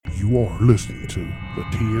You are listening to the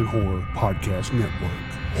TN Horror Podcast Network.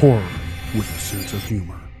 Horror with a sense of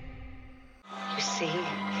humor. You see,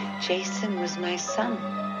 Jason was my son,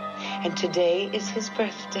 and today is his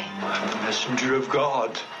birthday. I'm a messenger of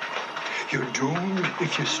God. You're doomed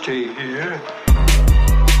if you stay here.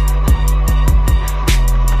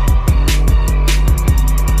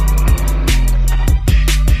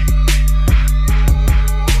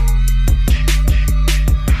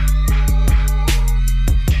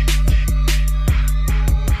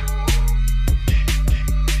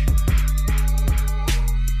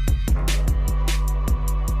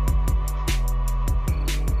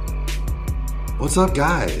 What's up,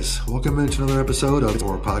 guys? Welcome into another episode of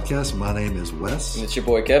our podcast. My name is Wes. And it's your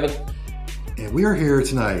boy, Kevin. And we are here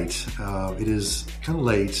tonight. It is kind of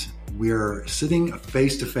late. We are sitting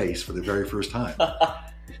face to face for the very first time.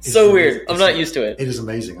 So weird. I'm not used to it. It is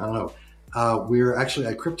amazing. I don't know. We're actually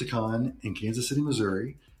at Crypticon in Kansas City,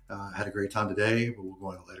 Missouri. Had a great time today, but we'll go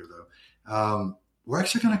on it later, though. We're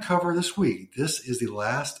actually going to cover this week. This is the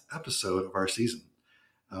last episode of our season.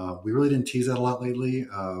 We really didn't tease that a lot lately,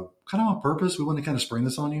 kind of on purpose. We wanted to kind of spring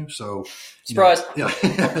this on you. So, surprise.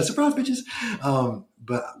 Surprise, bitches.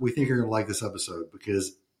 But we think you're going to like this episode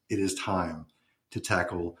because it is time to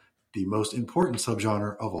tackle the most important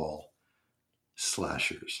subgenre of all,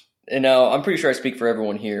 slashers. And now I'm pretty sure I speak for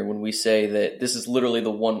everyone here when we say that this is literally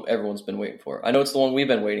the one everyone's been waiting for. I know it's the one we've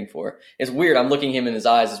been waiting for. It's weird. I'm looking him in his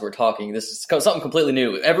eyes as we're talking. This is something completely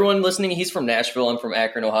new. Everyone listening, he's from Nashville. I'm from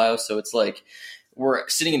Akron, Ohio. So it's like we're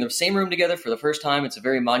sitting in the same room together for the first time. It's a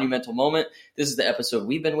very monumental moment. This is the episode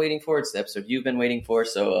we've been waiting for. It's the episode you've been waiting for.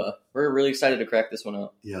 So we're really excited to crack this one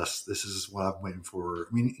out. Yes, this is what I've been waiting for.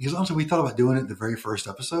 I mean, because honestly, we thought about doing it the very first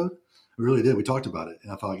episode. We really did. We talked about it.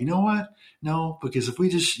 And I thought, you know what? No, because if we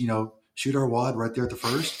just, shoot our wad right there at the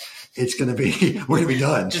first, it's going to be, we're going to be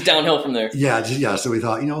done. Just downhill from there. Yeah. So we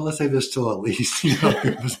thought, let's save this till at least,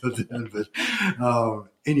 episode to end. But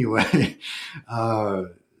anyway,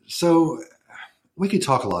 so we could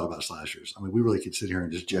talk a lot about slashers. I mean, we really could sit here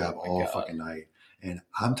and just jab all fucking night. And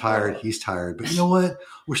I'm tired. He's tired. But you know what?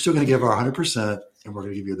 We're still going to give our 100%, and we're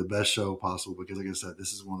going to give you the best show possible because, like I said,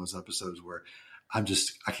 this is one of those episodes where I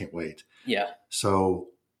can't wait. Yeah. So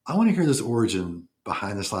I want to hear this origin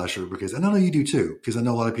behind the slasher because I know you do too, because I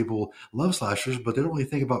know a lot of people love slashers, but they don't really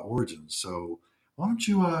think about origins. So why don't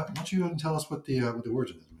you tell us what the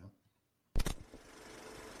origin is, man?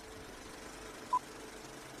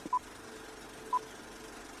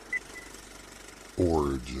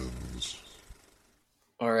 Origins.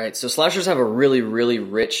 All right. So slashers have a really, really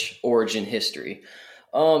rich origin history.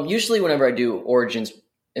 Usually whenever I do origins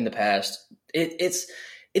in the past, it's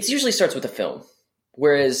usually starts with a film.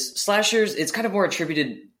 Whereas slashers, it's kind of more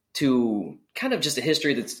attributed to kind of just a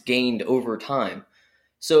history that's gained over time.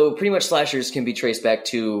 So pretty much slashers can be traced back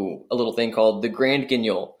to a little thing called the Grand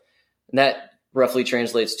Guignol. And that roughly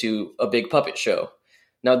translates to a big puppet show.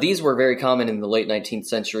 Now, these were very common in the late 19th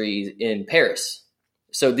century in Paris.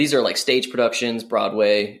 So these are like stage productions,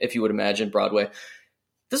 Broadway, if you would imagine Broadway.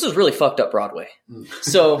 This was really fucked up Broadway.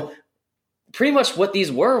 So pretty much what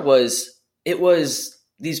these was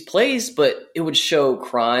these plays, but it would show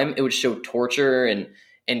crime, it would show torture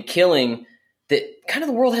and killing that kind of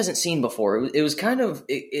the world hasn't seen before. It was kind of,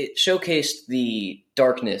 it showcased the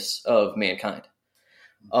darkness of mankind.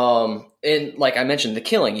 And like I mentioned, the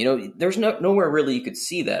killing, there's nowhere really you could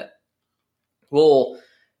see that. Well,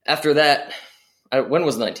 after that, when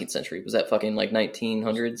was the 19th century? Was that fucking like 1900s?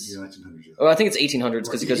 Yeah, 1900s. Yeah. Oh, I think it's 1800s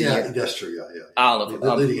because it goes yeah, that's true. Yeah. I don't know.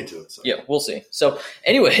 They're leading into it. So. Yeah, we'll see. So,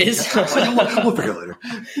 anyways, we'll figure it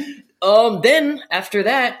later. Then after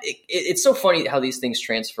that, it's so funny how these things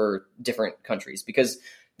transfer different countries because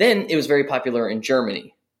then it was very popular in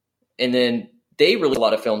Germany, and then they released a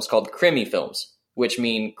lot of films called Krimi films, which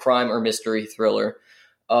mean crime or mystery thriller.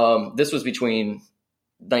 This was between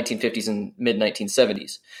 1950s and mid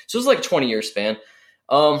 1970s. So it was like a 20-year span.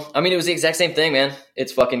 It was the exact same thing, man.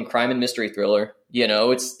 It's fucking crime and mystery thriller.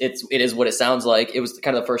 It is what it sounds like. It was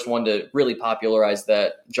kind of the first one to really popularize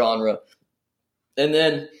that genre. And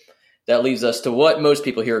then that leaves us to what most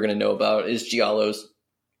people here are going to know about is giallos.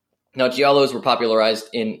 Now, giallos were popularized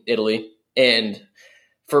in Italy, and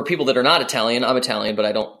for people that are not Italian, I'm Italian, but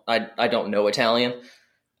I don't know Italian.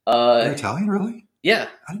 You're Italian, really? Yeah,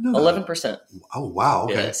 I didn't know 11%. Oh wow!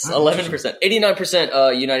 Okay. Yes, 11%,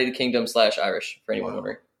 89% United Kingdom / Irish. For anyone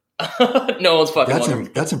wondering, no one's fucking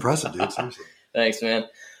wondering. That's impressive, dude. Seriously. Thanks, man.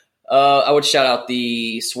 I would shout out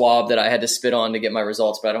the swab that I had to spit on to get my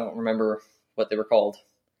results, but I don't remember what they were called.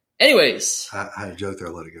 Anyways, I had a joke there.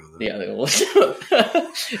 Let it go. Though. Yeah,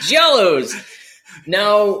 giallos.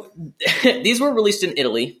 Now, these were released in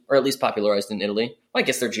Italy, or at least popularized in Italy. I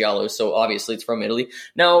guess they're giallos, so obviously it's from Italy.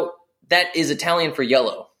 Now, that is Italian for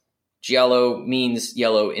yellow. Giallo means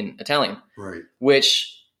yellow in Italian. Right.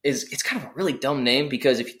 Which is, it's kind of a really dumb name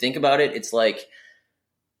because if you think about it, it's like,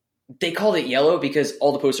 they called it yellow because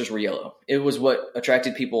all the posters were yellow. It was what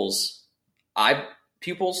attracted people's eye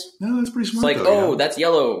pupils. No, that's pretty smart. It's like, though, that's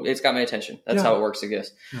yellow. It's got my attention. That's how it works, I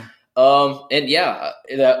guess. Yeah. And yeah,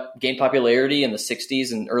 that gained popularity in the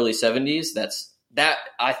 60s and early 70s.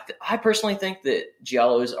 I personally think that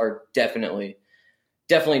giallos are definitely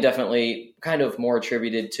kind of more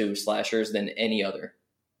attributed to slashers than any other.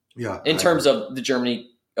 Yeah. In terms of the Germany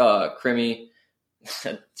Krimi,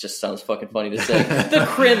 that just sounds fucking funny to say. The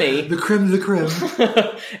Krimi. the Krim.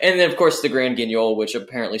 And then, of course, the Grand Guignol, which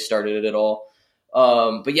apparently started it all.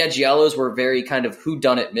 But yeah, giallos were very kind of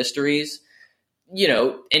whodunit mysteries. You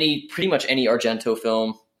know, pretty much any Argento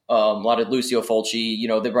film, a lot of Lucio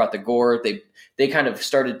Fulci, they brought the gore. They kind of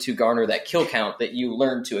started to garner that kill count that you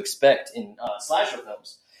learn to expect in slasher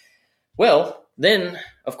films. Well, then,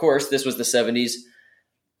 of course, this was the 70s.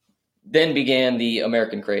 Then began the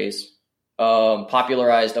American craze.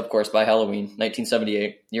 Popularized, of course, by Halloween,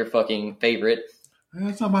 1978. Your fucking favorite.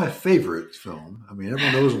 That's not my favorite film. I mean,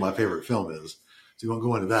 everyone knows what my favorite film is. So you won't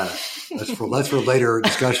go into that. That's for later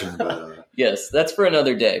discussion. But yes, that's for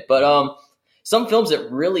another day. But some films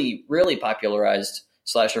that really, really popularized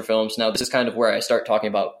slasher films. Now, this is kind of where I start talking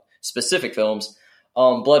about specific films.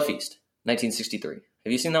 Blood Feast, 1963.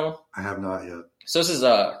 Have you seen that one? I have not yet. So this is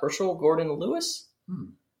Herschel Gordon Lewis.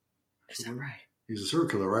 Is that right? He's a serial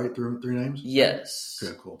killer, right? Three names? Yes.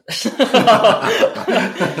 Okay, cool. Oh,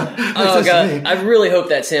 God. I really hope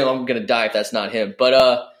that's him. I'm going to die if that's not him.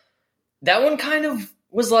 But that one kind of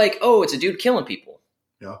was like, it's a dude killing people.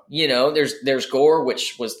 Yeah. There's gore,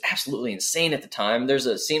 which was absolutely insane at the time. There's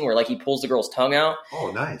a scene where he pulls the girl's tongue out.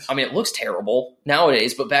 Oh, nice. I mean, it looks terrible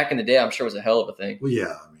nowadays, but back in the day, I'm sure it was a hell of a thing. Well,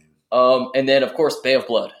 yeah. I mean, and then, of course, Bay of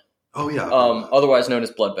Blood. Oh, yeah. Otherwise known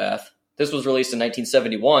as Bloodbath. This was released in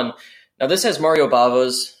 1971. Now, this has Mario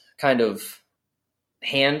Bava's kind of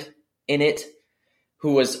hand in it,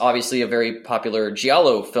 who was obviously a very popular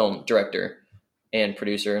giallo film director and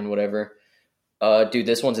producer and whatever. Dude,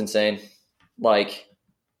 this one's insane.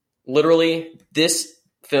 Literally, this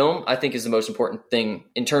film, I think, is the most important thing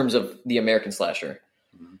in terms of the American slasher.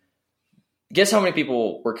 Mm-hmm. Guess how many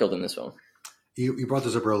people were killed in this film? You brought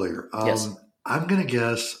this up earlier. Yes. I'm gonna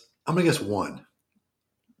guess one.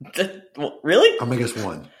 Really? I'm gonna guess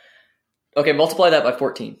one. Okay, multiply that by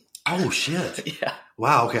 14. Oh shit! Yeah.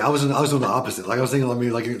 Wow. Okay, I was doing the opposite. I was thinking,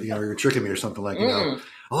 you're tricking me or something. A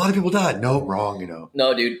lot of people died. No, wrong.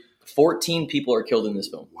 No, dude. 14 people are killed in this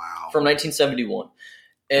film. Wow. From 1971.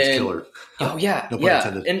 That's killer. Oh yeah, No pun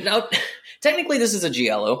intended. And now, technically, this is a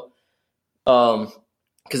giallo,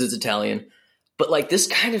 because it's Italian. But this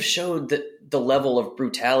kind of showed that the level of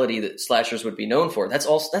brutality that slashers would be known for. That's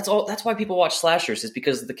why people watch slashers, is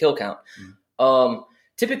because of the kill count. Mm.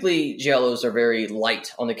 Typically, giallos are very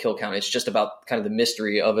light on the kill count. It's just about kind of the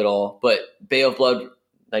mystery of it all. But Bay of Blood,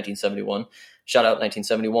 1971. Shout out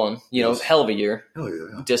 1971. Yes. Hell of a year. Hell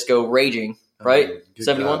yeah. Disco raging, right?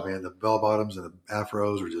 71? Man, the bell bottoms and the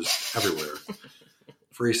afros were just everywhere.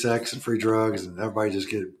 Free sex and free drugs, and everybody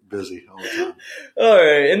just get busy all the time. All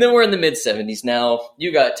right. And then we're in the mid-70s now.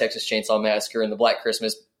 You got Texas Chainsaw Massacre and The Black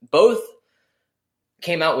Christmas. Both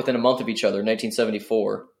came out within a month of each other,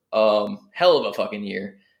 1974. Hell of a fucking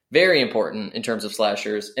year. Very important in terms of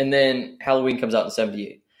slashers. And then Halloween comes out in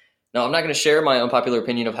 78. Now, I'm not going to share my unpopular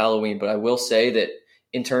opinion of Halloween, but I will say that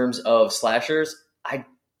in terms of slashers, I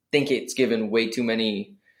think it's given way too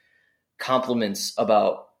many compliments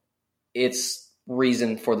about its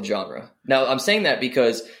reason for the genre. Now, I'm saying that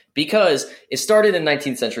because it started in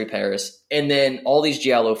 19th century Paris, and then all these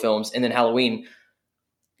giallo films, and then Halloween.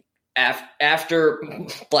 After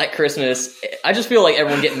Black Christmas, I just feel like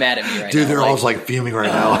everyone getting mad at me right now. Dude, they're all fuming right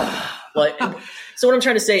now. So what I'm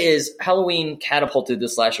trying to say is Halloween catapulted the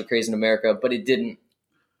slasher craze in America, but it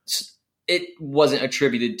wasn't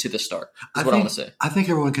attributed to the start. That's what I want to say. I think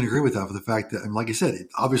everyone can agree with that for the fact that, like you said,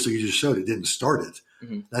 obviously you just showed it didn't start it.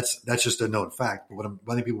 Mm-hmm. That's just a known fact. But what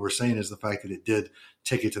I think people were saying is the fact that it did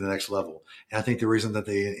take it to the next level. And I think the reason that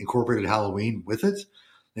they incorporated Halloween with it,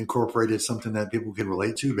 incorporated something that people could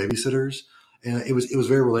relate to, babysitters, and it was a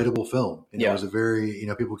very relatable film. It was a very,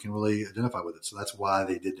 people can really identify with it. So that's why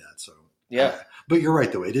they did that. So yeah, but you're right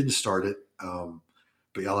though. It didn't start it.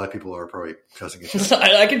 But a lot of people are probably cussing it.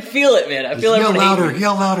 I can feel it, man. I feel yell louder,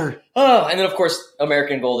 yell louder. Oh, and then of course,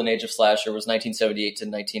 American Golden Age of Slasher was 1978 to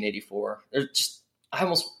 1984. There's just, I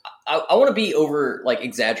want to be over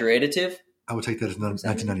exaggerative. I would take that as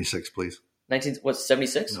 1996, please. What's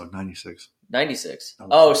 76? No, 96. 96.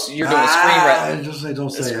 Oh, so you're doing a screen Don't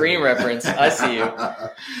say a screen it. reference. I see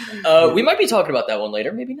you. We might be talking about that one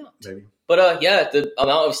later. Maybe not. Maybe. But yeah, the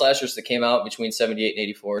amount of slashers that came out between 78 and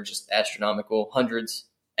 84, just astronomical, hundreds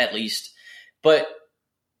at least. And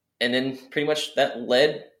then pretty much that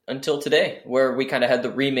led until today, where we kind of had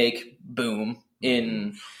the remake boom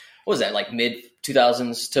in, what was that, like mid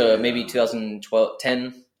 2000s to maybe 2012,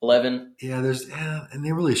 10, 11? Yeah, and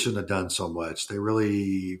they really shouldn't have done so much. They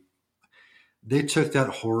took that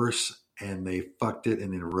horse and they fucked it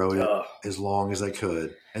and then rode it as long as they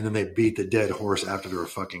could. And then they beat the dead horse after they were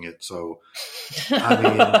fucking it. So,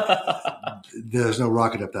 I mean, there's no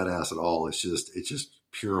rocket up that ass at all. It's just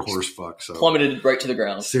pure horse fuck. So plummeted right to the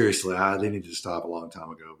ground. Seriously, they needed to stop a long time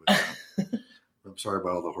ago. But I'm sorry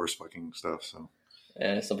about all the horse fucking stuff. So.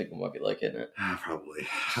 Yeah, some people might be like it. Probably.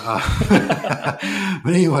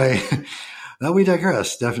 But anyway, that we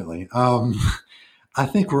digress, definitely. I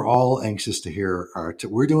think we're all anxious to hear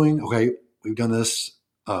we're doing, okay, we've done this,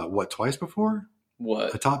 twice before?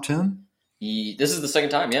 What? A top 10? This is the second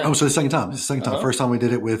time, yeah. Oh, so the second time. This is the second time. First time we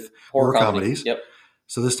did it with horror comedies. Yep.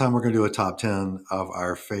 So this time we're going to do a top 10 of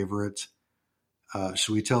our favorite.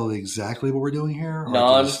 Should we tell exactly what we're doing here?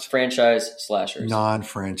 Non-franchise slashers.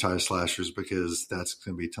 Non-franchise slashers, because that's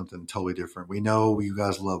going to be something totally different. We know you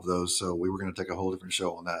guys love those, so we were going to take a whole different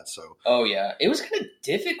show on that. So. Oh, yeah. It was kind of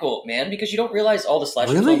difficult, man, because you don't realize all the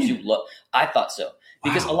slasher Really? films you love. I thought so.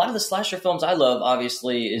 Because a lot of the slasher films I love,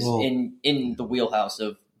 obviously, is in the wheelhouse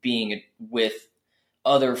of being with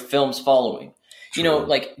other films following. True. You know,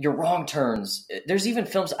 like your Wrong Turns. There's even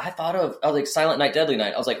films I thought of, like Silent Night, Deadly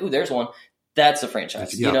Night. I was like, ooh, there's one. That's a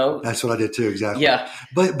franchise, you know? That's what I did too, exactly. Yeah.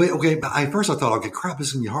 But I thought, okay, crap, this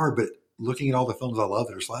is going to be hard. But looking at all the films I love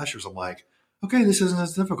that are slashers, I'm like, okay, this isn't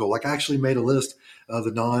as difficult. Like, I actually made a list of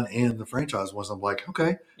the non and the franchise ones. I'm like,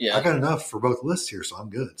 okay, I got enough for both lists here, so I'm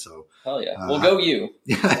good. So, hell yeah. Well, go you.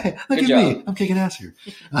 Yeah, look at me. I'm kicking ass here.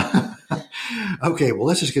 Okay, well,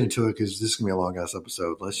 let's just get into it, because this is going to be a long-ass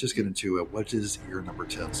episode. Let's just get into it. What is your number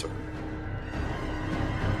 10, sir?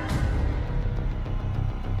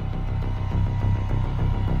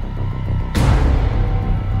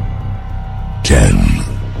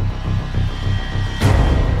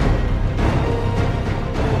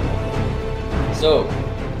 So,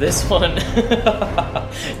 this one,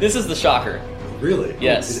 this is the shocker. Really?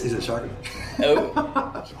 Yes. Is it shocking?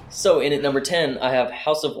 Oh. So, in at number 10, I have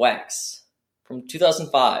House of Wax from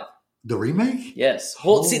 2005. The remake? Yes.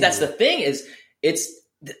 Well, see, that's the thing is,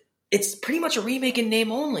 it's pretty much a remake in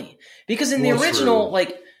name only. Because in the original,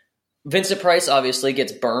 like, Vincent Price obviously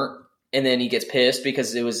gets burnt, and then he gets pissed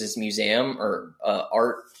because it was his museum or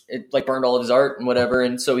art. It like burned all of his art and whatever,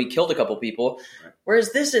 and so he killed a couple people. Right.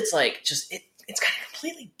 Whereas this, it's like it's kind of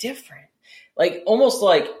completely different, like almost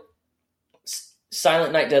like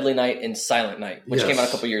Silent Night, Deadly Night, and Silent Night, which came out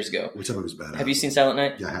a couple years ago. Which I was bad. Have you seen Silent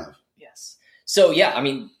Night? Yeah, I have. Yes. So yeah, I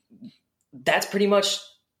mean, that's pretty much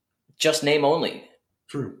just name only.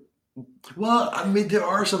 True. Well, I mean, there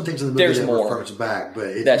are some things in the movie that reference back,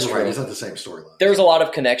 but that's true. Right, it's not the same storyline. There's a lot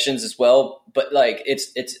of connections as well, but like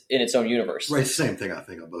it's in its own universe. Right, it's the same thing, I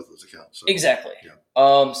think, on both those accounts. So. Exactly.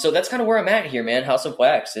 Yeah. So that's kind of where I'm at here, man. House of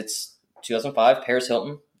Wax. It's 2005. Paris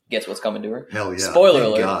Hilton gets what's coming to her. Hell yeah! Spoiler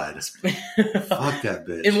alert. God. Fuck that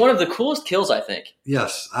bitch. And one of the coolest kills, I think.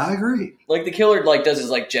 Yes, I agree. Like the killer, like does his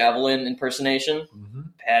like javelin impersonation. Mm-hmm.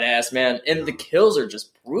 Badass, man. And the kills are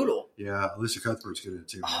just brutal. Yeah, Alicia Cuthbert's good at it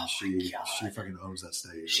too, man. Oh she fucking owns that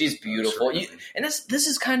stage. She's beautiful. And this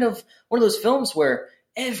is kind of one of those films where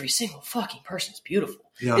every single fucking person is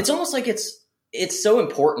beautiful. Yeah. It's almost like it's so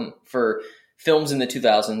important for films in the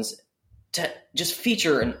 2000s to just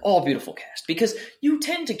feature an all beautiful cast, because you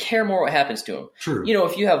tend to care more what happens to him. True. You know,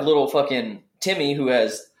 if you have little fucking Timmy who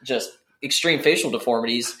has just extreme facial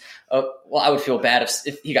deformities, well, I would feel bad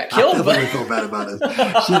if he got killed. I would feel bad about it.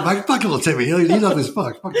 Shit, my fucking little Timmy, he loved his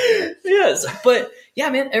fuck. Yes, but yeah,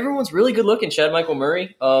 man, everyone's really good looking. Chad Michael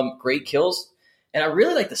Murray, great kills, and I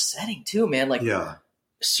really like the setting too, man. Like,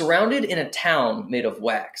 surrounded in a town made of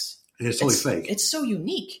wax. And it's totally fake. It's so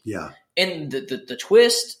unique. Yeah, and the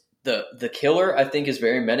twist, the killer, I think, is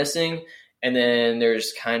very menacing, and then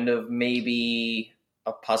there's kind of maybe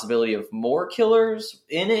a possibility of more killers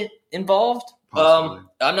involved. I'm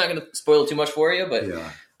not going to spoil too much for you, but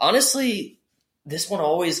honestly, this one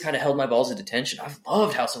always kind of held my balls at detention. I've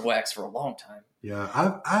loved House of Wax for a long time. Yeah,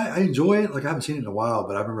 I enjoy it. Like, I haven't seen it in a while,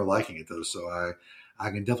 but I remember liking it though, so I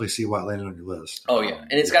can definitely see why it landed on your list. Oh yeah,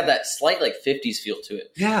 and it's got that slight like 50s feel to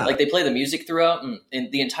it. Yeah, like they play the music throughout, and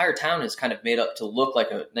the entire town is kind of made up to look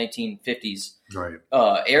like a 1950s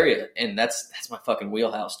area, and that's my fucking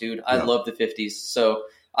wheelhouse, dude. I love the 50s, so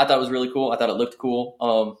I thought it was really cool. I thought it looked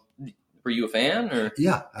cool. Were you a fan? Or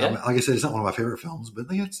Yeah. Like I said, it's not one of my favorite films, but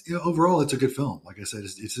it's overall it's a good film. Like I said,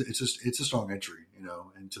 it's a strong entry,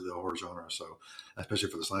 into the horror genre. So especially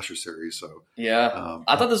for the slasher series. So yeah,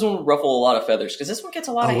 I thought this one would ruffle a lot of feathers because this one gets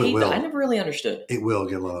a lot of hate that I never really understood. It will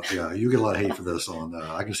get a lot. Yeah, you get a lot of hate for this on.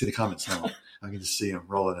 I can see the comments now. I can just see them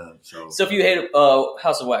rolling in. So if you hate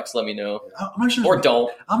House of Wax, let me know. I'm not sure. Or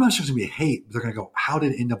don't. I'm not sure it's gonna be hate. But they're gonna go. How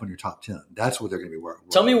did it end up on your top 10? That's what they're gonna be worried.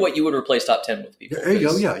 Tell me what you would replace top 10 with, people. There you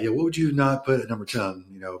go. Yeah. What would you not put at number 10?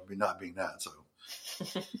 Not being that. So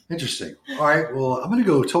interesting. All right. Well, I'm gonna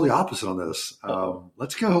go totally opposite on this.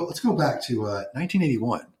 Let's go back to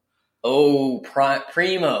 1981. Oh,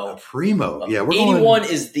 Primo. Primo. Yeah, we're 81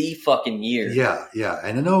 is the fucking year. Yeah.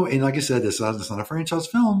 And I know, and like I said, it's not a franchise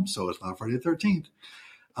film, so it's not Friday the 13th.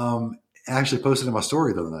 I actually posted in my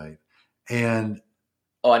story the other night, and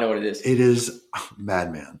I know what it is. It is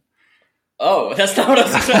Madman. Oh, that's not what I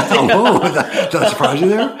was expecting. Did I surprise you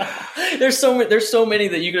there? There's so many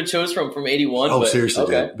that you could have chose from 81. Oh, seriously,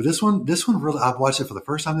 okay. Dude. But this one really, I've watched it for the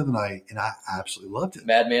first time the other night, and I absolutely loved it.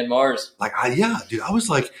 Madman Mars. Dude, I was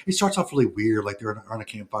like, it starts off really weird, like they're on a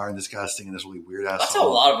campfire, and this guy's singing this really weird ass song. That's how a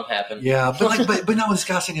lot of them happen. Yeah, but now this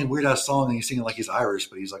guy's singing a weird ass song, and he's singing like he's Irish,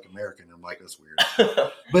 but he's like American. I'm like, that's weird.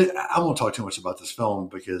 But I won't talk too much about this film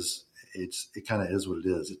because it kind of is what it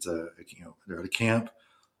is. It's they're at a camp.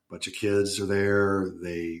 Bunch of kids are there.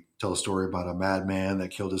 They tell a story about a madman that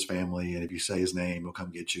killed his family, and if you say his name, he'll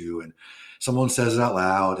come get you. And someone says it out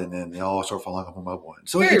loud, and then they all start following up one by one.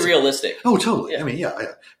 So very realistic. Oh, totally. Yeah. I mean, yeah.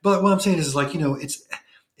 But what I'm saying is like,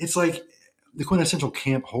 it's like the quintessential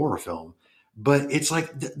camp horror film, but it's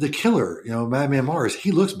like the killer, Madman Mars.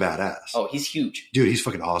 He looks badass. Oh, he's huge, dude. He's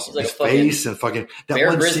fucking awesome. He's like his face and fucking that Bear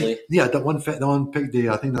one Grizzly. That one pic,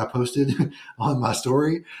 the thing that I posted on my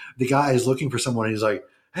story. The guy is looking for someone. And he's like,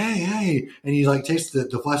 hey, and he like takes the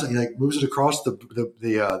flashlight, and he like moves it across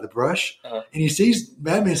the brush, and he sees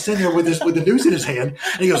Madman sitting there with the noose in his hand,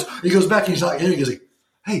 and he goes back, and he's like,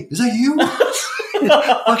 hey, is that you?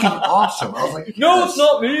 Fucking awesome. I was like, yes. No, it's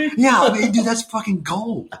not me. Yeah, I mean, dude, that's fucking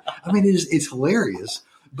gold. I mean, it's hilarious,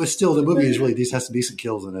 but still, the movie is really has some decent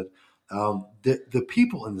kills in it. The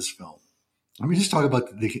people in this film. Let me just talk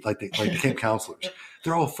about the camp counselors.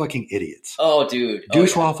 They're all fucking idiots. Oh, dude.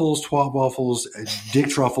 Douche waffles, twat waffles, dick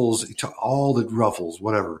truffles, all the ruffles,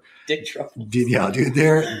 whatever. Dick truffles. Yeah, dude.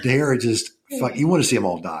 They're just fuck. You want to see them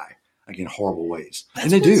all die, like in horrible ways. That's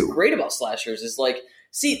and they do. What's great about slashers is like,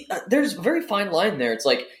 see, there's a very fine line there. It's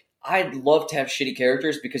like, I'd love to have shitty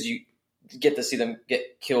characters because you get to see them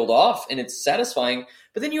get killed off and it's satisfying.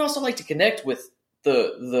 But then you also like to connect with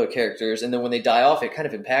the characters, and then when they die off, it kind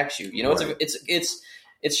of impacts you. Right.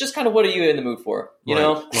 It's just kind of what are you in the mood for, you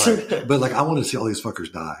know? Right. But like, I wanted to see all these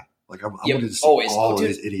fuckers die. Like I wanted to see all of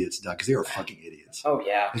these idiots die because they were fucking idiots. Oh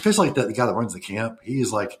yeah, especially like the guy that runs the camp. He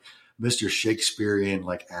is like Mr. Shakespearean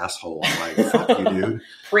like asshole. I'm like, fuck you, dude.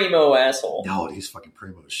 Primo asshole. No, he's fucking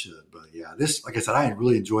primo shit. But yeah, this, like I said, I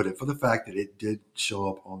really enjoyed it for the fact that it did show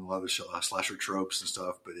up on a lot of slasher tropes and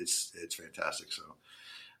stuff. But it's fantastic. So.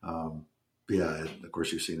 Yeah, of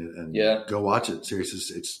course you've seen it, and go watch it.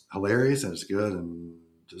 Seriously, it's hilarious and it's good, and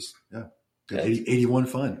just good 81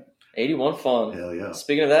 fun. 81 fun. Hell yeah!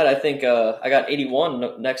 Speaking of that, I think I got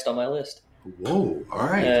 81 next on my list. Whoa! All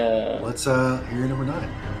right, let's hear number 9.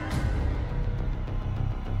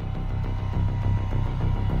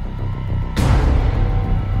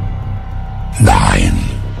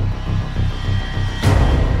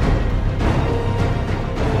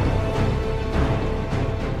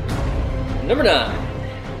 Number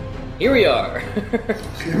 9. Here we are.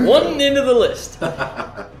 One into the list. I've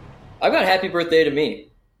got Happy Birthday to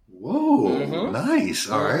Me. Whoa, nice.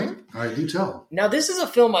 All right, do tell. Now, this is a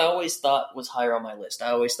film I always thought was higher on my list. I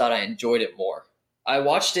always thought I enjoyed it more. I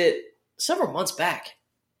watched it several months back,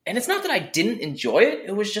 and it's not that I didn't enjoy it.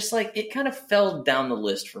 It was just like, it kind of fell down the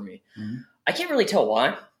list for me. Mm-hmm. I can't really tell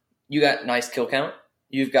why. You got nice kill count.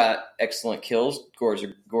 You've got excellent kills. Gore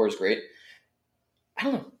is great. I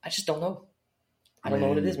don't know. I just don't know. I don't know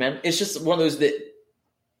what it is, man. It's just one of those that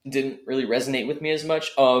didn't really resonate with me as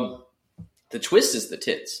much. The twist is the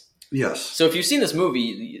tits. Yes. So if you've seen this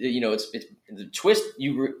movie, it's the twist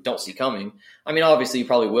you don't see coming. I mean, obviously you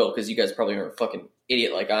probably will because you guys probably are a fucking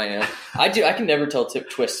idiot like I am. I can never tell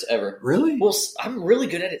twists ever. Really? Well, I'm really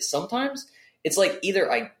good at it sometimes. It's like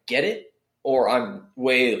either I get it or I'm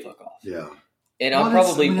way the fuck off. Yeah. And I'm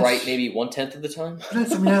probably right maybe 1/10 of the time. I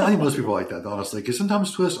think most people like that, honestly, because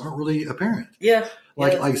sometimes twists aren't really apparent. Yeah.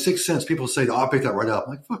 Like Sixth Sense, people say, I picked that right up.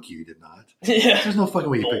 I'm like, fuck you did not. Yeah. There's no fucking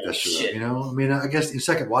way you picked that shit up, I mean, I guess in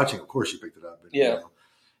second watching, of course you picked it up. But, yeah.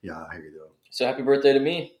 Yeah, I hear you though. So Happy Birthday to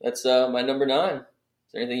Me. That's my number 9.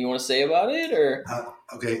 there anything you want to say about it? Or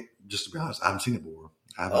Okay, just to be honest, I haven't seen it before.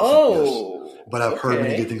 I haven't seen it, but I've heard many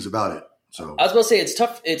okay. good things about it. So I was about to say it's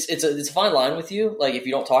tough. It's a fine line with you. Like if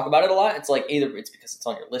you don't talk about it a lot, it's like either it's because it's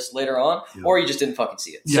on your list later on, or you just didn't fucking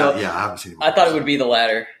see it. Yeah, So I haven't seen it before. I thought it would be the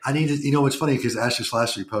latter. I need to. You know, it's funny because Ashley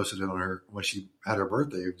Slasher posted it on her when she had her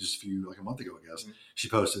birthday just a month ago, I guess. Mm-hmm. She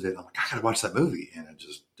posted it. I'm like, I gotta watch that movie, and I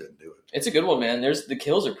just didn't do it. It's a good one, man. The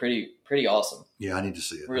kills are pretty awesome. Yeah, I need to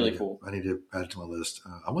see it. Really cool. I need to add it to my list.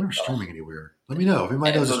 I wonder if it's streaming anywhere. Let me know if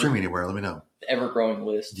anybody knows it's streaming anywhere. Let me know. The ever-growing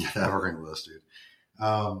list. Yeah, the ever-growing list, dude.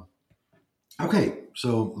 Okay,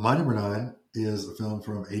 so my number 9 is a film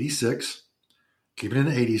from '86. Keeping it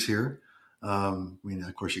in the '80s here. I mean,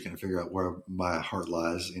 of course, you can figure out where my heart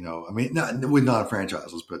lies. You know, I mean, with not a franchise.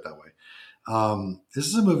 Let's put it that way. This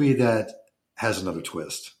is a movie that has another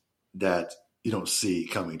twist that you don't see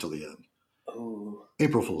coming till the end. Ooh.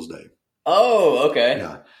 April Fool's Day. Oh, okay.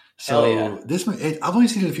 Yeah. So Hell yeah. this I've only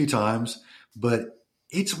seen it a few times, but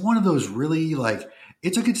it's one of those really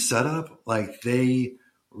it's a good setup. Like they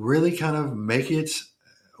really kind of make it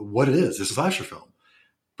what it is. It's a slasher film,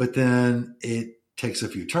 but then it takes a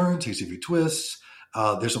few turns, takes a few twists.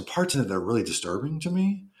 There's some parts in it that are really disturbing to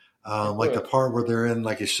me. Like the part where they're in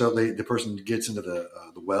like a show, the person gets into the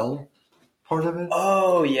well part of it.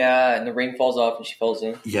 Oh yeah, and the ring falls off and she falls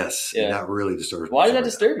in. Yes, Yeah. that really disturbs me. Why did that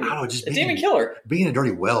disturb you? I don't know, just It didn't even kill her. being in a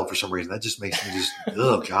dirty well for some reason, that just makes me just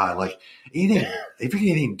oh god, like anything. If you're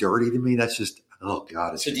anything dirty to me, that's just oh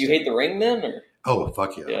god. So do you hate the ring then? Or? Oh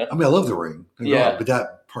fuck yeah. Yeah. I mean, I love the ring. Yeah. but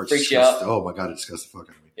that part Freaks you out. Oh my god, it disgusts the fuck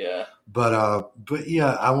out of me. Yeah. But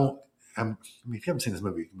yeah, I won't. I mean, if you haven't seen this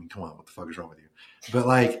movie, I mean, come on, what the fuck is wrong with you? But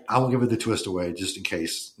like, I won't give it the twist away just in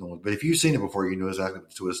case no one. But if you've seen it before, you know exactly what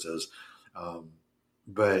the twist is.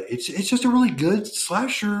 But it's just a really good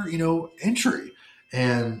slasher, entry.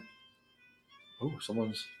 And oh,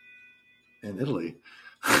 someone's in Italy.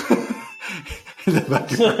 In the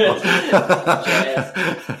background.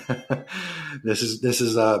 This is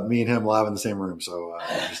me and him live in the same room, so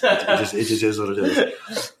it just is what it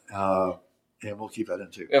is. And we'll keep that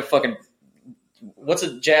in too. Yeah, fucking. What's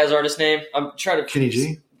a jazz artist name? I'm trying to. Kenny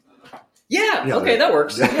G. Yeah. Okay, that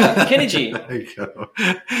works. Yeah, Kenny G. There you go.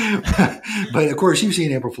 But of course, you've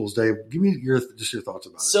seen April Fool's Day. Give me your thoughts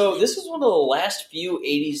about it. So this was one of the last few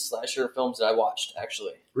 '80s slasher films that I watched.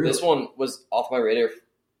 Actually, Really? This one was off my radar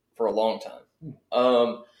for a long time.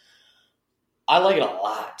 I like it a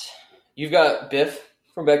lot. You've got Biff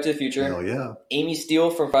from Back to the Future. Hell yeah. Amy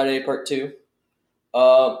Steele from Friday Part 2.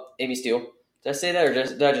 Amy Steele. Did I say that, or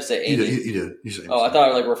did I just say Amy? You did. You said Amy. Oh, I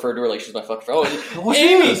thought I referred to her like she's my fucking friend. Oh, Well,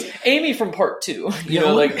 she Amy, is. Amy from Part 2. You Yeah, know,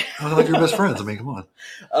 well, like I was like your best friends. I mean, come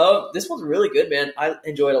on. this one's really good, man. I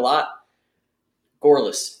enjoyed it a lot.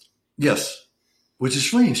 Goreless. Yes, which is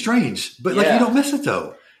strange, but Yeah. you don't miss it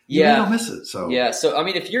though. You really don't miss it. So Yeah, so I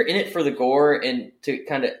mean, if you're in it for the gore and to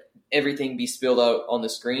kind of everything be spilled out on the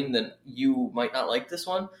screen, then you might not like this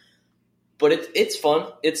one. But it's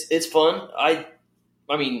fun. It's fun.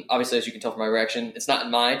 I mean, obviously, as you can tell from my reaction, it's not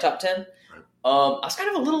in my top 10. Right. I was kind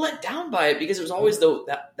of a little let down by it because it was always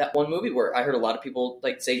that one movie where I heard a lot of people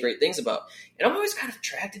like say great things about, and I'm always kind of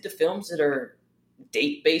attracted to films that are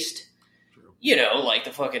date based. You know, like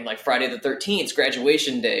the fucking like Friday the 13th,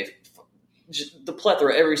 Graduation Day, just the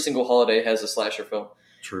plethora. Every single holiday has a slasher film.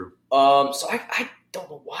 True. So I don't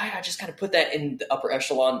know why. I just kind of put that in the upper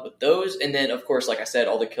echelon with those. And then, of course, like I said,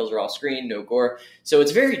 all the kills are off screen, no gore. So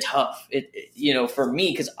it's very tough, for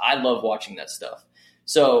me, because I love watching that stuff.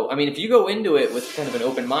 So, I mean, if you go into it with kind of an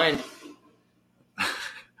open mind,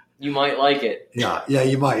 you might like it. Yeah,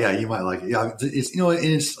 you might like it. Yeah, it's and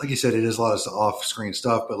it's like you said, it is a lot of off-screen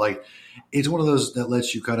stuff, but like it's one of those that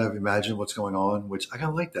lets you kind of imagine what's going on, which I kind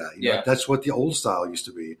of like that. You know, that's what the old style used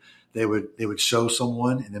to be. They would show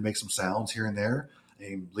someone and then make some sounds here and there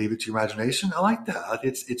and leave it to your imagination. I like that.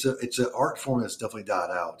 It's an art form that's definitely died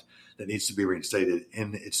out that needs to be reinstated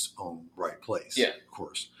in its own right place. Yeah, of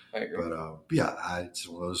course. I agree. But yeah, it's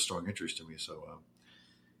one of those strong interests to me. So,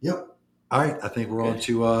 yep. All right, I think we're on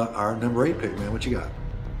to our number 8 pick, man. What you got?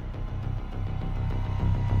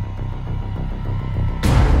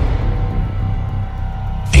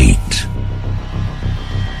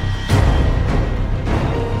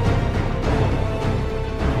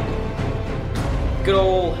 Good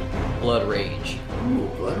old Blood Rage. Ooh,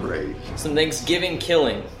 Blood Rage. Some Thanksgiving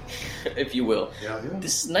killing, if you will. Yeah.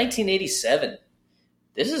 This is 1987.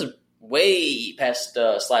 This is way past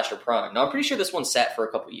slasher prime. Now, I'm pretty sure this one sat for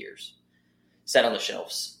a couple years. Sat on the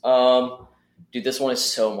shelves. Dude, this one is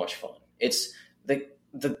so much fun. It's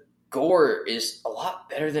the gore is a lot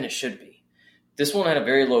better than it should be. This one had a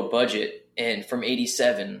very low budget, and from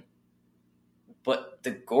 87, but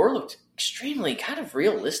the gore looked extremely kind of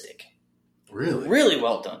realistic. Really? Really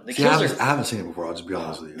well done. The I kills haven't seen it before. I'll just be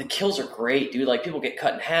honest with you. The kills are great, dude. Like, people get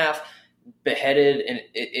cut in half, beheaded, and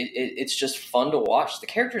it's just fun to watch. The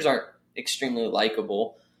characters aren't extremely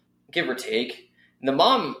likable, give or take. And the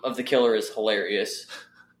mom of the killer is hilarious.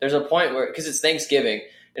 There's a point where, because it's Thanksgiving,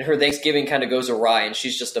 and her Thanksgiving kind of goes awry, and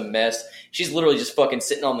she's just a mess. She's literally just fucking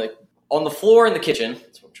sitting on the floor in the kitchen.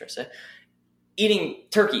 That's what I'm trying to say. Eating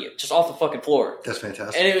turkey just off the fucking floor. That's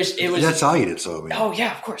fantastic. And it was that's how you did so. I mean. Oh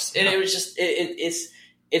yeah, of course. And it was just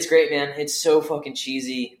it's great, man. It's so fucking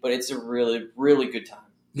cheesy, but it's a really, really good time.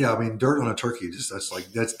 Yeah, I mean, dirt on a turkey, that's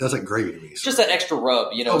like gravy to me. It's just that extra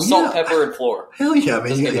rub, Oh, salt, yeah. pepper, and flour. Hell yeah, man!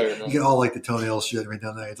 Doesn't You get better than get all like the toenail shit right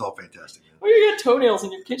down there. It's all fantastic. Man. What do you got toenails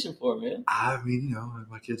in your kitchen for, man? I mean,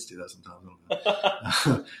 my kids do that sometimes.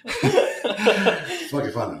 It's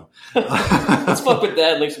fucking fun though. Let's fuck with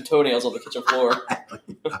that and leave some toenails on the kitchen floor.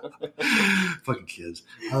 Fucking kids.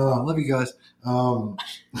 Love you guys.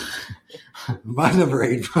 My number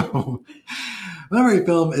 8 film. My number 8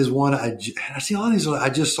 film is one I see all these I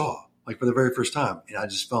just saw like for the very first time, and I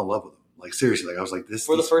just fell in love with them. Like seriously, like I was like this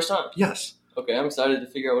For the first time? Yes. Okay, I'm excited to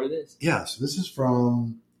figure out what it is. Yeah, so this is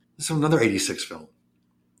from another 86 film.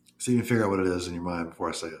 So you can figure out what it is in your mind before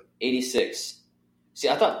I say it. 86. See,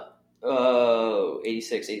 I thought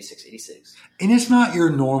 86. And it's not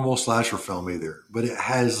your normal slasher film either, but it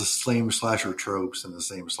has the same slasher tropes and the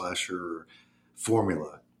same slasher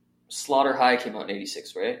formula. Slaughter High came out in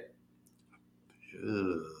 86, right? I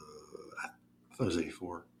thought it was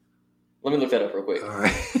 84. Let me look that up real quick. All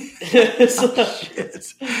right.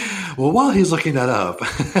 Shit. Well, while he's looking that up,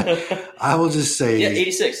 I will just say... Yeah,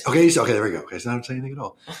 86. Okay, there we go. Okay, so I don't say anything at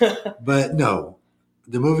all. But no,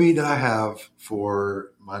 the movie that I have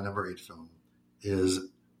for my number 8 film is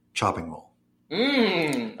Chopping Mall.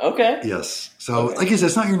 Okay. Yes. So, okay. Like I said,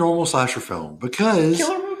 it's not your normal slasher film because...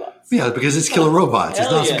 Killer robots. Yeah, because it's killer robots. Hell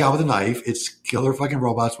It's not some yeah. guy with a knife. It's killer fucking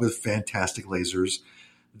robots with fantastic lasers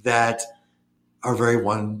that are very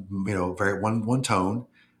one tone.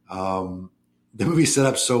 The movie's set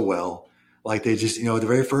up so well. Like they just, at the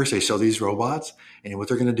very first, they show these robots and what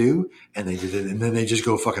they're going to do, and then they just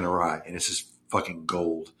go fucking awry, and it's just fucking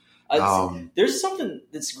gold. There's something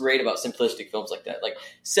that's great about simplistic films like that. Like,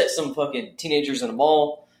 set some fucking teenagers in a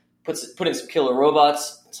mall, put in some killer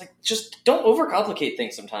robots. It's like, just don't overcomplicate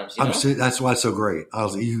things sometimes. That's why it's so great.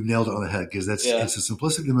 You nailed it on the head because it's the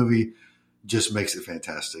simplicity of the movie just makes it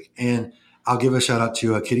fantastic. And I'll give a shout out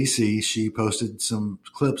to Kitty C. She posted some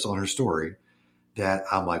clips on her story that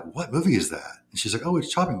I'm like, what movie is that? And she's like, oh, it's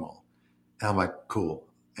Chopping Mall. And I'm like, cool.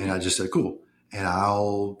 And I just said, cool. And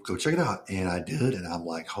I'll go check it out. And I did. And I'm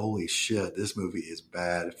like, holy shit, this movie is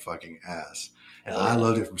bad fucking ass. And I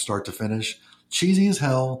loved it from start to finish. Cheesy as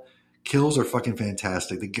hell. Kills are fucking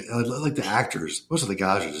fantastic. Like the actors, most of the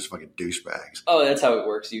guys are just fucking douchebags. Oh, that's how it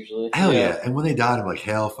works usually. Hell yeah. And when they died, I'm like,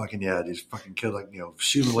 hell fucking yeah. They just fucking killed,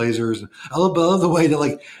 shooting lasers. And I love the way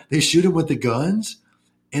that, they shoot them with the guns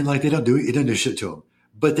and, it doesn't do shit to them.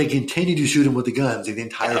 But they continue to shoot them with the guns the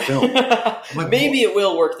entire film. Like, maybe it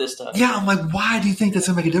will work this time. Yeah, I'm like, why do you think that's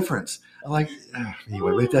going to make a difference? I'm like,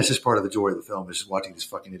 anyway, but that's just part of the joy of the film is just watching these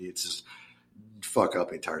fucking idiots just fuck up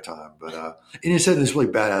the entire time. But and it's set in this really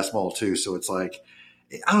badass mall too, so it's like,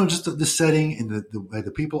 I don't know, just the setting and the way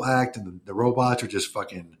the people act and the robots are just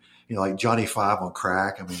fucking, like Johnny Five on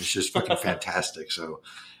crack. I mean, it's just fucking fantastic. So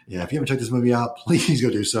yeah, if you haven't checked this movie out, please go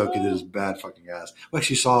do so because it is bad fucking ass. I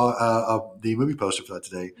actually saw the movie poster for that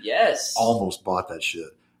today. Yes, almost bought that shit,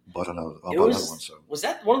 but I know I'll buy another one. So was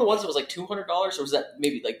that one of the ones that was like $200 or was that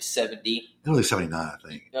maybe like $70? It was like $79, I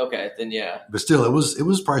think. Okay, then yeah. But still, it was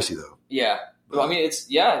pricey though. Yeah. Well, I mean, it's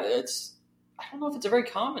I don't know if it's a very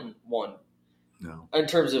common one. No. In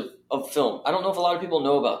terms of film. I don't know if a lot of people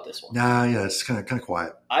know about this one. Nah, yeah, it's kind of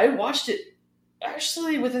quiet. I watched it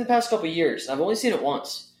actually within the past couple of years. I've only seen it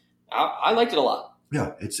once. I liked it a lot.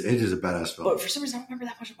 Yeah, it is a badass film. But for some reason, I don't remember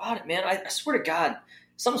that much about it, man. I swear to God,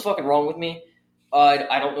 something's fucking wrong with me.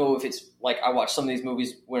 I don't know if it's like I watch some of these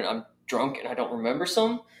movies when I'm drunk and I don't remember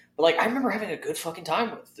some. But I remember having a good fucking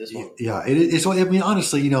time with this one. Yeah, it's. I mean,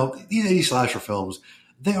 honestly, these 80s slasher films,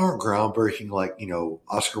 they aren't groundbreaking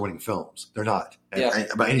Oscar-winning films. They're not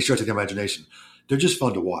by any stretch of the imagination. They're just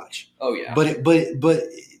fun to watch. Oh yeah. But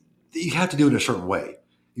you have to do it in a certain way.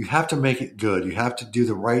 You have to make it good. You have to do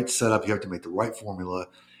the right setup. You have to make the right formula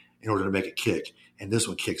in order to make it kick. And this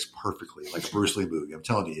one kicks perfectly, like a Bruce Lee movie. I'm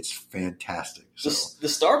telling you, it's fantastic. So the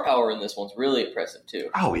star power in this one's really impressive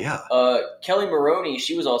too. Oh yeah. Kelly Maroney,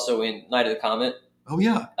 she was also in Night of the Comet. Oh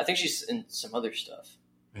yeah. I think she's in some other stuff.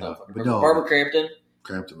 Yeah, Barbara Crampton.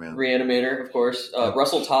 Crampton, man. Reanimator, of course.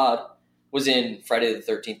 Russell Todd was in Friday the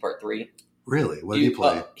 13th Part 3. Really? What did he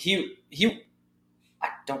play? He. I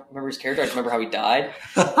don't remember his character. I just remember how he died.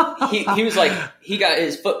 He was like, he got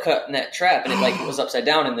his foot cut in that trap, and it like was upside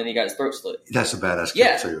down, and then he got his throat slit. That's a badass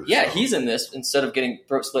Yeah, kill too. yeah. So. He's in this instead of getting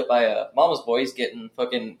throat split by a mama's boy. He's getting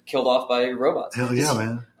fucking killed off by robots. Hell yeah,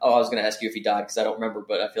 man. Oh, I was going to ask you if he died because I don't remember,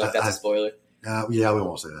 but I feel like that's a spoiler. Yeah, we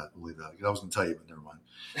won't say that. We'll leave that. I was going to tell you, but never mind.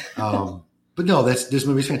 But no, this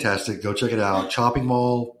movie's fantastic. Go check it out. Chopping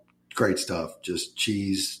Mall, great stuff. Just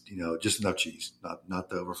cheese, just enough cheese, not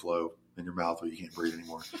the overflow in your mouth where you can't breathe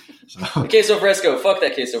anymore. So. The queso fresco. Fuck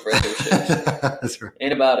that queso fresco shit. That's right.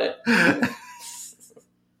 Ain't about it.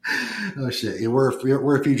 Oh shit! Yeah, we're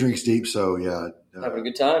a few drinks deep, so yeah. Having a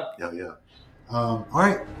good time. Yeah. All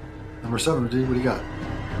right, number 7, dude. What do you got?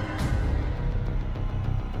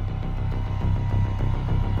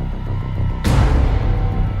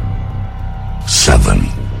 Seven.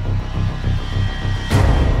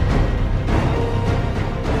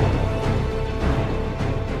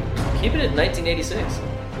 Keep it at 1986.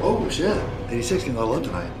 Oh shit! 86 getting a lot of love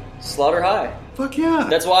tonight. Slaughter High. Fuck yeah!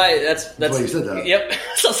 That's why. That's why you said that. Yep.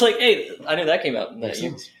 So I was like, hey, I knew that came out in that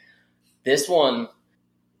year. This one,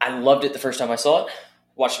 I loved it the first time I saw it.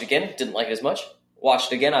 Watched it again, didn't like it as much.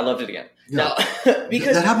 Watched it again, I loved it again. Yeah. Now,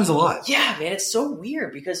 because that happens a lot. Yeah, man, it's so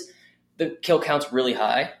weird because the kill count's really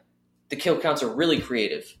high. The kill counts are really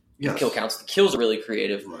creative. Yes. The kill counts, the kills are really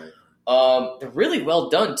creative. Right. They're really well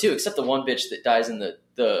done too, except the one bitch that dies in the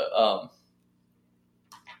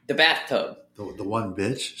bathtub. The one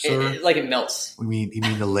bitch, sir? It melts. You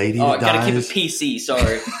mean the lady Oh, I that gotta dies? keep it PC,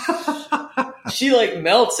 sorry. She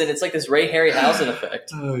melts and it's like this Ray Harryhausen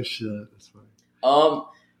effect. Oh shit, that's funny.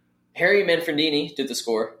 Harry Manfredini did the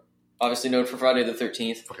score. Obviously known for Friday the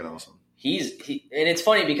 13th. Fucking awesome. And it's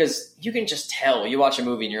funny because you can just tell. You watch a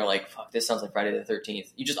movie and you're like, fuck, this sounds like Friday the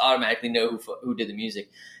 13th. You just automatically know who did the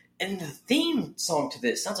music. And the theme song to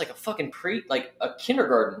this sounds like a fucking a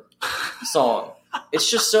kindergarten song.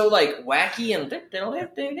 It's just so wacky and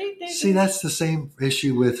See, that's the same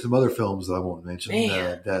issue with some other films that I won't mention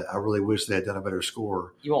that I really wish they had done a better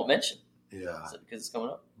score. You won't mention? Yeah. Is it because it's coming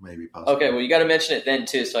up? Maybe, possibly. Okay, well, you got to mention it then,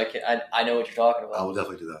 too, so I know what you're talking about. I will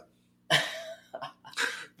definitely do that.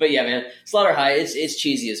 But yeah, man, Slaughter High, it's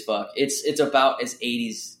cheesy as fuck. It's about as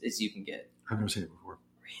 80s as you can get. I've never seen it before.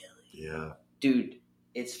 Really? Yeah. Dude,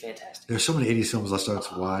 it's fantastic. There's so many 80s films I start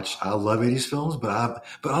to watch. I love 80s films, but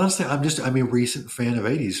honestly, I'm a recent fan of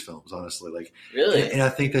 80s films, honestly. Really? And I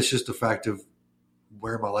think that's just the fact of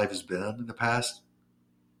where my life has been in the past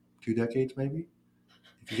 2 decades, maybe.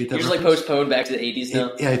 If you get that you're just postponed back to the 80s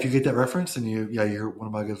now? Yeah, if you get that reference, then you're one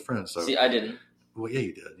of my good friends. So. See, I didn't. Well, yeah,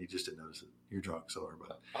 you did. You just didn't notice it. You're drunk, so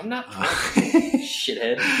about it. I'm not drunk.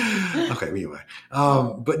 Shithead. Okay, anyway.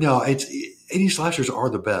 But no, 80s slashers are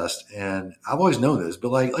the best, and I've always known this. But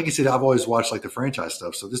like I said, I've always watched the franchise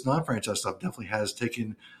stuff. So this non-franchise stuff definitely has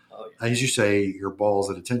taken, as you say, your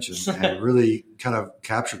balls at attention and really kind of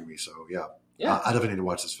captured me. So yeah. I definitely need to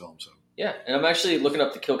watch this film. So yeah, and I'm actually looking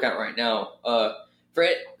up the kill count right now.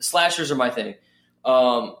 Slashers are my thing.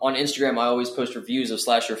 On Instagram, I always post reviews of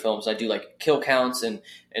slasher films. I do kill counts and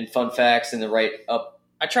fun facts and the write up.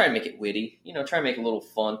 I try and make it witty, try and make it a little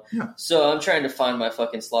fun. Yeah. So I'm trying to find my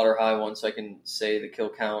fucking Slaughter High one so I can say the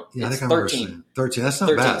kill count. Yeah, it's I think 13. 13. That's not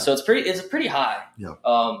 13. bad. So it's pretty high. Yeah.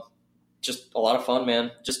 Just a lot of fun,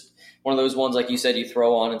 man. Just one of those ones, like you said, you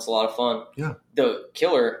throw on. It's a lot of fun. Yeah. The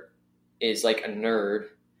killer is a nerd,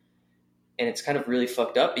 and it's kind of really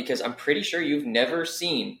fucked up because I'm pretty sure you've never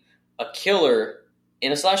seen a killer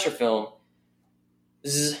in a slasher film,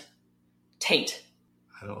 taint.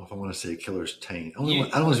 I don't know if I want to say killer's taint. I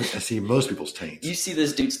don't want to see most people's taints. You see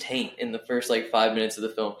this dude's taint in the first 5 minutes of the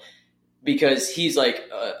film because he's a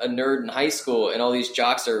nerd in high school and all these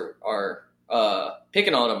jocks are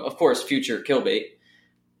picking on him. Of course, future kill bait.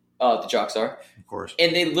 The jocks are. Of course.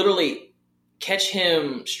 And they literally catch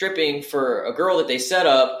him stripping for a girl that they set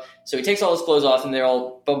up. So he takes all his clothes off and they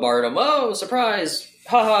all bombard him. Oh, surprise.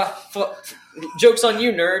 Ha. Joke's on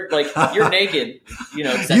you, nerd. You're naked.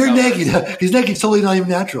 You're naked. He's naked. Totally not even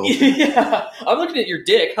natural. Yeah. I'm looking at your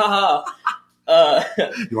dick. Ha.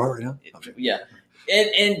 You are right now? Okay. Yeah.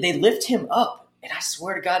 And they lift him up. And I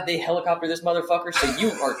swear to God, they helicopter this motherfucker. So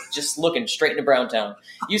you are just looking straight into Browntown.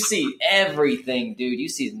 You see everything, dude. You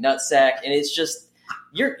see his nutsack. And it's just,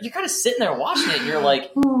 you're kind of sitting there watching it. And you're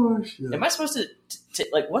like, oh, shit. Am I supposed to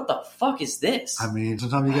what the fuck is this? I mean,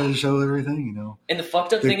 sometimes you got to show everything, And the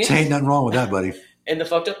fucked up thing is, ain't nothing wrong with that, buddy. And the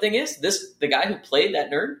fucked up thing is, the guy who played that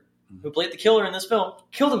nerd, who played the killer in this film,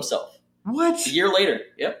 killed himself. What? A year later.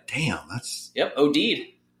 Yep. Damn, that's... Yep, OD'd.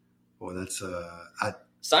 Boy, that's...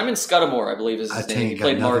 Simon Scudamore, I believe is his name. He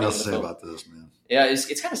played Marty in the film. about this, man. Yeah,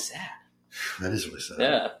 it's kind of sad. That is really sad.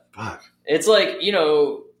 Yeah. Fuck. It's like,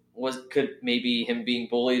 could maybe him being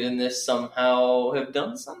bullied in this somehow have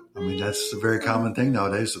done something? I mean, that's a very common thing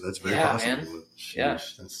nowadays, so that's very possible. Man. Sheesh, Yeah.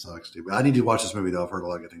 That sucks, dude. But I need to watch this movie, though. I've heard a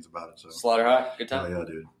lot of good things about it. So. Slaughter High, good Oh, time. yeah,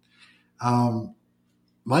 dude.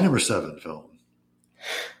 My number 7 film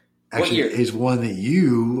What actually year? is one that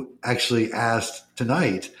you actually asked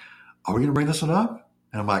tonight. Are we going to bring this one up?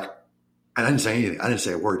 And I'm like, and I didn't say anything. I didn't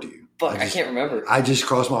say a word to you. Fuck, I can't remember. I just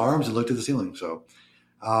crossed my arms and looked at the ceiling. So,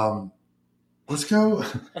 let's go.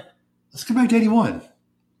 Let's go back to 81.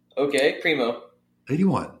 Okay, Primo.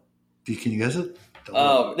 81. Can you guess it?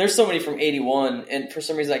 There's so many from 81, and for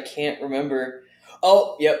some reason I can't remember.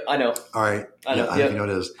 Oh, yep, I know. All right. I know, Yeah, I yep. think you know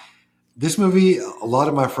what it is. This movie, a lot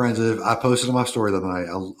of my friends I posted on my story the other night,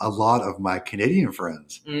 a lot of my Canadian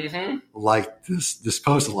friends Mm-hmm. like this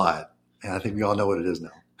post a lot. And I think we all know what it is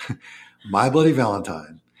now. My Bloody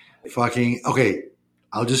Valentine. Okay,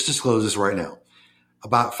 I'll just disclose this right now.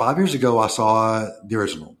 About 5 years ago, I saw the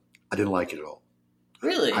original. I didn't like it at all.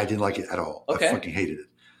 Really? I didn't like it at all. Okay. I fucking hated it.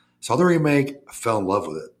 Saw the remake, I fell in love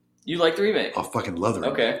with it. You like the remake? I fucking love the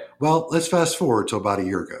remake. Okay. Well, let's fast forward to about a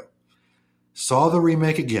year ago. Saw the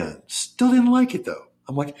remake again. Still didn't like it though.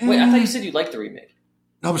 I'm like, Wait, I thought you said you liked the remake.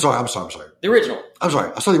 No, I'm sorry. The original. I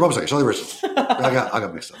saw the original. I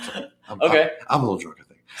got mixed up. Sorry. Okay. I'm a little drunk, I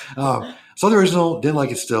think. Saw the original, didn't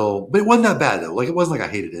like it still, but it wasn't that bad though. Like it wasn't like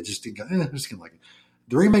I hated it. Just didn't, I just didn't like it.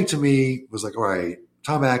 The remake to me was like, all right,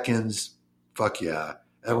 Tom Atkins, fuck yeah.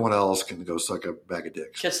 Everyone else can go suck a bag of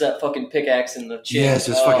dicks. Catch that fucking pickaxe in the chin. Yes,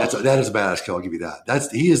 it's fucking. That is a badass kill. I'll give you that.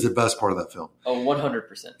 He is the best part of that film. Oh,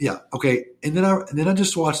 100%. Yeah. Okay. And then I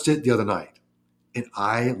just watched it the other night, and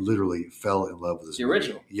I literally fell in love with this. The movie.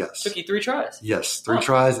 original? Yes. Took you 3 tries. Yes, 3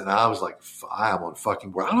 tries, and I was like, I am on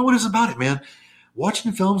fucking board. I don't know what it is about it, man.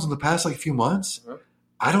 Watching films in the past like few months,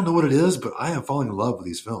 I don't know what it is, but I am falling in love with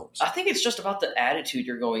these films. I think it's just about the attitude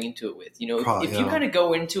you're going into it with. Probably, if you kind of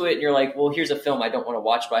go into it and you're like, well, here's a film I don't want to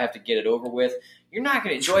watch, but I have to get it over with, you're not going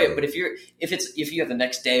to enjoy it. But if you have the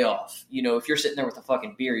next day off, if you're sitting there with a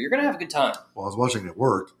fucking beer, you're going to have a good time. Well, I was watching it at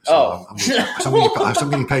work, so Oh. I'm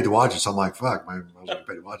getting paid to watch it. So I'm like, fuck, I was getting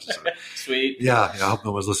paid to watch it. So. Sweet. Yeah, I hope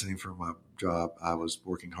no one's listening from my job. I was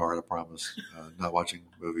working hard, I promise, not watching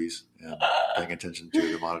movies and paying attention to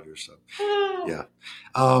the monitors. So, yeah.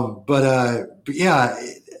 But yeah,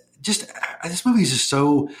 this movie is just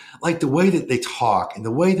so, like, the way that they talk and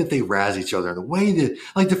the way that they razz each other and the way that,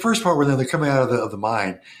 like, the first part where they're coming out of the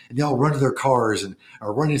mine and they all run to their cars and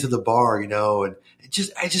are running to the bar, and it's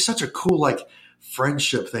just such a cool, like,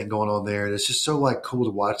 friendship thing going on there. And it's just so, like, cool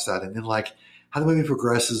to watch that. And then, like, how the movie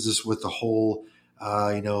progresses just with the whole,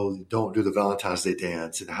 don't do the Valentine's Day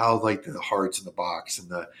dance, and how, like, the hearts in the box and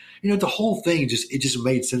the whole thing just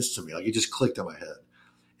made sense to me. Like, it just clicked in my head.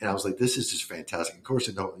 And I was like, this is just fantastic. Of course,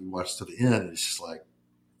 you watch it to the end, and it's just like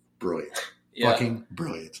brilliant. Yeah. Fucking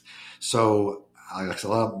brilliant. So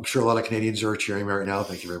I'm sure a lot of Canadians are cheering me right now.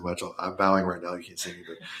 Thank you very much. I'm bowing right now. You can't see me,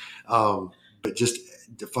 but just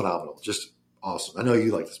phenomenal. Just awesome. I know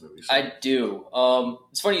you like this movie. So. I do.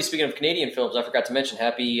 It's funny, speaking of Canadian films, I forgot to mention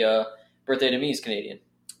Happy Birthday to Me is Canadian.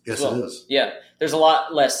 Yes, well. It is. Yeah. There's a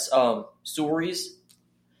lot less stories.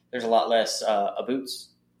 There's a lot less boots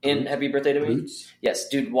in Happy Birthday to Me. Boots? Yes,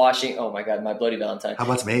 dude, watching, oh my God, My Bloody Valentine. How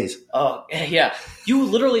about some A's? Oh, yeah. You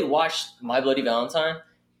literally watched My Bloody Valentine,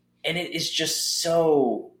 and it is just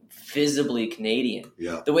so visibly Canadian.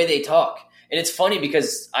 Yeah. The way they talk. And it's funny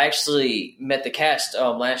because I actually met the cast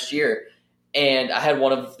last year, and I had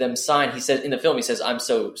one of them sign. He said in the film, he says, "I'm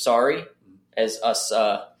so sorry," as us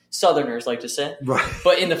Southerners like to say. Right.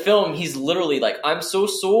 But in the film, he's literally like, "I'm so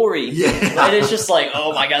sorry." Yeah. And it's just like,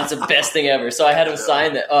 oh my God, it's the best thing ever. So I had him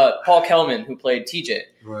sign that. Paul Kellman, who played TJ.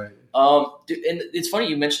 Right. Dude, and it's funny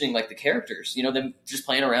you mentioning like the characters, them just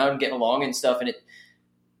playing around, getting along and stuff. And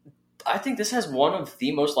I think this has one of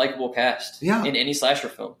the most likable cast in any slasher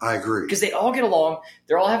film. I agree. Because they all get along.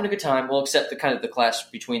 They're all having a good time. Well, except the kind of the clash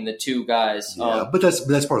between the two guys. Yeah, but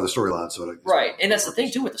that's part of the storyline. So right. And that's the thing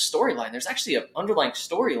too with the storyline. There's actually an underlying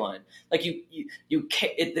storyline. Like you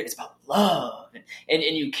it's about love and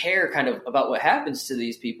you care kind of about what happens to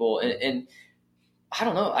these people. And I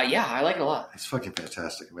don't know. I like it a lot. It's fucking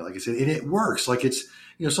fantastic. I mean, like I said, and it works. Like it's,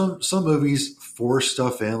 some movies force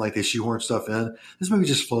stuff in, like they shoehorn stuff in. This movie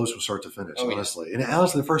just flows from start to finish, honestly. And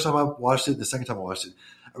honestly, the first time I watched it, and the second time I watched it,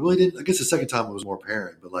 I really didn't. I guess the second time it was more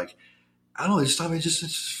apparent, but like, I don't know, this time it just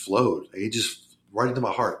flowed. Like, it just right into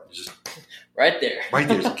my heart. It just right there. Right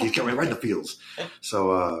there. It's coming right in the feels.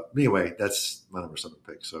 So anyway, that's my number 7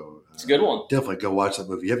 pick. So it's a good one. Definitely go watch that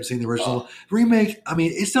movie. You haven't seen the original remake? I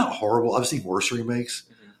mean, it's not horrible. I've seen worse remakes,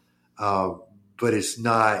 but it's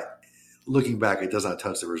not looking back, it does not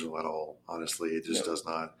touch the original at all. Honestly, it just does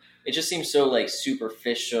not. It just seems so like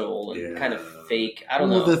superficial and kind of fake. I don't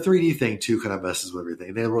know. The 3D thing too kind of messes with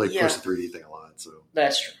everything. They really push the 3D thing a lot. So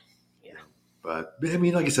that's true. Yeah. But I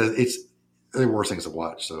mean, like I said, there are worse things to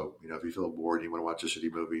watch. So, if you feel bored and you want to watch a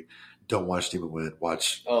shitty movie, don't watch Demon Wind.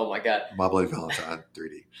 Watch Oh my God. My Bloody Valentine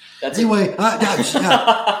 3D. Anyway,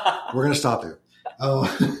 we're going to stop there.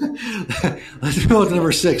 Let's go to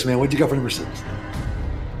number 6, man. What'd you got for number 6?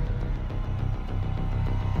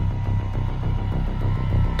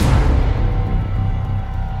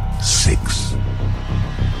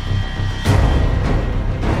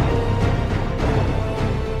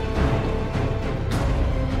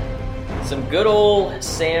 Some good old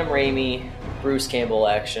Sam Raimi, Bruce Campbell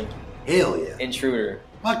action. Hell yeah. Intruder.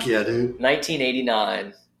 Fuck yeah, dude.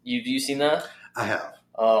 1989. You seen that? I have.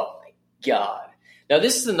 Oh my God. Now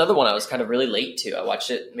this is another one I was kind of really late to. I watched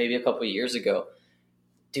it maybe a couple of years ago.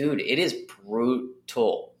 Dude, it is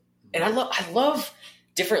brutal. And I love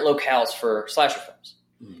different locales for slasher films.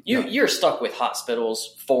 You're stuck with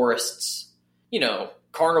hospitals, forests,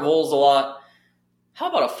 carnivals a lot. How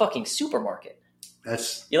about a fucking supermarket?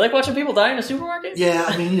 You like watching people die in a supermarket? Yeah,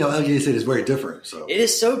 I mean, like you said, it's very different. So it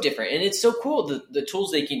is so different, and it's so cool the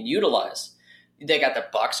tools they can utilize. They got the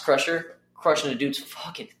box crusher crushing a dude's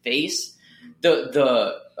fucking face.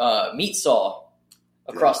 The meat saw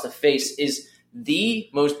across the face is the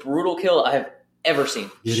most brutal kill I have ever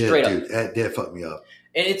seen. Straight up, dude, that fucked me up.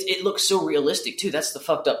 And it looks so realistic too. That's the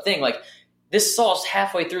fucked up thing. Like this saw's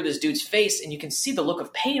halfway through this dude's face, and you can see the look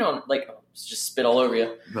of pain on. Like just spit all over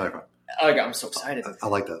you. No, I'm so excited. I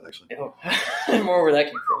like that, actually. More where that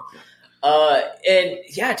came from. And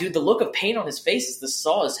yeah, dude, the look of pain on his face as the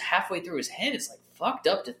saw is halfway through his head is like fucked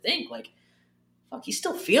up to think. Like, fuck, he's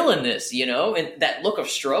still feeling this, And that look of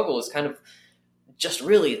struggle is kind of just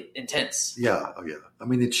really intense. Yeah, oh yeah. I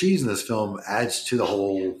mean, the cheese in this film adds to the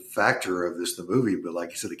whole factor of the movie, but like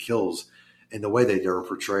you said, the kills and the way they are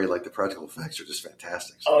portrayed, like the practical effects are just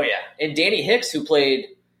fantastic. So. Oh yeah. And Danny Hicks, who played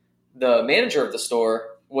the manager of the store,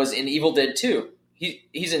 was in Evil Dead 2.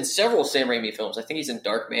 He's in several Sam Raimi films. I think he's in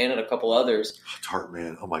Darkman and a couple others.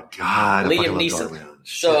 Darkman. Oh my God. Liam Neeson.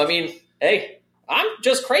 So, I mean, hey, I'm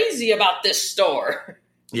just crazy about this store.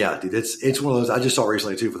 Yeah, dude. It's one of those. I just saw it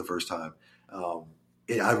recently, too, for the first time.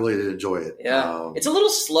 I really did enjoy it. Yeah. It's a little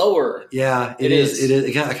slower. Yeah, it is. It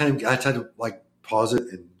is. I tried to pause it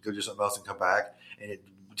and go do something else and come back. And it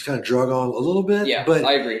kind of drug on a little bit. Yeah, but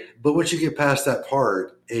I agree. But once you get past that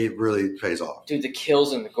part, it really pays off. Dude, the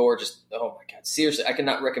kills and the gore oh my God. Seriously, I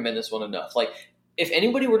cannot recommend this one enough. Like, if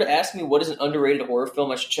anybody were to ask me what is an underrated horror film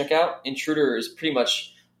I should check out, Intruder is pretty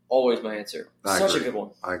much always my answer. Such a good one.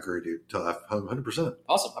 I agree, dude. 100%.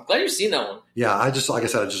 Awesome. I'm glad you've seen that one. Yeah, like I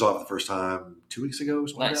said, I just saw it the first time 2 weeks ago.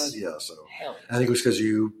 Nice. Like that. Yeah, so. Hell. I think it was because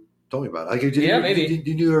you told me about it. Maybe. Did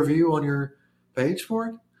you do a review on your page for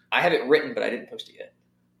it? I have it written, but I didn't post it yet.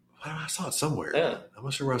 I saw it somewhere. Yeah. I'm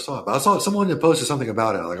not sure where I saw it, but I saw someone that posted something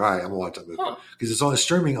about it. I'm like, all right, I'm gonna watch that movie because it's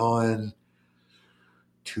streaming on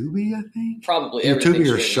Tubi, I think. Probably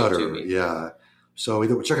Tubi or Shudder. Tubi. Yeah. So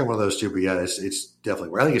either check out one of those two, but yeah, it's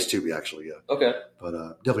definitely. I think it's Tubi actually. Yeah. Okay. But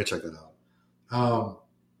definitely check that out. All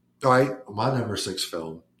right, my number 6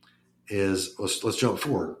 film is let's jump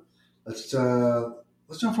forward. Let's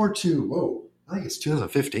jump forward to I think it's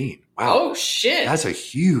 2015. Wow. Oh, shit. That's a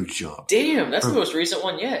huge jump. Damn, that's the most recent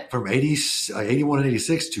one yet. From 81 and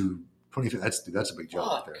 86 to 20. That's a big jump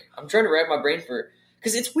right there. I'm trying to wrap my brain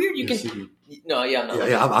because it's weird. No, yeah, no.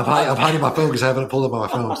 Yeah, I'm hiding my phone because I haven't pulled up on my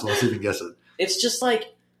phone, so let's see if you can guess it. It's just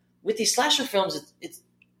like with these slasher films, it's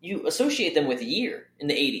you associate them with a year in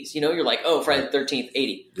the 80s. You're like, oh, Friday the 13th,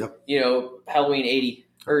 80. Yep. Halloween, 80.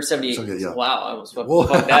 Or 78. Yeah. Wow, I almost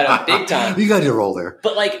fucked that up big time. You got your roll there.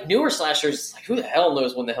 But like newer slashers, like who the hell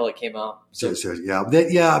knows when the hell it came out? So yeah, it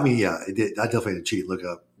did. I definitely had to cheat and look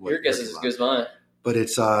up. Your guess is as good as mine. But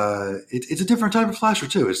it's a different type of slasher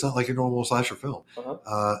too. It's not like your normal slasher film.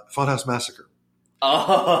 Funhouse Massacre.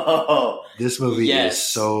 Oh, this movie is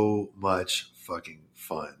so much fucking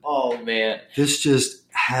fun. Oh man, this just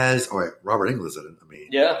has. All right, Robert Englund's in it. I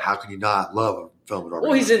mean, how can you not love a film with Robert?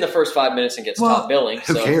 Well, he's in the first 5 minutes and gets top billing.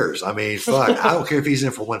 Who cares? I mean, fuck. I don't care if he's in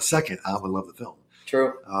it for 1 second. I'm gonna love the film.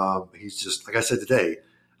 True. He's just like I said today.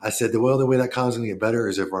 I said the way that con's gonna get better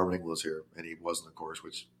is if Robert Englund was here, and he wasn't, of course,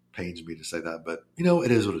 which pains me to say that, but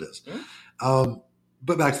it is what it is. Mm-hmm.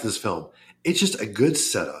 But back to this film, it's just a good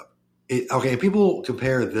setup. And people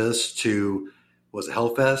compare this to was it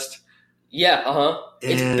Hellfest? Yeah,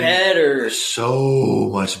 it's better. So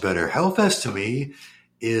much better. Hellfest to me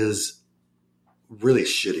is really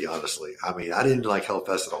shitty, honestly. I mean, I didn't like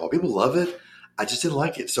Hellfest at all. People love it. I just didn't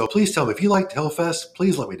like it. So please tell me if you liked Hellfest,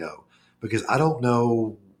 please let me know. because I don't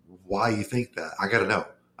know why you think that. I got to know.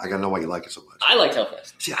 I got to know why you like it so much. I liked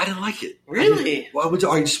Hellfest. See, I didn't like it. Really? All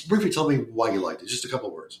right, just briefly tell me why you liked it. Just a couple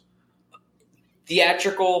of words.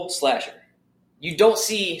 Theatrical slasher. You don't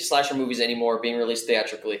see slasher movies anymore being released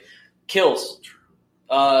theatrically. Kills.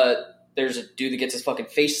 There's a dude that gets his fucking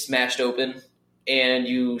face smashed open, and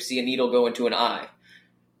you see a needle go into an eye.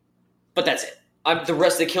 But that's it. The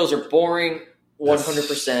rest of the kills are boring.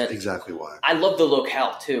 100%. Exactly why. I love the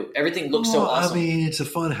locale too. Everything looks so awesome. I mean, it's a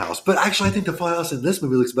fun house, but actually, I think the fun house in this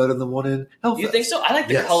movie looks better than the one in Hellfest. You think so? I like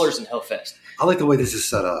the colors in Hellfest. I like the way this is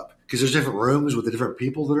set up because there's different rooms with the different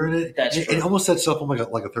people that are in it. That's true. It almost sets up on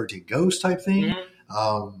like a 13 Ghosts type thing.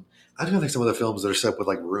 Mm-hmm. I don't think some of the films that are set up with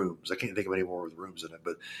like rooms. I can't think of any more with rooms in it,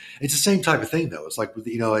 but it's the same type of thing though. It's like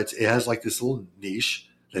it has like this little niche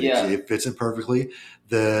that it fits in perfectly.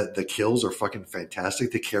 The kills are fucking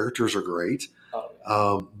fantastic. The characters are great.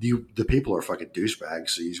 The people are fucking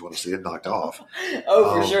douchebags, so you just want to see them knocked off.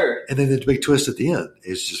 For sure. And then the big twist at the end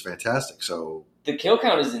is just fantastic. So the kill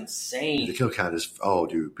count is insane. The kill count is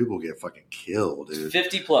dude, people get fucking killed, dude.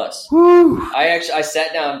 50 plus. Woo! I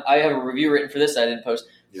sat down. I have a review written for this that I didn't post.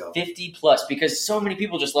 Yeah. 50 plus because so many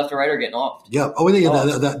people just left and right are getting off. Yeah.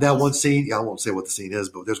 That one scene. Yeah, I won't say what the scene is,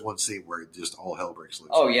 but there's one scene where just all hell breaks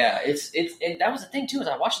loose. Oh yeah, it's and that was the thing too. As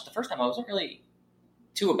I watched it the first time, I wasn't really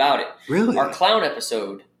too about it. Really? Our clown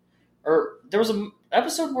episode, or there was an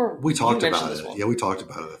episode where we talked about it. Yeah, we talked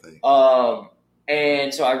about it. I think.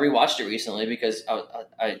 And so I rewatched it recently because I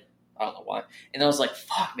don't know why, and I was like,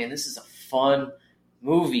 "Fuck, man, this is a fun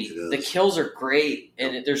movie. The kills are great,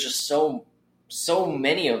 and there's just so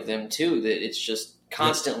many of them too that it's just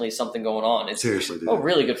constantly something going on. It's seriously, dude.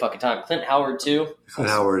 Really good fucking time. Clint Howard too. Clint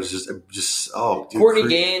Howard is just dude, Courtney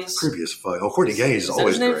Gaines, creepy as fuck. Courtney Gaines is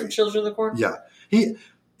always his name great. From Children of the Corn. Yeah, he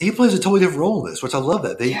plays a totally different role in this, which I love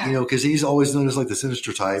that because he's always known as like the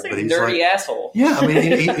sinister type, but he's dirty asshole. Yeah, I mean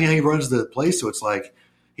he runs the place, so it's like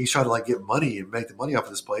he's trying to like get money and make the money off of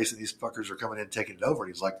this place, and these fuckers are coming in and taking it over,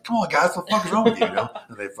 and he's like, "Come on, guys, what the fuck is wrong with you?"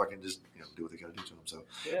 And they fucking just do what they got to do to him.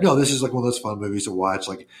 So this is like one of those fun movies to watch.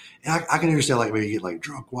 Like, I can understand like maybe you get like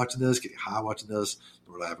drunk watching this, getting high watching this.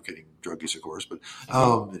 We're not advocating drug use, of course, but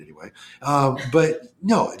anyway, but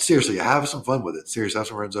no, seriously, have some fun with it. Seriously, have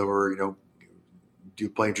some friends over, do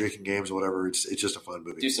playing drinking games or whatever. It's just a fun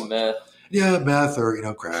movie. Do some meth. Yeah, meth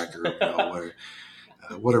or crack or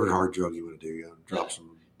whatever hard drug you want to do. Drop some.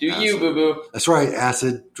 Do acid. You, boo boo? That's right.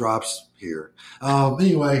 Acid drops here.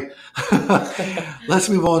 Anyway, let's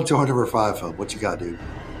move on to our number 5 film. What you got, dude?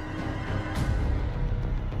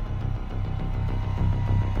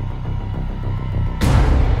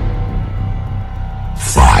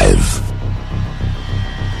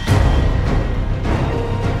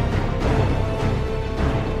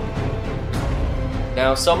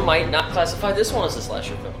 Now, some might not classify this one as a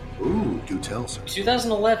slasher film. Ooh, do tell, sir.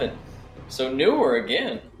 2011. So newer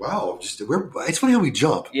again. Wow. It's funny how we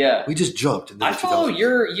jump. Yeah. We just jumped. I follow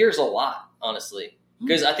your years a lot, honestly.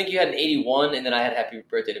 Because I think you had an 81, and then I had Happy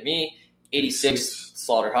Birthday to Me. 86,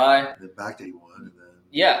 Slaughter High. And then back to 81, and then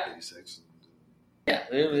 86. Yeah.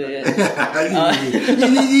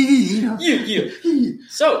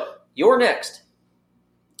 So, you're next.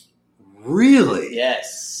 Really?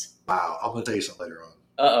 Yes. Wow. I'm going to tell you something later on.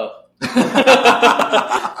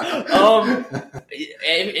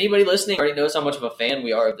 Anybody listening already knows how much of a fan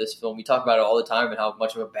we are of this film. We talk about it all the time and how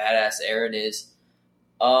much of a badass Aaron is.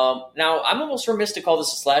 Now, I'm almost remiss to call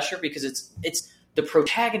this a slasher because it's the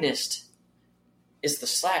protagonist is the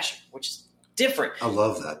slasher, which is different. I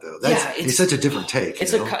love that though. It's such a different take.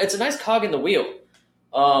 It's a nice cog in the wheel.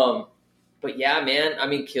 But yeah, man. I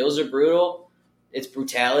mean, kills are brutal. It's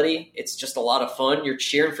brutality. It's just a lot of fun. You're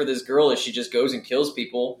cheering for this girl as she just goes and kills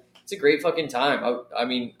people. It's a great fucking time. I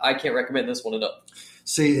mean, I can't recommend this one enough.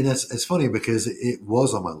 See, and it's funny because it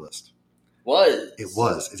was on my list. It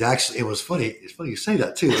was funny. It's funny you say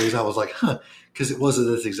that too. Because I was like, because it was at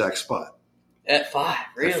this exact spot. At 5,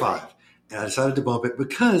 really? At 5. And I decided to bump it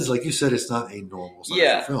because, like you said, it's not a normal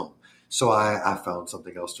slasher film. So I found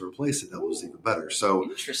something else to replace it that was even better. So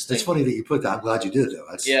interesting. It's funny that you put that. I'm glad you did it, though.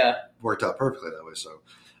 That's worked out perfectly that way. So,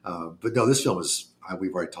 but no, this film is.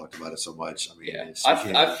 We've already talked about it so much. I mean,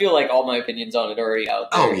 I feel like all my opinions on it are already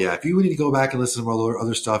out there. Oh yeah, if you need to go back and listen to more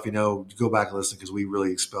other stuff, go back and listen because we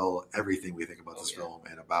really expel everything we think about this film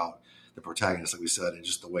and about the protagonist, like we said, and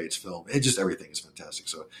just the way it's filmed. And just everything is fantastic.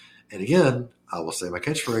 So, and again, I will say my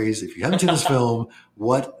catchphrase: if you haven't seen this film,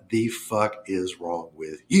 what the fuck is wrong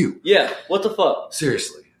with you? Yeah, what the fuck?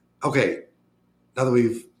 Seriously. Okay, now that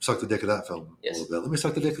we've sucked the dick of that film a little bit, let me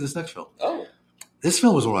suck the dick of this next film. Oh. This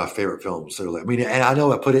film was one of my favorite films. So, I mean, and I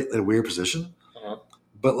know I put it in a weird position,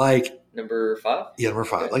 but like Number 5? Yeah, number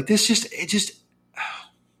 5. Okay. Like this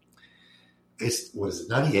it's, what is it,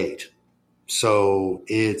 98. So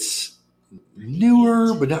it's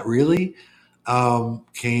newer, but not really.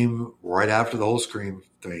 Came right after the whole Scream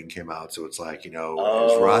thing came out. So it's like, it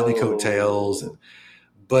was riding the coattails.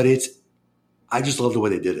 But I just love the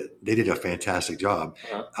way they did it. They did a fantastic job.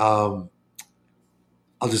 Uh-huh.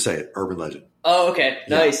 I'll just say it, Urban Legend. Oh, okay.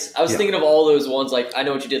 Nice. I was thinking of all those ones like I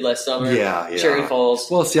Know What You Did Last Summer. Yeah. Cherry Falls.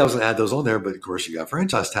 Well, see, I was going to add those on there, but of course you got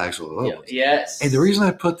franchise tags with those. Yes. And the reason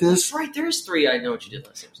I put this... That's right. There's 3 I Know What You Did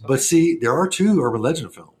Last Summer. But see, there are 2 Urban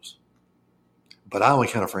Legend films. But I only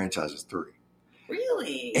count a franchise as 3.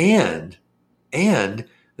 Really? And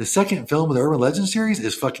the second film of the Urban Legend series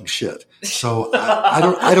is fucking shit. So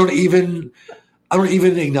I don't even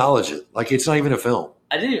acknowledge it. Like it's not even a film.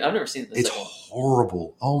 I've never seen this. It's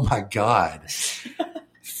horrible. Oh my God.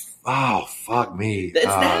 Oh fuck me. It's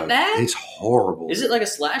that bad? It's horrible. Is it like a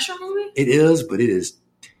slasher movie? It is, but it is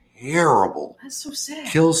terrible. That's so sad.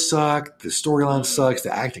 Kills suck. The storyline sucks.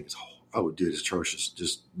 The acting is dude, it's atrocious.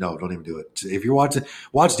 Just no, don't even do it. If you're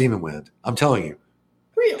watch Demon Wind. I'm telling you.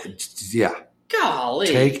 Really? Yeah. Golly.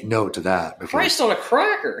 Take note to that. Christ on a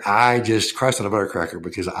cracker. Christ on a buttercracker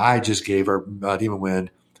because I just gave our Demon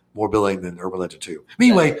Wind more billing than Urban Legend 2. But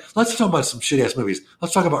anyway, let's talk about some shitty ass movies.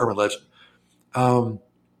 Let's talk about Urban Legend.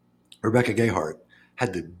 Rebecca Gayheart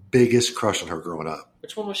had the biggest crush on her growing up.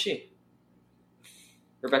 Which one was she?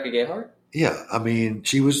 Rebecca Gayheart? Yeah, I mean,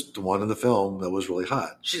 she was the one in the film that was really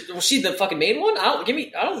hot. Was she the fucking main one? I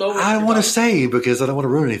don't know. I don't want to say because I don't want to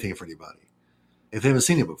ruin anything for anybody if they haven't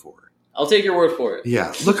seen it before. I'll take your word for it.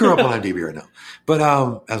 Yeah, look her up on IMDb right now. But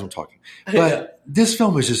as I'm talking, this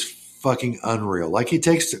film is just fucking unreal. Like it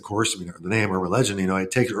takes, of course, the name Urban Legend.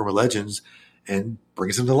 It takes urban legends and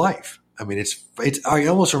brings them to life. I mean, it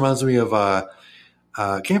almost reminds me of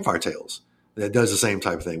Campfire Tales. That does the same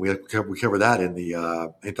type of thing. We cover that in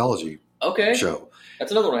the anthology show.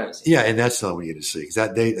 That's another one I haven't seen. Yeah, and that's another one you get to see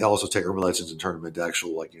because they also take urban legends and turn them into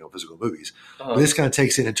actual physical movies. Uh-huh. But this kind of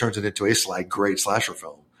takes it and turns it into a great slasher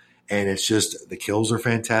film. And it's just the kills are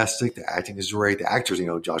fantastic. The acting is great. The actors,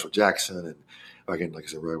 Joshua Jackson and again, like I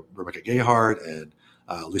said, Rebecca Gayheart and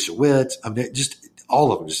Alicia Witt. I mean, just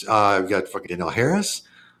all of them. Just we've got fucking Danielle Harris.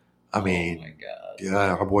 I mean, oh my God.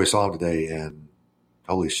 Yeah, our boy saw him today, and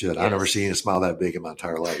holy shit, I've never seen a smile that big in my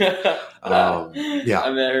entire life. Horror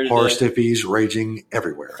stiffies raging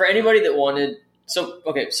everywhere. For anybody that wanted,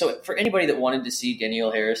 for anybody that wanted to see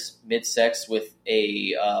Danielle Harris mid-sex with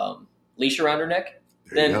a leash around her neck.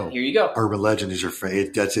 Here you go. Urban Legend is your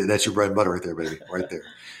favorite. That's it. That's your bread and butter right there, baby. Right there.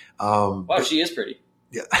 Wow, she is pretty.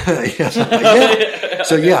 Yeah. yeah.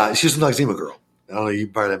 So yeah, she's a Noxzema girl. I don't know. You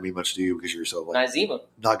probably don't mean much to you because you're so like Noxzema.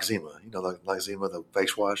 Noxzema, the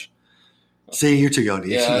face wash. See, you're too young.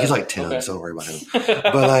 He's like 10, so don't worry about him.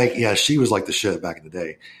 But she was like the shit back in the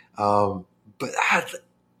day. But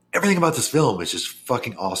everything about this film is just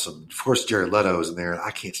fucking awesome. Of course, Jared Leto's in there, and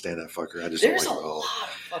I can't stand that fucker. There's a lot of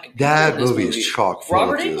fucking people that in this movie is chock full.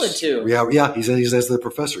 Robert Englund too. Yeah, he's as the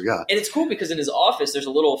professor. Yeah, and it's cool because in his office there's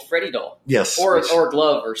a little Freddy doll. Yes, or a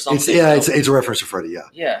glove or something. It's a reference to Freddy. Yeah,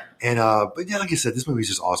 yeah. And but yeah, like I said, this movie is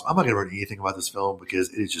just awesome. I'm not going to learn anything about this film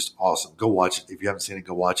because it is just awesome. Go watch it if you haven't seen it.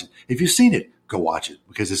 Go watch it. If you've seen it, go watch it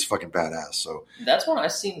because it's fucking badass. So that's one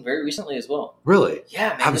I've seen very recently as well. Really?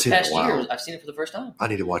 Yeah, man. I haven't seen it in a while. Year, I've seen it for the first time. I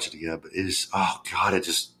need to watch it again, but it is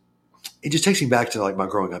it just takes me back to like my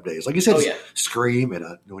growing up days. Like you said, Scream and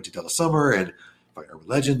No One to Tell the Summer and Urban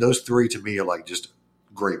Legend. Those 3 to me are like just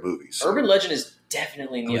great movies. Urban Legend is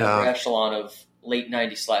definitely in the upper echelon of late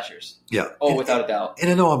 90s slashers. Yeah. Oh, without a doubt.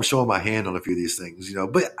 And I know I'm showing my hand on a few of these things,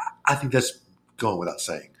 but I think that's going without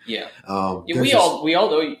saying. Yeah. We all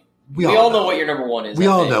know. We all know what your number one is. We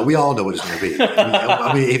all know what it's going to be.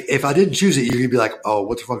 I mean, if I didn't choose it, you're going to be like, "Oh,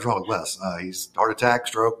 what the fuck's wrong with Wes? He's heart attack,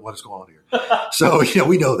 stroke. What is going on here?" So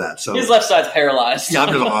we know that. So his left side's paralyzed. Yeah,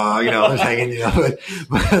 I'm just hanging.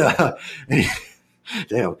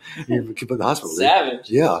 Damn, you could put in the hospital. Savage.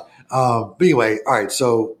 Dude. Yeah. But anyway, all right.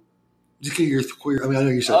 So just get your queer. I mean, I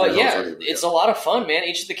know you said. Oh yeah, it's a lot of fun, man.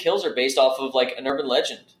 Each of the kills are based off of like an urban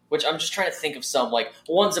legend. Which I'm just trying to think of some, like,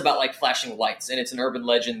 one's about, like, flashing lights, and it's an urban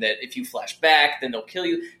legend that if you flash back, then they'll kill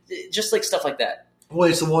you. Just, like, stuff like that. Well,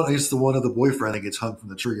 it's the one of the boyfriend that gets hung from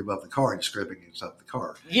the tree above the car and scraping inside the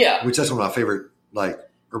car. Yeah. Which that's one of my favorite, like,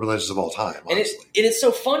 urban legends of all time, honestly. And it's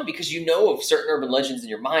so fun because you know of certain urban legends in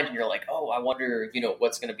your mind, and you're like, oh, I wonder,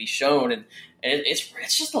 what's going to be shown. And it's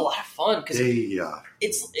just a lot of fun because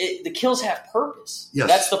the kills have purpose. Yes.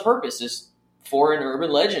 That's the purpose is for an urban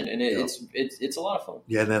legend, and it's a lot of fun.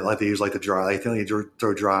 Yeah, and then like they use like the dry,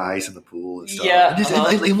 throw dry ice in the pool and stuff. Yeah,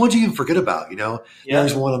 and what do you even forget about? Yeah.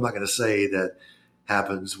 There's one I'm not going to say that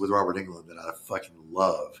happens with Robert Englund that I fucking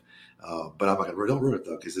love. But I'm not gonna don't ruin it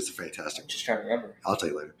though because it's a fantastic. I'm just trying to remember. I'll tell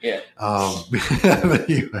you later. Yeah. But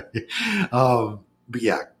anyway, but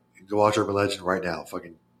yeah, go watch Urban Legend right now.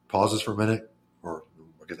 Fucking pause this for a minute or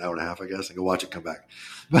like an hour and a half, I guess, and go watch it. Come back.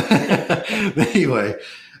 But anyway,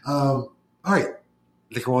 all right.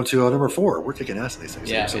 I think we're on to number 4. We're kicking ass in these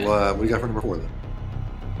things. Yeah, so man. what do you got for number 4 then?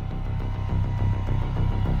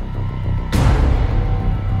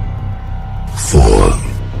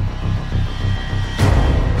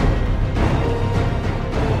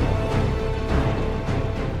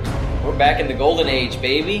 We're back in the golden age,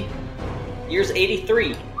 baby. Year's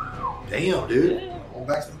 83. Damn, dude. Going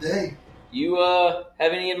back to the day. You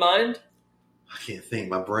have any in mind? I can't think.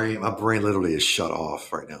 My brain literally is shut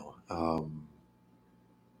off right now.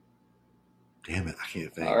 Damn it, I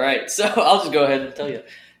can't think. All right, so I'll just go ahead and tell you.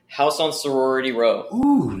 House on Sorority Row.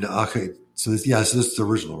 Ooh, no, okay. So this is the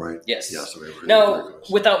original, right? Yes. Yes. Okay, Now,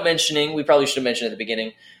 without mentioning, we probably should have mentioned at the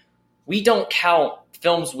beginning, we don't count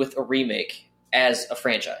films with a remake as a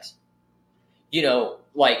franchise. You know,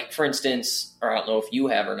 like, for instance, or I don't know if you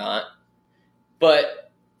have or not,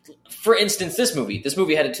 but for instance, this movie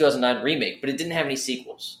had a 2009 remake, but it didn't have any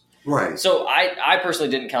sequels. Right. So I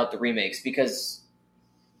personally didn't count the remakes because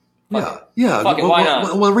yeah. Fuck it, why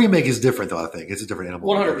not? Well, remake is different, though. I think it's a different animal.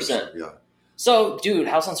 100%. Yeah. So, dude,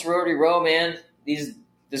 House on Sorority Row, man.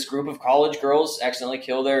 This group of college girls accidentally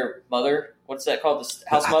kill their mother. What's that called? This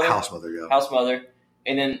house mother. House mother. Yeah. House mother,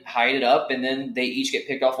 and then hide it up, and then they each get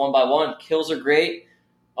picked off one by one. Kills are great.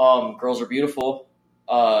 Girls are beautiful.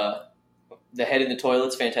 The head in the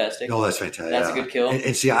toilet's fantastic. Oh, that's fantastic. That's a good kill.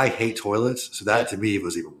 And see, I hate toilets, so that to me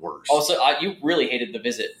was even worse. Also, you really hated the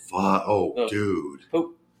visit. Dude.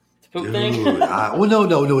 The poop thing?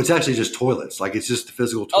 No. It's actually just toilets. Like, it's just the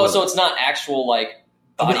physical toilet. Oh, so it's not actual, like,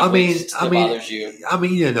 body waste that bothers you. I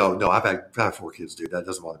mean, yeah, no. I've had 4 kids, dude. That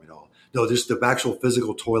doesn't bother me at all. No, just the actual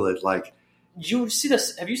physical toilet, like. Did you see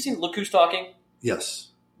this? Have you seen Look Who's Talking? Yes.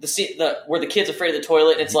 Where the kid's afraid of the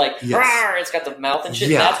toilet, and it's like, yes. It's got the mouth and shit.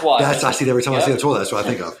 Yeah, that's why. I see it every time I see the toilet. That's what I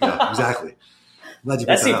think of. Yeah, exactly.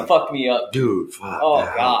 That scene fucked me up. Dude, fuck. Oh,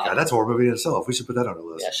 God. That's a horror movie in itself. We should put that on the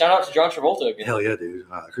list. Yeah, shout out to John Travolta again. Hell yeah, dude.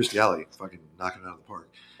 Kirstie Alley, fucking knocking it out of the park.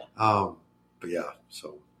 But yeah,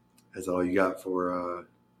 so that's all you got for...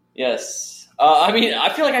 Yes. I mean, I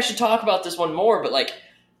feel like I should talk about this one more, but, like,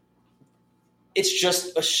 it's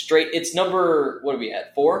just a straight... It's number... What are we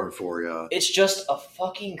at? 4? Number 4, yeah. It's just a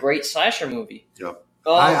fucking great slasher movie. Yep.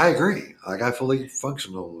 I agree. Like, I fully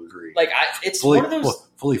functional agree. Like, it's fully, one of those...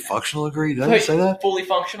 Fully functional agree? Did I say that? Fully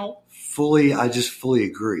functional? I just fully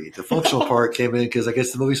agree. The functional part came in because I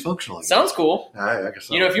guess the movie's functional again. Sounds cool. I guess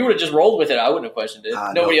so. You know, if you would have just rolled with it, I wouldn't have questioned it.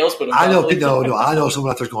 Nobody else would have. I know. No. I know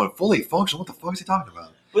someone out there's going, fully functional? What the fuck is he talking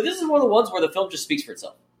about? But this is one of the ones where the film just speaks for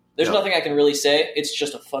itself. There's nothing I can really say. It's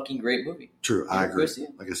just a fucking great movie. True, I agree.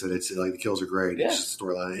 Like I said, it's like the kills are great. Yeah. It's just a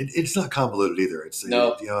storyline. It's not convoluted either. It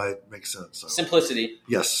makes sense. So. Simplicity.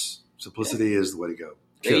 Yes, simplicity is the way to go.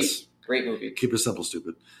 Great movie. Keep it simple,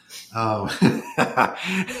 stupid. Damn,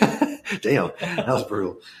 that was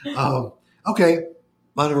brutal. Okay,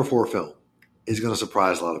 my number 4 film is going to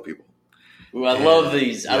surprise a lot of people. Ooh, I love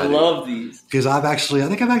these. I love these. Because I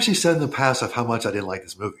think I've actually said in the past of how much I didn't like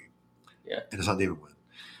this movie. Yeah. And it's not Demon Wind.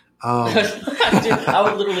 Dude,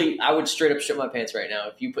 I would straight up shit my pants right now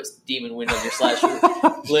if you put Demon Wind on your slasher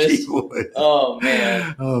list. Oh,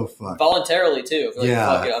 man. Oh, fuck. Voluntarily, too. Like,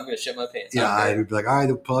 fuck it, I'm going to shit my pants. Yeah, I would be like, all right,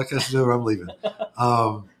 the podcast is over, I'm leaving.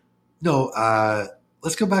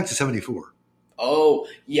 Let's go back to 74. Oh,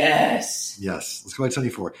 yes. Yes, let's go back to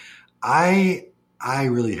 74. I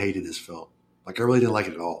really hated this film. Like, I really didn't like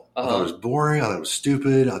it at all. I thought it was boring. I thought it was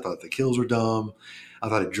stupid. I thought the kills were dumb. I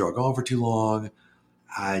thought it drug on for too long.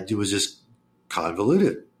 It was just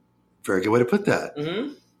convoluted. Very good way to put that.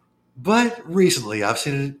 Mm-hmm. But recently, I've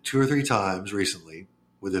seen it 2 or 3 times recently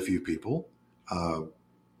with a few people.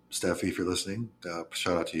 Steffi, if you're listening,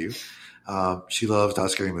 shout out to you. She loves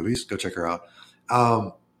Not Scary Movies. Go check her out.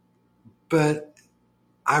 But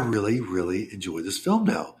I really, really enjoy this film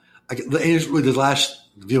now. With the last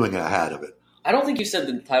viewing I had of it. I don't think you said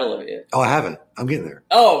the title of it yet. Oh, I haven't. I'm getting there.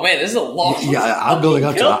 Oh, man, this is a long Yeah, I'm building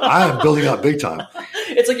up to it. I am building up big time.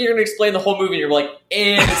 It's like you're going to explain the whole movie and you're like,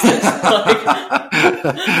 and it's this.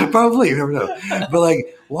 Like... Probably, you never know. But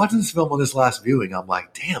like watching this film on this last viewing, I'm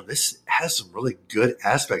like, damn, this has some really good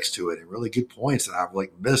aspects to it and really good points that I've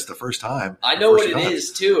like missed the first time. I know what it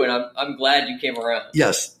is too, and I'm glad you came around.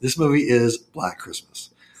 Yes, this movie is Black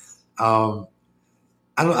Christmas.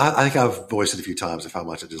 I think I've voiced it a few times of how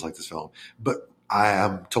much I dislike this film, but I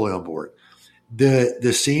am totally on board.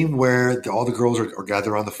 The scene where all the girls are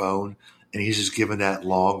gathered on the phone and he's just giving that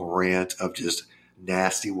long rant of just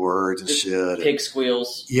nasty words and shit. Pig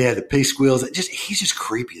squeals. Yeah, the pig squeals. He's just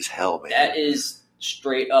creepy as hell, man. That is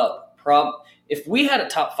straight up. If we had a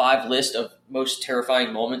top 5 list of most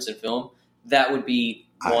terrifying moments in film, that would be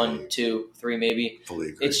 1, 2, 3, maybe. Fully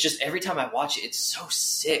agree. It's just every time I watch it, it's so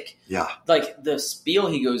sick. Yeah. Like the spiel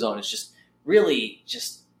he goes on is just really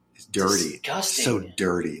just it's dirty. Disgusting. So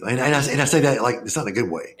dirty. And I say that like it's not in a good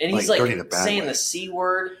way. And he's like dirty in a bad saying way. the C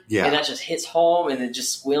word. Yeah. And that just hits home and then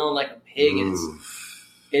just squealing like a pig. And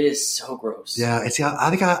it is so gross. Yeah. And see,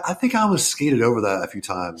 I think I was skated over that a few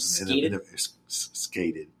times. Skated?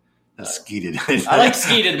 Skated. Not Uh, skeeted. I like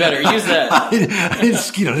skeeted better. Use that. I didn't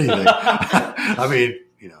skeet on anything. I mean,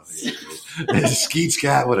 skeet,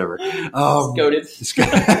 scat, whatever. Scoted.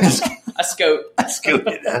 I scote.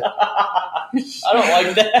 Scoted. I don't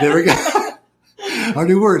like that. There we go. Our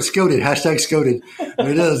new word, scoted. Hashtag scoted. There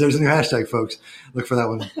it is. There's a new hashtag, folks. Look for that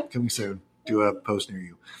one coming soon. Do a post near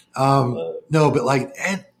you. No, but like,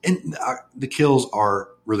 and the kills are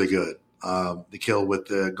really good. The kill with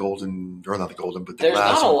the golden, or not the golden, but the There's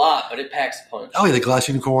glass. not a lot, but it packs a punch. Oh, yeah, the glass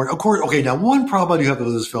unicorn. Of course. Okay, now one problem I do have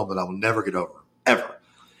with this film that I will never get over, ever.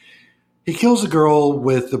 He kills the girl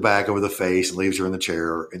with the bag over the face and leaves her in the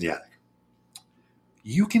chair in the attic.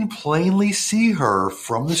 You can plainly see her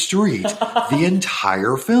from the street the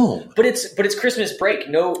entire film. But it's Christmas break.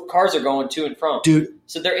 No cars are going to and from. Dude.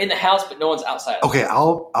 So they're in the house, but no one's outside. Okay,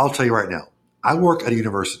 I'll tell you right now. I work at a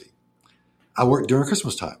university. I work during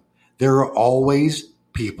Christmas time. There are always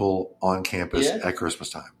people on campus at Christmas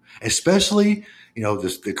time, especially,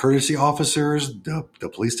 the courtesy officers, the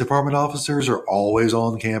police department officers are always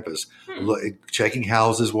on campus, checking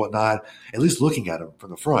houses, whatnot, at least looking at them from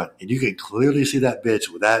the front. And you can clearly see that bitch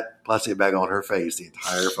with that plastic bag on her face the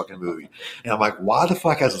entire fucking movie. And I'm like, why the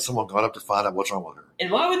fuck hasn't someone gone up to find out what's wrong with her? And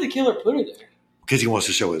why would the killer put her there? Because he wants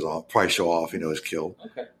to show off, his kill.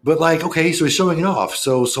 Okay. But so he's showing it off.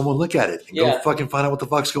 So someone look at it and go fucking find out what the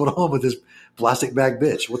fuck's going on with this plastic bag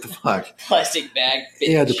bitch. What the fuck? Plastic bag bitch.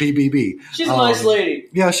 Yeah, the PBB. She's a nice lady.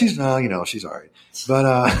 Yeah, she's she's all right.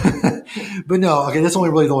 But but no, okay, that's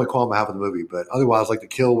really the only qualm I have with the movie. But otherwise, like the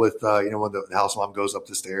kill with when the house mom goes up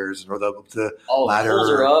the stairs or up the ladder. Pulls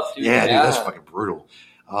her up. Dude. Yeah, dude, that's fucking brutal.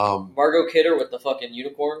 Margot Kidder with the fucking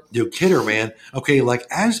unicorn. Dude, Kidder, man. Okay,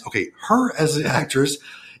 her as an actress,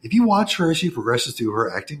 if you watch her as she progresses through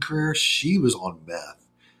her acting career, she was on meth.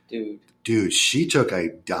 Dude, she took a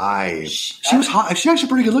dive. She was hot. She's actually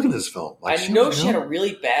pretty good looking in this film. I know she had a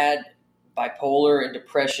really bad bipolar and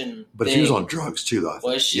depression but thing. She was on drugs too, though.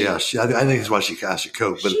 Was she? Yeah, I think that's why she cast a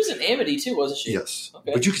coke. But she was in Amity too, wasn't she? Yes.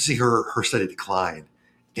 Okay. But you can see her steady decline.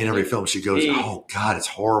 In every film she goes, oh, God, it's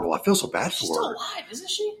horrible. I feel so bad for her. She's still alive, isn't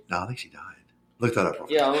she? No, I think she died. Look that up.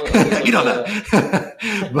 Yeah. Get on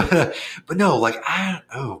that. but no,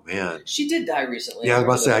 oh, man. She did die recently. Yeah, I was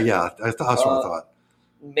about to say, yeah. That's what I thought.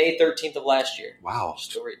 May 13th of last year. Wow.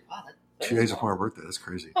 Story. Wow, 2 days before her birthday. That's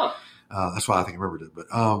crazy. Huh. That's why I think I remembered it. But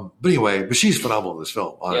anyway, she's phenomenal in this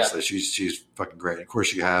film, honestly. Yeah. She's fucking great. And of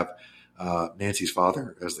course, you have Nancy's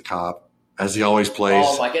father as the cop. As he always plays.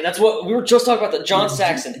 Oh, my God. That's what we were just talking about. John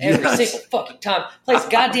Saxon every single fucking time plays a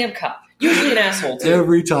goddamn cop. Usually an asshole, too.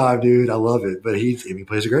 Every time, dude. I love it. But he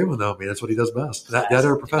plays a great one, though. I mean, that's what he does best. That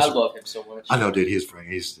or Professor. I love him so much. I know, dude. He's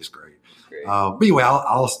just great. But anyway,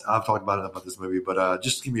 I've talked about this movie, but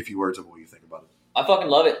just give me a few words of what you think about it. I fucking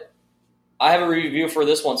love it. I have a review for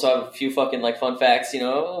this one, so I have a few fucking fun facts.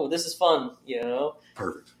 This is fun.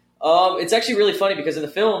 Perfect. It's actually really funny because in the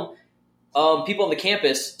film, people on the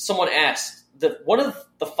campus, someone asks, one of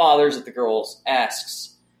the fathers of the girls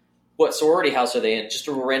asks, what sorority house are they in? Just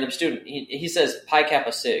a random student. He says Pi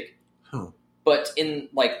Kappa Sig. Huh. But in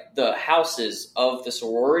the houses of the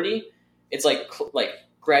sorority, it's like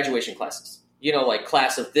graduation classes.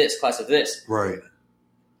 Class of this, class of this. Right.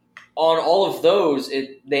 On all of those,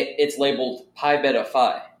 it's labeled Pi Beta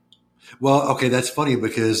Phi. Well, okay, that's funny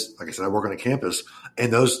because, like I said, I work on a campus,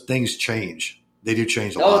 and those things change. They do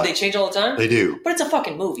change a lot. Oh, they change all the time? They do. But it's a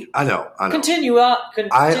fucking movie. I know. Continue.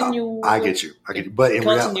 I get you. But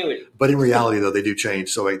in reality, though, they do change.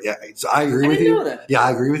 So I agree with you. Know that. Yeah, I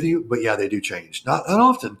agree with you. But yeah, they do change. Not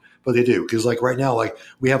often, but they do. Because right now,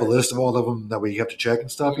 we have a list of all of them that we have to check and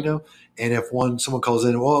stuff, And if someone calls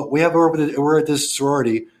in, well, we're at this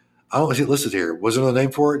sorority. I don't see it listed here. Was there another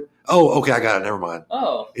name for it? Oh, okay, I got it. Never mind.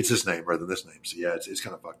 Oh. It's this name rather than this name. So yeah, it's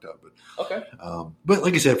kind of fucked up. But okay. But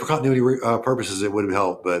like I said, for continuity purposes, it would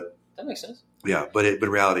help. But that makes sense. Yeah, but in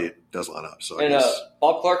reality, it does line up. So and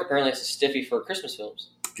Bob Clark apparently has a stiffy for Christmas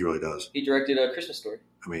films. He really does. He directed A Christmas Story.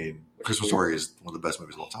 I mean, Christmas Story is one of the best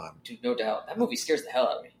movies of all time. Dude, no doubt. That movie scares the hell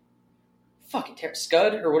out of me. Fucking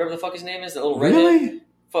Scud or whatever the fuck his name is. That little redhead. Really?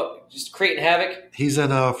 Fuck, just creating havoc. He's in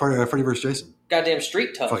Freddy vs. Jason. goddamn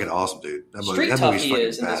street tough. Fucking awesome, dude. Street tough movie's he fucking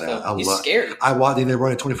is in this badass. film. He's scary. I watch. They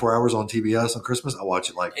run it 24 hours on TBS on Christmas. I watch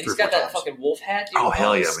it like And 3 or he's 4 got that times. fucking wolf hat, dude. Oh,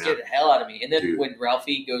 hell yeah, Scared man. the hell out of me. And then Dude. when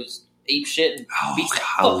Ralphie goes ape shit and beats the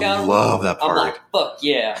fuck I out of him. love that part. I'm like, fuck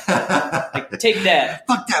yeah. Like, take that.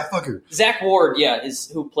 Fuck that fucker. Zach Ward, yeah, is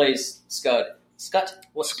who plays Scud. Scud?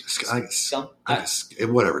 What? Scum? Scum?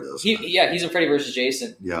 Whatever it is. He's in Freddy vs.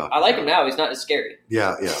 Jason. Yeah. I like him now. He's not as scary.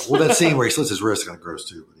 Yeah. Well, that scene where he slits his wrist is kind of gross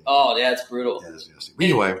too. But Oh, yeah, it's brutal. yeah, it's nasty. But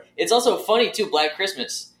anyway, It's also funny, too, Black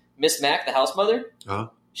Christmas. Miss Mac, the house mother, uh-huh.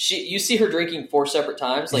 you see her drinking 4 separate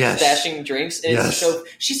times, like Yes. stashing drinks. And Yes.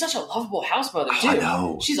 she's such a lovable house mother, too. I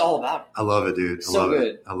know. She's all about it. I love it, dude. I So love good.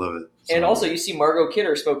 it. I love it. And So- also, you see Margot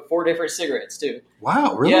Kidder smoke 4 different cigarettes, too.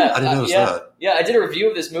 wow, really? Yeah, I didn't notice yeah. that. Yeah, I did a review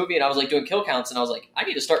of this movie, and I was like doing kill counts, and I was like, I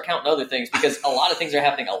need to start counting other things because a lot of things are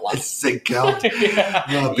happening a lot. It's sick count.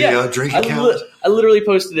 Yeah. Drinking count. I literally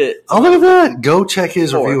posted it. Oh, look at that. Go check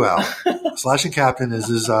his 4. review out. Slashing Captain is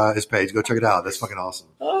his page. Go check it out. That's fucking awesome.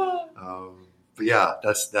 But yeah,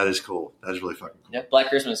 that is cool. That is really fucking cool. Yeah, Black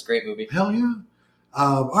Christmas, great movie. Hell yeah.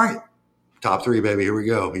 All right. Top 3, baby. Here we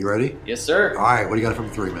go. You ready? Yes, sir. All right. What do you got from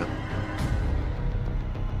 3, man?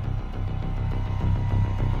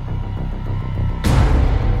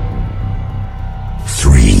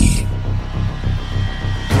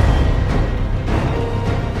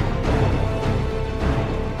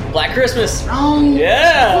 Black Christmas. Oh,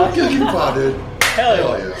 Yeah. fucking fun, dude.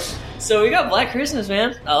 Hell yeah. So we got Black Christmas,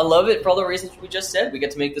 man. I love it for all the reasons we just said. We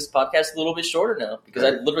get to make this podcast a little bit shorter now because I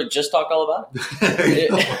literally just talked all about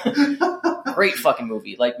it. Great fucking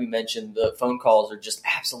movie. Like we mentioned, the phone calls are just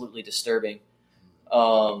absolutely disturbing.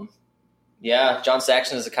 Yeah, John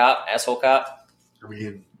Saxon is a cop, asshole cop. I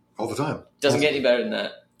mean, all the time. Doesn't get any better than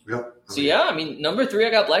that. Yep. So yeah, I mean, number 3, I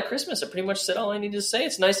got Black Christmas. I pretty much said all I needed to say.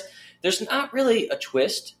 It's nice. There's not really a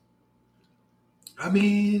twist. I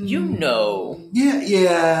mean, You know.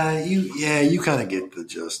 you kind of get the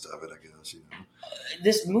gist of it, I guess. You know,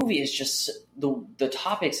 This movie is just the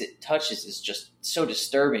topics it touches is just so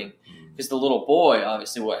disturbing because the little boy,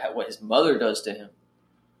 obviously, what his mother does to him.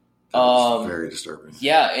 that's very disturbing.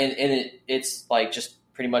 Yeah, and it's like just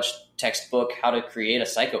pretty much textbook how to create a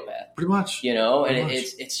psychopath. Pretty much. You know, and Pretty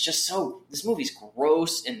much. it's just so. This movie's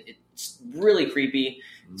gross and it's really creepy.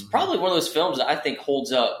 It's probably one of those films that I think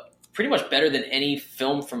holds up pretty much better than any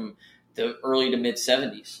film from the early to mid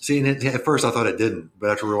 70s. See, and at first I thought it didn't, but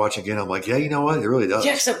after we were watching again, I'm like, yeah, you know what? It really does.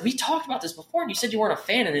 Yeah, except we talked about this before, and you said you weren't a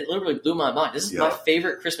fan, and it literally blew my mind. This is my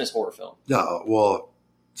favorite Christmas horror film. No, well,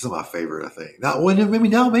 it's not my favorite, I think. Not when maybe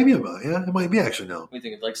now, maybe it might be actually no. We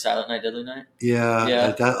think of like Silent Night, Deadly Night. Yeah,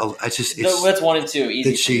 Yeah. It's 1 and 2.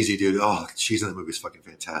 Easy. the cheesy, dude. Oh, the cheese in the movie is fucking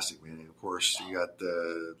fantastic, man. And of course, you got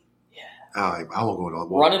the. Yeah. I won't go into all.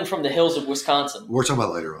 Running from the hills of Wisconsin. We're talking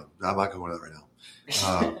about it later on. I'm not going into that right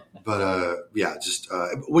now. Just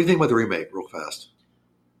what do you think about the remake, real fast?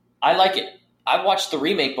 I like it. I watched the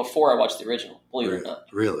remake before I watched the original, believe it or not.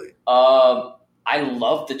 Really? I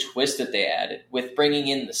love the twist that they added with bringing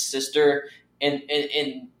in the sister and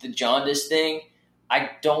the jaundice thing.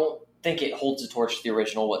 I don't think it holds a torch to the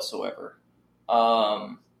original whatsoever.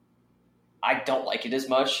 I don't like it as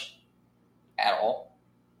much at all.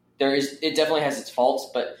 It definitely has its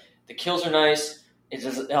faults, but the kills are nice. It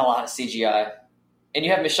does a lot of CGI. And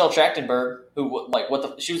you have Michelle Trachtenberg, who what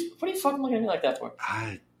are you fucking looking at me like that for?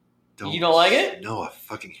 I don't. You don't like it? No, I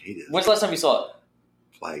fucking hate it. When's the last time you saw it?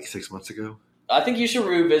 Like 6 months ago. I think you should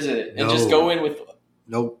revisit it and No. just go in with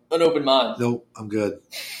Nope. an open mind. Nope. I'm good.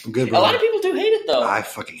 Bro. A lot of people do hate it, though. I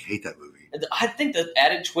fucking hate that movie. I think the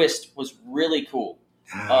added twist was really cool.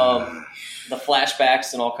 Ah, The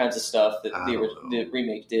flashbacks and all kinds of stuff that I the don't know.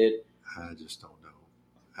 remake did. I just don't know.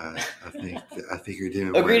 I think your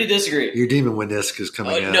demon. Agree to disagree. Your demon win disc is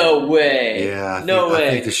coming out. No way. Yeah.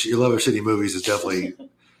 way. I think your love of shitty movies is definitely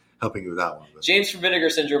helping you with that one. But. James from Vinegar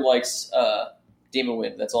Syndrome likes Demon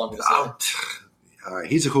Wind. That's all I'm going to say. All right,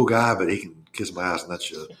 he's a cool guy, but he can kiss my ass and that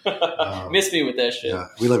shit. Miss me with that shit. Yeah,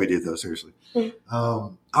 we love you, dude. Though seriously.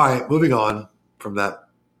 All right, moving on from that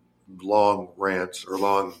long rant or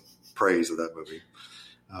long praise of that movie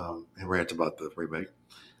and rant about the remake.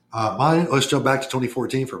 Let's jump back to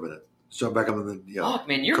 2014 for a minute. Let's jump back on the Oh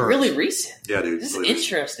man, you're current. really recent. Yeah, dude. This is really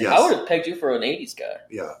interesting. Yes. I would have pegged you for an 80s guy.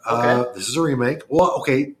 Yeah. Okay. This is a remake. Well,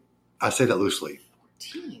 okay. I say that loosely.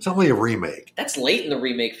 It's not really a remake. That's late in the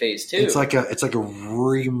remake phase too. It's like a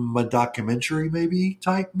documentary maybe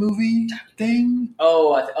type movie thing.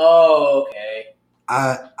 Oh, okay.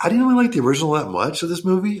 I didn't really like the original that much of this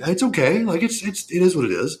movie. It's okay. Like it is what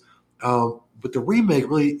it is. But the remake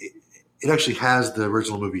really, it actually has the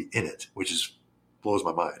original movie in it, which blows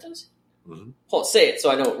my mind. Mm-hmm. Hold on, say it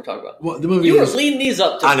so I know what we're talking about. Well, the movie You were is, leading these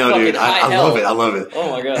up to I know, fucking dude. high I hell. love it. I love it.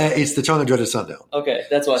 Oh my god. It's the Chong and Dreaded Sundown. Okay,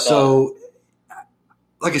 that's what I thought. So,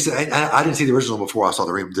 like I said, I didn't see the original before I saw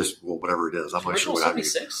the whatever it is. I'm not sure Original what I mean.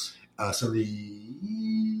 76?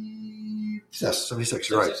 76.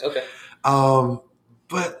 You're right. Okay.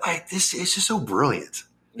 But like this, it's just so brilliant.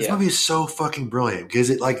 This Yeah. movie is so fucking brilliant because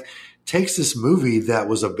it like takes this movie that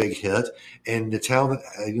was a big hit and the town that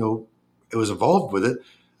it was involved with it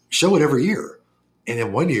show it every year, and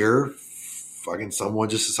then one year, fucking someone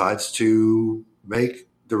just decides to make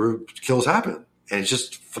the kills happen, and it's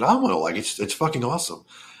just phenomenal. Like it's fucking awesome.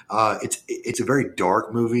 It's a very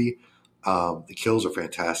dark movie. The kills are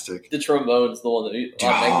fantastic. The trombone's the one that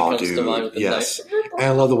comes to mind with the knife. And I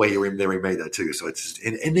love the way they remade that too. So it's just,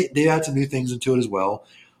 and they add some new things into it as well.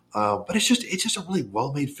 But it's just a really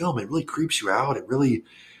well made film. It really creeps you out. It really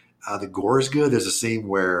the gore is good. There's a scene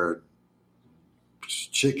where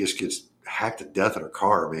chick just gets hacked to death in her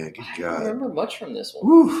car. Man, good I God. don't remember much from this one.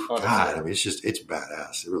 Woo, honestly. God, I mean, it's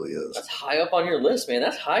badass. It really is. That's high up on your list, man.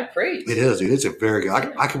 That's high praise. It is, dude. It's a very good.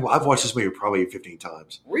 I've watched this movie probably 15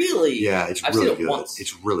 times. Really? Yeah, it's I've really seen it good. once.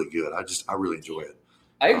 It's really good. I really enjoy it.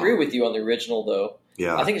 I agree with you on the original, though.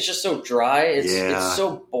 Yeah, I think it's just so dry. It's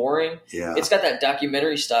so boring. yeah. It's got that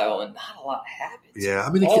documentary style, and not a lot happens. Yeah, I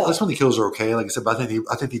mean, that's when the kills are okay. Like I said, but I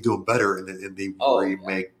think they do them better in the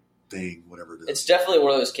remake thing, whatever it is. It's definitely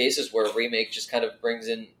one of those cases where a remake just kind of brings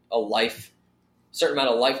in certain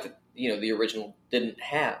amount of life that the original didn't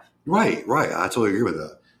have. Right. I totally agree with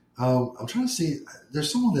that. I'm trying to see. There's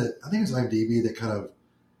someone that I think it's IMDb that kind of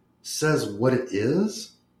says what it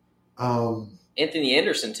is. Anthony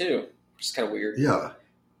Anderson too, which is kind of weird. Yeah,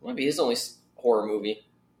 Might be his only horror movie.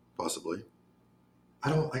 possibly.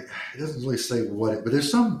 It doesn't really say what it, but there's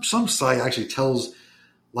some site actually tells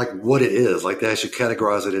like what it is. Like they actually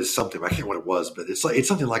categorize it as something. I can't remember what it was, but it's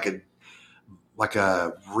something like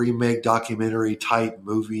a remake documentary type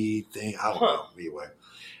movie thing. I don't know. Anyway,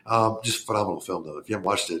 just phenomenal film though. If you haven't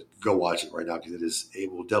watched it, go watch it right now because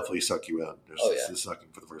it will definitely suck you in. It's sucking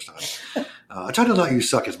for the first time. I try to not use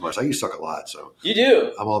suck as much. I use suck a lot, so You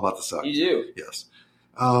do. I'm all about the suck. You do. Yes.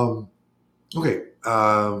 Okay.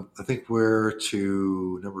 I think we're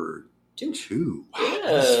to number 2. Wow,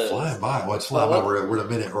 this is flying by. Well, it's flying by. We're in a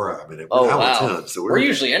minute or a minute. We're now at 10. So we're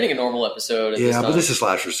usually ending a normal episode. But this is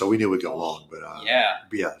slasher, so we knew we'd go long. But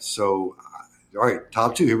yeah. So, all right,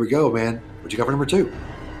 top 2. Here we go, man. What you got for number 2?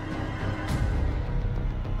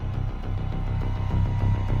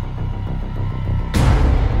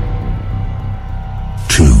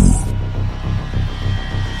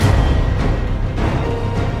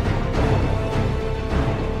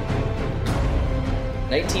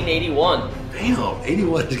 '81. Damn,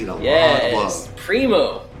 81 is getting a lot of Yes, love.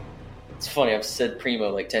 Primo. It's funny, I've said Primo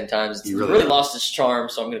like 10 times. It's You really, really have. lost its charm,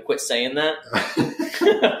 so I'm going to quit saying that.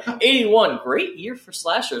 81, great year for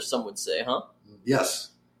slashers, some would say, huh? Yes.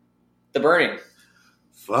 The Burning.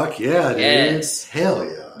 Fuck yeah, dude. Yes. Hell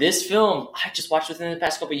yeah. This film, I just watched within the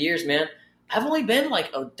past couple of years, man. I've only been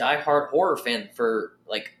like a diehard horror fan for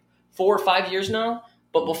like 4 or 5 years now.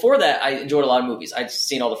 But before that, I enjoyed a lot of movies. I'd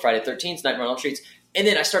seen all the Friday the 13th, Nightmare on Elm Street, and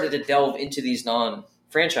then I started to delve into these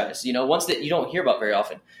non-franchise, ones that you don't hear about very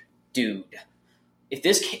often. Dude, if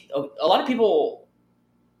this a lot of people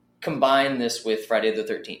combine this with Friday the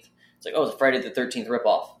 13th. It's like, it's a Friday the 13th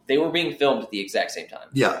ripoff. They were being filmed at the exact same time.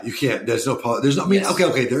 Yeah, you can't. There's no. I mean, Yes.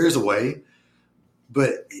 okay. There is a way,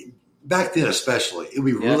 but back then, especially, it would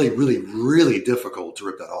be really, really, really difficult to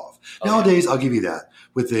rip that off. Nowadays, I'll give you that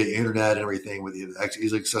with the internet and everything, with the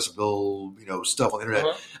easily accessible, stuff on the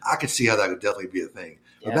internet. I could see how that would definitely be a thing.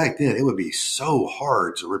 But back then, it would be so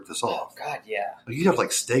hard to rip this off. Oh, God, yeah. Like, you'd have to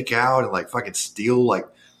stake out and fucking steal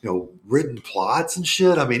written plots and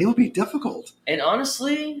shit. I mean, it would be difficult. And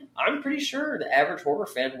honestly, I'm pretty sure the average horror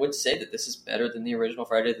fan would say that this is better than the original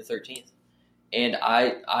Friday the 13th. And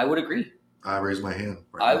I would agree. I raised my hand.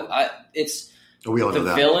 Right now. It's we all know the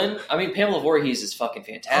that. villain. I mean, Pamela Voorhees is fucking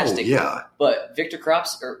fantastic. Oh, yeah. But Victor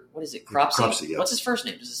Cropsey, or what is it? Cropsey? Cropsey, yeah. What's his first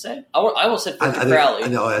name? Does it say? I almost said Victor I Crowley.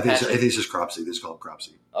 think it's just Cropsey. They just call him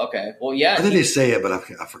Cropsey. Okay. Well, yeah. I think they say it, but I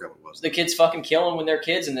forgot what it was. The kids fucking kill them when they're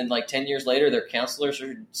kids, and then 10 years later, they're counselors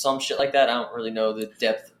or some shit like that. I don't really know the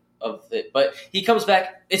depth of it. But he comes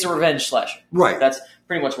back. It's a revenge slasher. Right. That's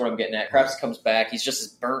pretty much what I'm getting at. Cropsey comes back. He's just this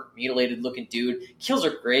burnt, mutilated looking dude. Kills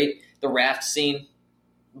are great. The raft scene.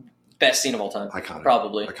 Best scene of all time. Iconic.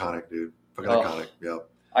 Probably. Iconic, dude. Fucking iconic. Yep.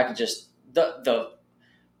 I could just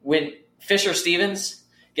when Fisher Stevens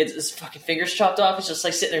gets his fucking fingers chopped off. He's just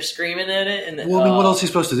like sitting there screaming at it. And then, Well, I mean, what else are you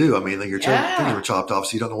supposed to do? I mean, like your Yeah. fingers were chopped off,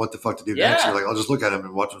 so you don't know what the fuck to do next. You're like, I'll just look at him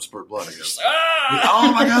and watch him spurt blood. I guess. Just, ah!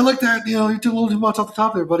 Oh my god, look there! You know, you took a little too much off the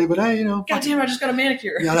top there, buddy. But hey, you know, God damn! I just got a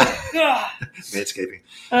manicure. Yeah. Ah! manscaping.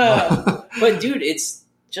 But dude, it's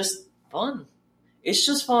just fun. It's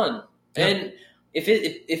just fun. Yeah. And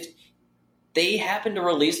if they happen to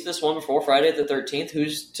release this one before Friday the 13th,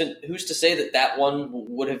 who's to say that one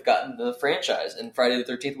would have gotten the franchise and Friday the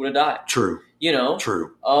 13th would have died? True. You know.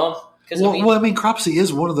 True. Because I mean, Cropsey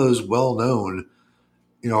is one of those well-known,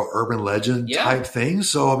 urban legend type things.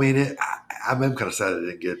 So I mean, I'm kind of sad it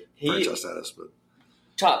didn't get franchise status, but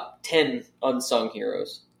top 10 unsung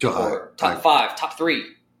heroes, Top 5, top 3.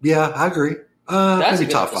 Yeah, I agree. That's maybe a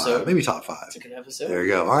good top episode. 5. Maybe top 5. That's a good episode. There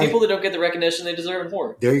you go. All right. People that don't get the recognition they deserve in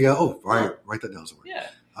horror. There you go. Oh, all right. Write that down somewhere. Yeah.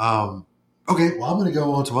 Okay. Well, I'm going to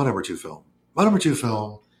go on to my number 2 film. My number 2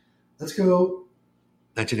 film. Let's go.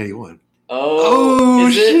 1981. Oh,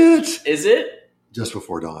 shit! Is it? Just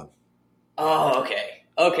Before Dawn. Oh, okay.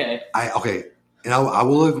 Okay. And I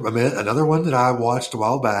will admit another one that I watched a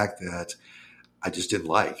while back that I just didn't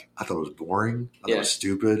like. I thought it was boring. I thought it was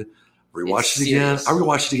stupid. Rewatched it again. I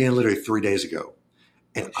rewatched it again literally 3 days ago.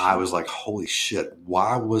 And I was like, holy shit,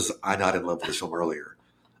 why was I not in love with this film earlier?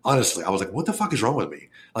 Honestly, I was like, what the fuck is wrong with me?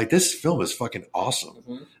 Like, this film is fucking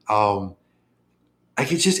awesome. Mm-hmm.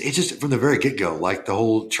 Like, it's just from the very get-go, like the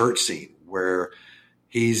whole church scene where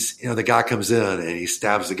he's, the guy comes in and he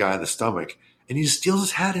stabs the guy in the stomach and he just steals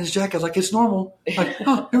his hat and his jacket. Like, it's normal. Like,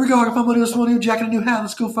 oh, here we go. I can find money with a new jacket and a new hat.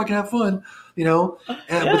 Let's go fucking have fun.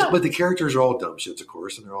 But the characters are all dumb shits, of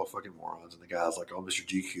course, and they're all fucking morons. And the guy's like, oh, Mr.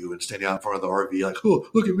 GQ, and standing out in front of the RV, like, oh,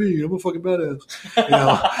 look at me, I'm a fucking badass.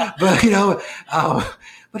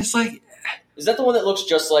 But it's like, is that the one that looks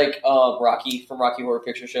just like Rocky from Rocky Horror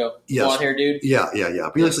Picture Show? Yes. Blonde hair dude. Yeah.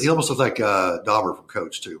 But he almost looks like Dauber from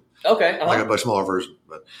Coach too. Okay, like a much smaller version.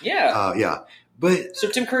 But yeah. But so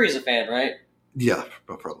Tim Curry's a fan, right? Yeah,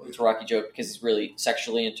 probably. It's a Rocky joke because he's really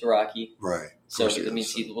sexually into Rocky, right? So it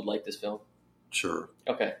means he would like this film. Sure.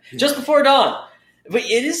 Okay. Yeah. Just Before Dawn. But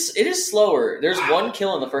it is slower. There's one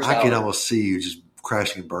kill in the first hour. I can almost see you just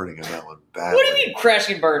crashing and burning on that one badly. What do you mean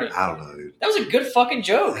crashing and burning? I don't know, dude. That was a good fucking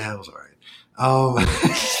joke. That was all right.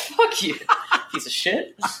 Fuck you, piece of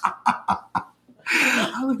shit. I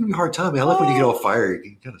like giving you a hard time, man. I like when you get all fiery.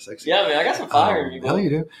 You get kind of sexy. Yeah, man, I got some fire. Hell, you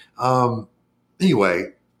do.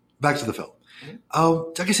 Anyway, back to the film.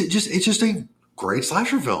 Like I said, it's just a great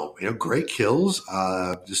slasher film. Great kills.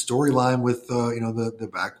 The storyline with the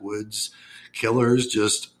backwoods killers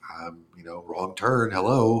just wrong turn.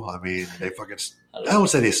 Hello. I mean, they fucking. I don't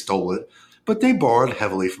say they stole it, but they borrowed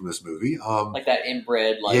heavily from this movie. Like that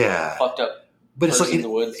inbred, fucked up. But it's like in the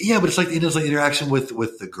woods. Yeah, but it's like interaction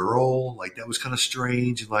with the girl. Like that was kind of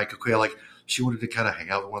strange. And she wanted to kind of hang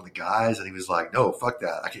out with one of the guys, and he was like, "No, fuck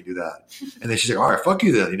that. I can't do that." And then she's like, "All right, fuck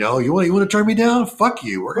you then. You want to turn me down? Fuck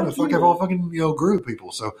you. We're gonna fuck every fucking group of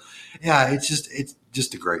people." So yeah, it's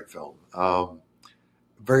just a great film.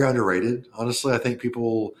 Very underrated, honestly. I think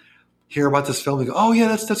people hear about this film and go, "Oh yeah,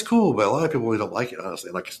 that's cool," but a lot of people really don't like it,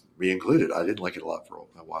 honestly, like me included. I didn't like it a lot for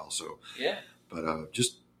a while. So yeah, but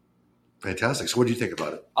just fantastic. So what do you think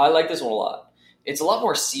about it? I like this one a lot. It's a lot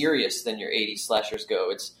more serious than your 80s slashers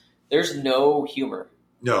go. There's no humor.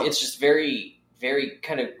 No. It's just very, very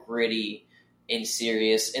kind of gritty and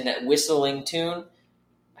serious. And that whistling tune,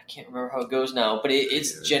 I can't remember how it goes now, but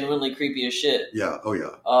it's genuinely creepy as shit. Yeah. Oh,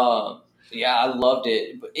 yeah. Yeah, I loved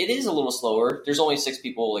it. But it is a little slower. There's only 6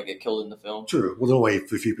 people that get killed in the film. True. Well, there's only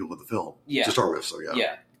 3 people in the film to start with, so yeah.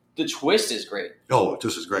 Yeah. The twist is great. Oh,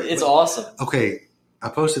 this is great. It's awesome. Okay, I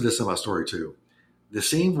posted this in my story too. The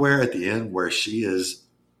scene where at the end where she is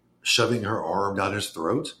shoving her arm down his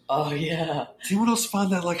throat. Oh, yeah. Does anyone else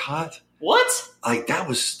find that hot? What? Like that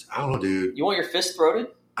was, I don't know, dude. You want your fist throated?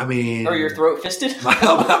 I mean, or your throat fisted?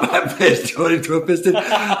 my fist, throat fisted.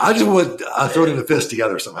 I just want throat and a fist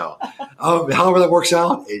together somehow. However that works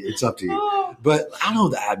out, it's up to you. But I don't know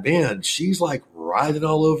that man. She's like writhing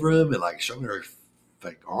all over him and like shoving her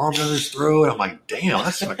arm down his throat. I'm like, damn,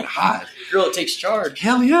 that's fucking hot. Girl, it takes charge.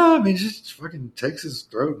 Hell yeah! I mean, just fucking takes his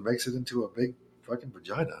throat and makes it into a big fucking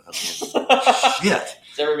vagina. I mean, shit.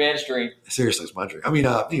 It's every man's dream. Seriously, it's my dream. I mean,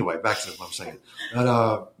 anyway, back to what I'm saying.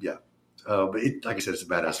 But yeah. But like I said, it's a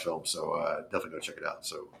badass film, so definitely go check it out.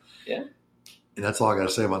 So yeah, and that's all I got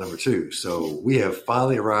to say about number 2. So we have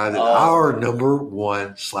finally arrived at our number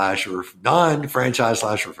 1 slasher, non-franchise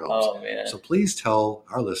slasher films. Oh man! So please tell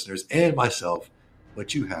our listeners and myself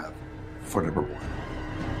what you have for number 1.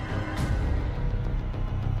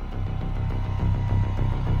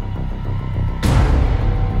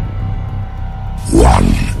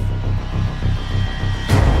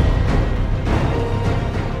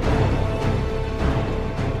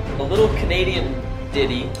 little Canadian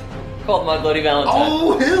ditty called My Bloody Valentine.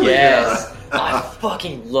 Oh, hell yes. yeah. I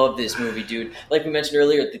fucking love this movie, dude. Like we mentioned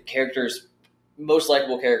earlier, the characters, most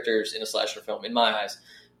likable characters in a slasher film, in my eyes.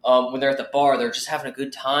 When they're at the bar, they're just having a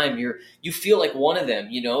good time. You feel like one of them,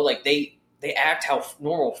 you know, like they act how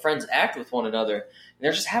normal friends act with one another, and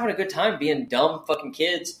they're just having a good time being dumb fucking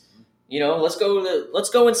kids. You know, let's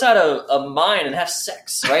go inside a mine and have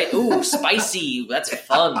sex, right? Ooh, spicy. That's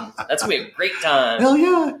fun. That's gonna be a great time. Hell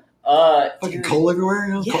yeah. Fucking Dude, coal everywhere.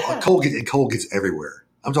 You know? Yeah. Coal gets everywhere.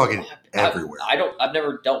 I'm talking everywhere. I've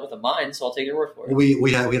never dealt with a mine, so I'll take your word for it.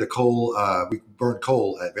 We had a coal. We burned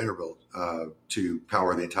coal at Vanderbilt to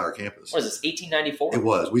power the entire campus. What is this? 1894? It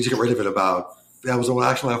was. We just got rid of it that was when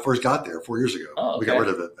actually I first got there 4 years ago. Oh, okay. We got rid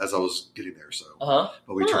of it as I was getting there. So,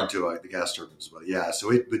 but we turned to the gas turbines. But yeah,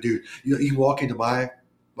 but dude, you walk into our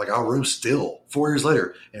room still 4 years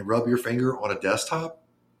later and rub your finger on a desktop,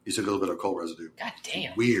 you took a little bit of coal residue. God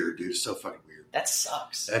damn. Weird, dude. It's so fucking weird. That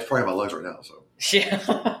sucks. That's probably my lungs right now. So Yeah.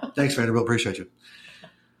 thanks, Vanderbilt. Appreciate you.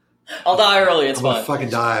 I'll die early. It's I'm fine. gonna fucking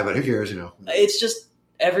die, but who cares? You know. It's just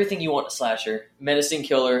everything you want in a slasher. Menacing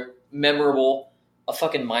killer, memorable, a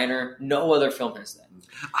fucking minor. No other film has that.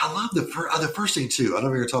 I love the first scene too. I don't know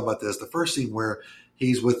if you're going to talk about this. The first scene where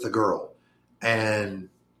he's with the girl and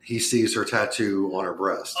he sees her tattoo on her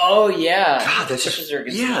breast. Oh yeah. God, that's Pushes her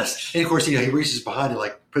against yes. And of course, he reaches behind and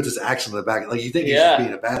like puts his axe on the back. Like you think he's Yeah. just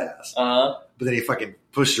being a badass, but then he fucking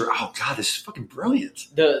pushes her. Oh God, this is fucking brilliant.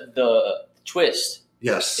 The twist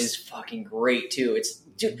Yes, is fucking great too. It's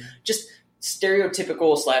just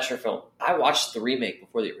stereotypical slasher film. I watched the remake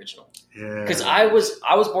before the original. yeah. Because I was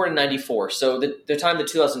born in 94, so the time the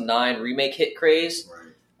 2009 remake hit craze, Right.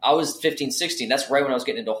 I was 15, 16. That's right when I was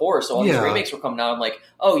getting into horror, so all these Yeah. remakes were coming out. I'm like,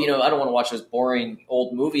 oh, I don't want to watch those boring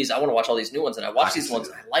old movies. I want to watch all these new ones, and I watch I these see ones,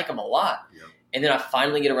 that. and I like them a lot. Yeah. And then I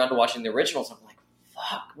finally get around to watching the originals, and I'm like,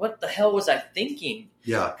 fuck, what the hell was I thinking?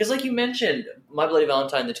 Yeah, Because like you mentioned, My Bloody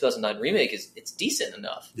Valentine, the 2009 remake, it's decent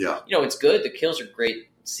enough. yeah, It's good. The kills are great.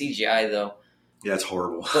 CGI, though. yeah. It's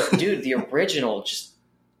horrible. But dude, the original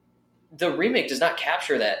the remake does not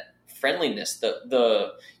capture that friendliness.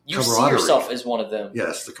 The you see Camaraderie. yourself as one of them.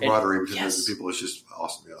 Yes, the camaraderie between yes. the people is just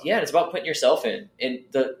awesome. Yeah. Yeah, and it's about putting yourself in. And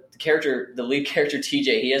the lead character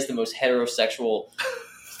TJ, he has the most heterosexual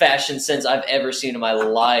fashion sense I've ever seen in my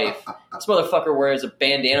life. This motherfucker wears a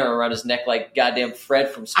bandana around his neck like goddamn Fred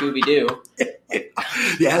from Scooby Doo.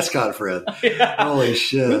 The ascot Fred. Yeah. Holy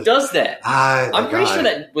shit. Who does that? I'm pretty God. sure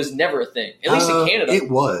that was never a thing. At least in Canada. It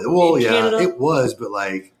was. Well, In yeah, Canada? it was, but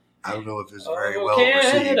like, I don't know if it's very well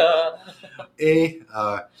Canada. received.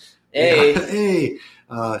 Hey. Hey,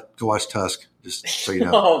 go watch Tusk, just so you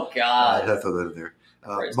know. Oh I God. had to throw that in there.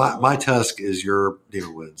 Praise My Tusk is your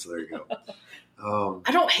Demon Win, so there you go.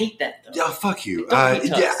 I don't hate that though. Yeah, fuck you. Don't hate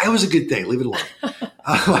Tusk. Yeah, it was a good thing. Leave it alone.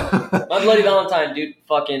 My Bloody Valentine, dude,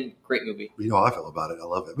 fucking great movie. You know how I feel about it. I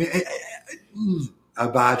love it.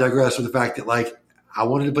 But I digress with the fact that like I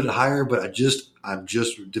wanted to put it higher, but I'm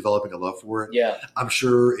just developing a love for it. Yeah. I'm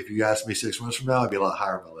sure if you asked me 6 months from now, it'd be a lot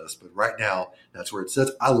higher on my list. But right now, that's where it sits.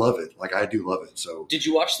 I love it. Like I do love it. So Did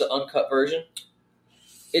you watch the uncut version?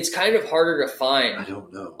 It's kind of harder to I find.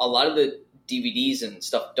 don't know. A lot of the DVDs and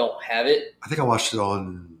stuff don't have it. I think I watched it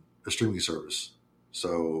on a streaming service,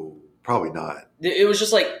 so probably not. It was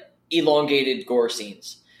just like elongated gore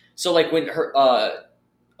scenes. So like when her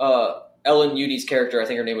Ellen Udi's character, I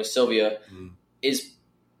think her name was Sylvia, is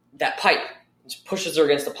that pipe. Just pushes her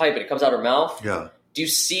against the pipe and it comes out her mouth. Yeah, Do you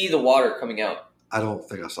see the water coming out? I don't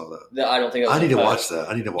think I saw that. I don't think I need to uncut. watch that.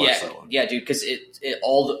 I need to watch yeah, that one. Yeah, dude, because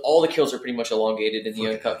all the kills are pretty much elongated in the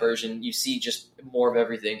Okay. uncut version. You see just more of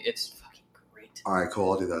everything. It's fucking great. All right,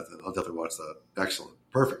 cool. I'll do that then. I'll definitely watch that. Excellent.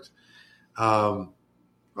 Perfect. All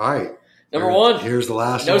right. Number one. Here's the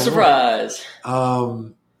last No one. surprise.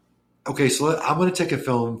 Okay, so I'm going to take a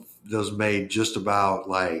film that was made just about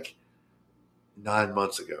like 9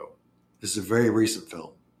 months ago. This is a very recent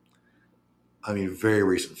film. I mean, very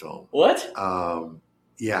recent film. What?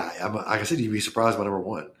 Yeah, like I said, you'd be surprised by number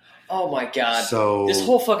one. Oh my god. So This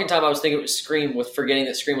whole fucking time I was thinking it was Scream, with forgetting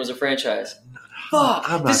that Scream was a franchise. Fuck.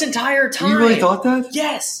 I'm not- This entire time. You really thought that?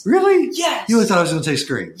 Yes. Really? Yes. You really thought I was going to say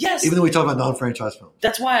Scream? Yes. Even though we talk about non-franchise films.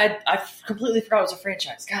 That's why I completely forgot it was a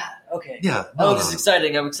franchise. God. Okay. Yeah. This is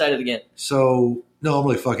exciting. I'm excited again. So no, I'm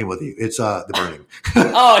really fucking with you. It's The Burning.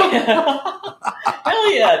 Oh yeah.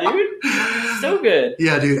 Hell yeah, dude. So good.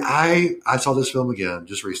 Yeah, dude. I saw this film again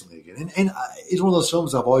just recently again, and it's one of those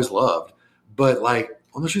films I've always loved. But like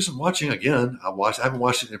on this recent watching again, I haven't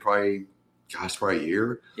watched it in probably a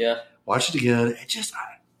year. Yeah. Watched it again. It just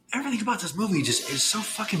everything about this movie just is so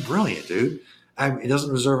fucking brilliant, dude. It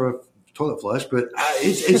doesn't deserve a toilet flush, but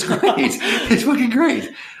it's great. It's fucking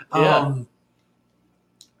great. I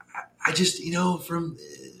just, from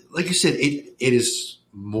like you said, it is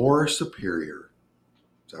more superior.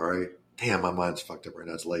 Is that right? Damn, my mind's fucked up right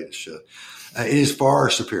now. It's late as shit. It is far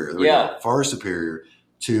superior. There we go. Far superior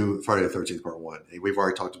to Friday the 13th Part 1. We've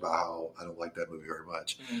already talked about how I don't like that movie very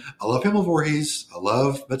much. Mm-hmm. I love Pamela Voorhees. I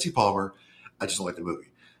love Betsy Palmer. I just don't like the movie.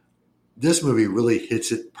 This movie really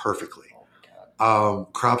hits it perfectly.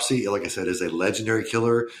 Cropsey, like I said, is a legendary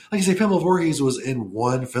killer. Like I say, Pamela Voorhees was in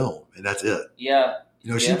one film, and that's it. Yeah.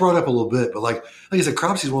 She brought up a little bit, but like I said,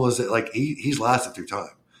 Cropsey's one of those that like he's lasted through time.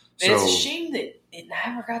 And it's a shame that it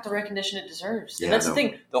never got the recognition it deserves. And that's the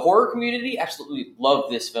thing. The horror community absolutely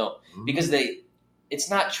loved this film because it's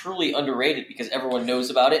not truly underrated because everyone knows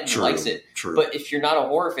about it and likes it. True. But if you're not a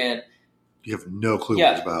horror fan, you have no clue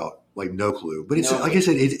what it's about. Like no clue. But it's like I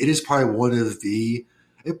said, it is probably one of the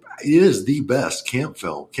it is the best camp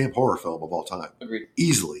horror film of all time. Agreed.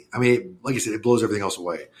 Easily. I mean, like I said, it blows everything else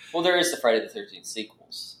away. Well, there is the Friday the 13th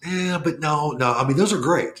sequels. Yeah, but no. I mean, those are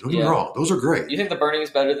great. Don't get me wrong. Those are great. You think The Burning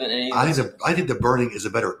is better than any of those? I think The Burning is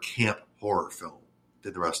a better camp horror film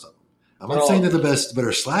than the rest of them. I'm not saying they're the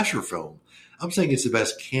better slasher film. I'm saying it's the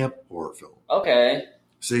best camp horror film. Okay.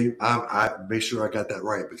 See, I make sure I got that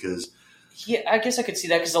right because... Yeah, I guess I could see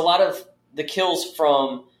that because a lot of the kills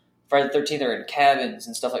from Friday the 13th are in cabins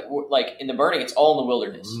and stuff like in The Burning, it's all in the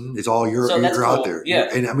wilderness. It's all you're out there. Yeah.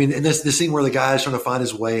 And I mean, and this scene where the guy's trying to find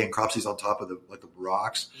his way and Cropsey's on top of the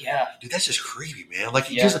rocks. Yeah. Dude, that's just creepy, man. Like,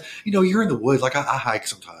 just, you're in the woods. Like, I hike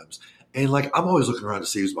sometimes. And, like, I'm always looking around to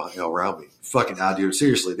see who's around me. Fucking out, dude.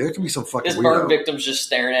 Seriously, there can be some fucking weirdo. Burn victims just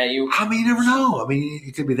staring at you. I mean, you never know. I mean,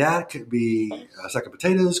 it could be that. Could be a sack of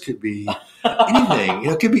potatoes. Could be anything.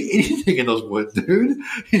 It could be anything in those woods, dude.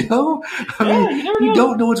 I mean, you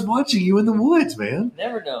don't know what's watching you in the woods, man.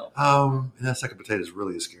 Never know. And that sack of potatoes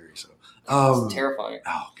really is scary. So it's terrifying.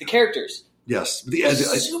 The characters. Yes,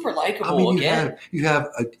 super likable. I mean, you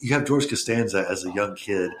have George Costanza as a young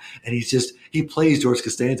kid, and he plays George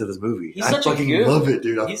Costanza in this movie. I fucking love it,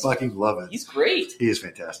 dude. I fucking love it. He's great. He is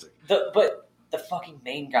fantastic. But the fucking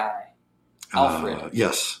main guy, Alfred.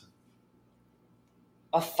 Yes.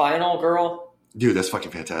 A final girl. Dude, that's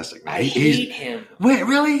fucking fantastic, man. I hate him. Wait,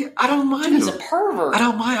 really? I don't mind him. He's a pervert. I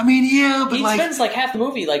don't mind. I mean, yeah, but he spends like half the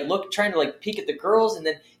movie trying to peek at the girls, and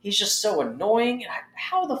then he's just so annoying.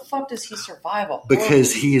 How the fuck does he survive a horror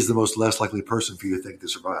Because movie? he is the most less likely person for you to think to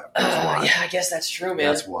survive. Yeah, I guess that's true,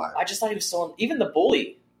 man. That's why. I just thought he was so... Even the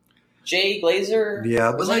bully, Jay Glazer.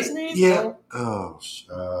 Yeah, but was his name? Yeah.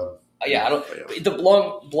 Yeah, I don't...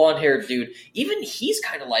 The blonde-haired dude, even he's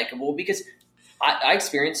kind of likable because... I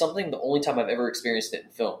experienced something the only time I've ever experienced it in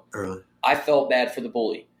film. Really? I felt bad for the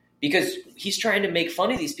bully because he's trying to make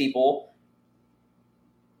fun of these people.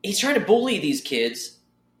 He's trying to bully these kids,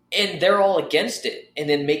 and they're all against it, and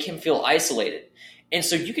then make him feel isolated. And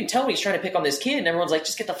so you can tell when he's trying to pick on this kid, and everyone's like,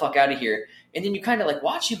 just get the fuck out of here. And then you kind of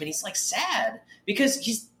watch him, and he's sad because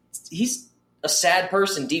he's a sad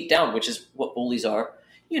person deep down, which is what bullies are.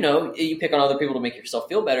 You pick on other people to make yourself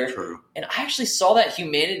feel better. True. And I actually saw that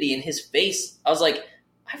humanity in his face. I was like,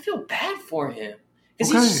 I feel bad for him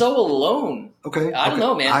because he's so alone. Okay. I don't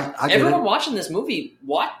know, man. I Everyone watching this movie,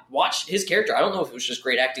 watch his character. I don't know if it was just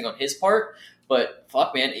great acting on his part, but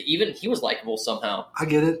fuck, man, even he was likable somehow. I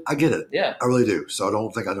get it. Yeah. I really do. So I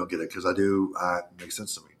don't think I don't get it because I do. It makes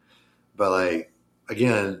sense to me. But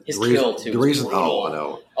again, his kill too. The reason, brutal. I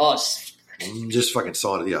know. Oh, just fucking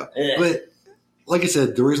saw it. Yeah. Ugh. But like I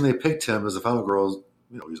said, the reason they picked him as the final girl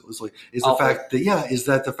is the fact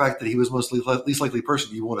that he was the least likely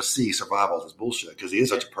person you want to see survive all this bullshit because he is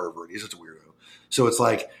such a pervert, he's such a weirdo. So it's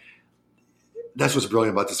that's what's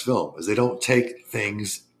brilliant about this film is they don't take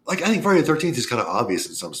things I think Friday the 13th is kind of obvious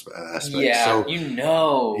in some aspects. Yeah,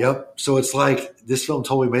 so, Yep. So it's this film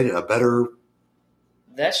totally made it a better.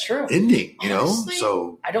 That's true. Ending, Honestly,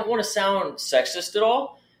 So I don't want to sound sexist at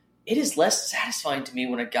all. It is less satisfying to me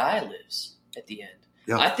when a guy lives at the end.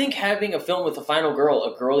 Yeah. I think having a film with a final girl,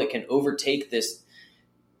 a girl that can overtake this,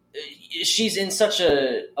 she's in such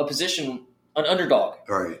a position, an underdog,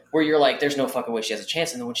 right? Where you're like, there's no fucking way she has a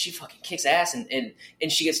chance. And then when she fucking kicks ass and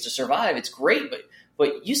she gets to survive, it's great.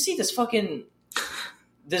 But you see this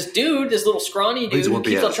dude, this little scrawny dude who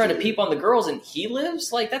keeps on trying to peep on the girls, and he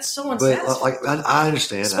lives? That's so unsatisfying. But I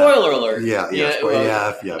understand. Spoiler alert. Yeah.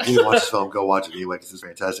 If you didn't watch this film, go watch it anyway because it's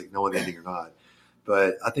fantastic, knowing the ending or not.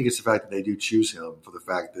 But I think it's the fact that they do choose him for the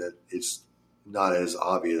fact that it's not as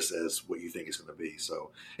obvious as what you think it's going to be.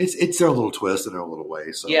 So it's their own little twist in their own little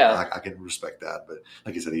way. So yeah. I can respect that. But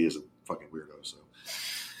like I said, he is a fucking weirdo. So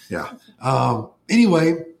yeah.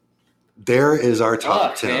 Anyway, there is our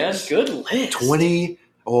top 10. Man, good list. 20.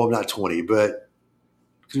 Oh, not 20, but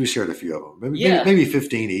because we shared a few of them. Yeah. Maybe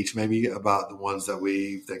 15 each, maybe about the ones that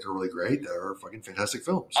we think are really great, that are fucking fantastic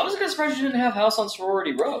films. I was kind of surprised you didn't have House on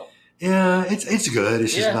Sorority Row. Yeah, it's good.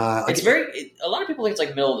 It's just not. Like, It's a lot of people think it's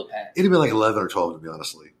like middle of the pack. It'd be like 11 or 12 to be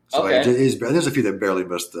honestly. So Okay. it is. There's a few that barely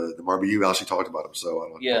missed the mark. But you actually talked about them, so I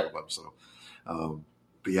don't talk about them. So,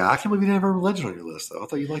 but yeah, I can't believe you didn't have Urban Legend on your list though. I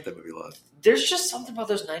thought you liked that movie a lot. There's just something about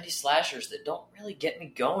those 90s slashers that don't really get me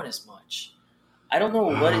going as much. I don't know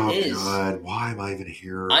what it is. God, why am I even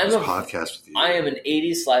here on this podcast with you? I am an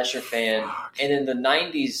 80s slasher fan, Fuck. and in the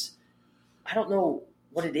 90s, I don't know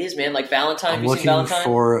what it is, man. Like Valentine. I'm Have you seen looking Valentine?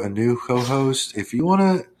 for a new co-host. If you want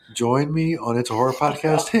to join me on It's a Horror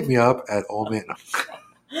Podcast, hit me up at Old Man.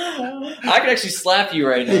 I could actually slap you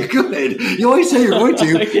right now. Hey, good. You always say you're going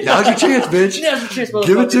to. Now's your chance, bitch. Now's your chance,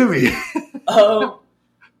 Give it to me.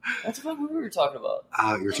 What the fuck were we talking about?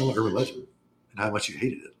 You're talking about Urban Legend and how much you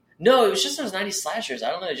hated it. No, it was just those 90s slashers.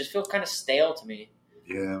 I don't know. It just feels kind of stale to me.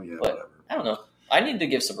 Yeah, But whatever. I don't know. I need to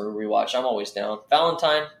give some a rewatch. I'm always down.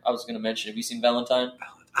 Valentine, I was going to mention. Have you seen Valentine? It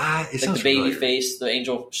Like sounds the baby familiar. face, the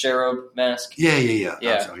angel cherub mask. Yeah. Yeah.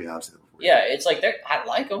 I've seen it before. Yeah, it's like I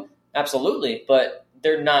like them absolutely, but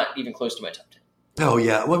they're not even close to my top 10. Oh,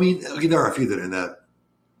 yeah. Well, I mean, there are a few that are in that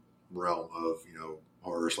realm of,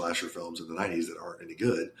 horror slasher films in the 90s that aren't any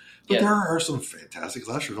good. But there are some fantastic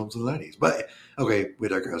slasher films in the 90s. But, okay, we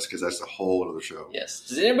digress because that's a whole other show. Yes.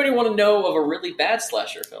 Does anybody want to know of a really bad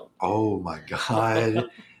slasher film? Oh, my God.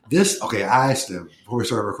 I asked him before we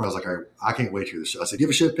started recording, I was like, I can't wait to hear this show. I said, do you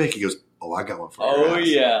have a shit pick? He goes, oh, I got one for you. Oh,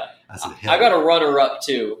 yeah. I said, I got a runner-up,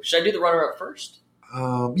 too. Should I do the runner-up first?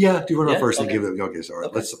 Yeah, do runner up first Okay. and give it. Okay, so all right,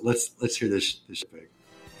 Okay. let's hear this shit pick.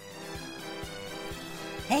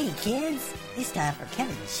 Hey kids, it's time for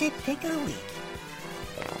Kevin's Shit Pick of the Week.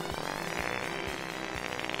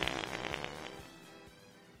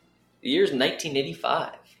 The year's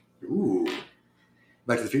 1985. Ooh,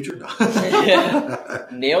 Back to the Future. No.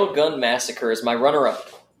 Nail Gun Massacre is my runner-up.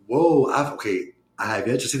 Whoa, I have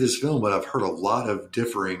yet to see this film, but I've heard a lot of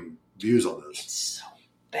differing views on this. It's so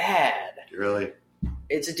bad. Really?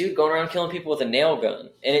 It's a dude going around killing people with a nail gun,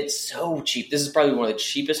 and it's so cheap. This is probably one of the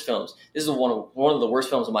cheapest films. This is one of the worst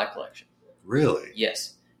films in my collection. Really?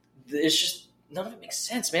 Yes, it's just none of it makes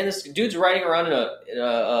sense, man. This dude's riding around in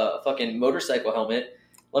a fucking motorcycle helmet.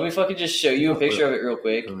 Let me fucking just show you a picture of it real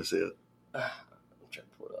quick. Let me see it. I'm trying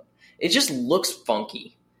to pull it up. It just looks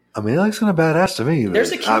funky. I mean, it looks kind of badass to me.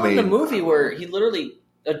 There's a kill in the movie where he literally,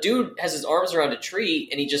 a dude has his arms around a tree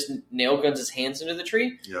and he just nail guns his hands into the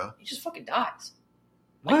tree. Yeah. He just fucking dies.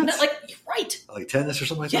 What? Right. Like tetanus or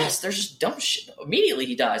something like Yes, there's just dumb shit. Immediately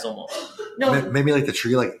he dies almost. No, that? Maybe like the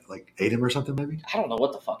tree like ate him or something, maybe? I don't know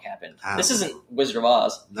what the fuck happened. I This don't isn't Wizard of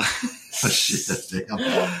Oz. Oh, shit, damn.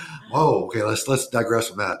 Whoa, okay, let's digress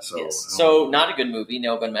from that. So, Yes. So not a good movie,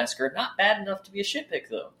 Nail Gun Massacre. Not bad enough to be a shit pick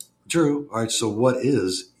though. True. All right, so what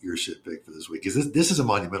is your shit pick for this week? Because this is a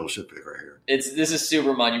monumental shit pick right here. This is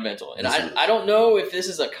super monumental. And This is. I don't know if this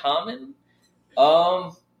is a common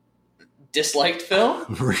disliked film.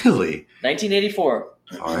 Really? 1984.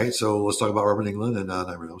 All right, so let's talk about Robert Englund and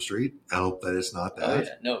Nightmare on Elm Street. I hope that it's not that. Oh, yeah.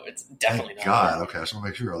 No, it's definitely Thank not. God. Okay, I just want to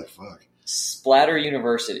make sure. Like, fuck. Splatter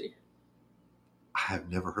University. I have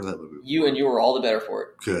never heard of that movie before. You were all the better for it.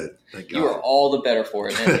 Good. Thank God. You are all the better for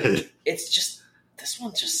it. And Good. it's just this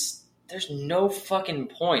one just there's no fucking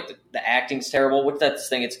point. The acting's terrible. What's that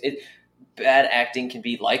thing? Bad acting can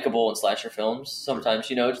be likable in slasher films sometimes.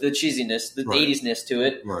 The cheesiness, the Right. 80s-ness to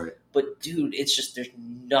it. Right. But dude, it's just there's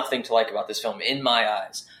nothing to like about this film in my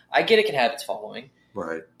eyes. I get it can have its following,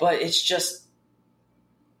 Right. but it's just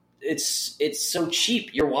it's so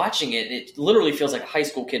cheap. You're watching it, and it literally feels like a high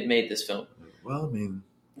school kid made this film. Well, I mean,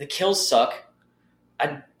 The kills suck.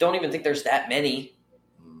 I don't even think there's that many.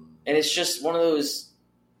 And it's just one of those.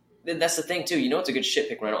 That's the thing too. It's a good shit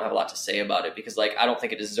pick when I don't have a lot to say about it because, I don't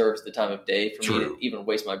think it deserves the time of day for me True. to even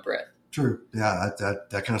waste my breath. true. Yeah, that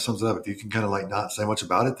kind of sums it up. If you can kind of not say much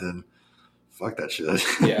about it, then fuck that shit.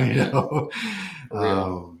 Yeah, you yeah. know? For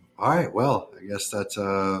real. All right. Well, I guess that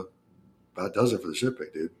about does it for the shit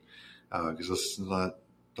pick, dude. Because let's not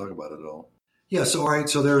talk about it at all. Yeah. So all right.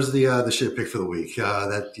 So there's the shit pick for the week. I'm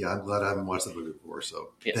glad I haven't watched that movie before.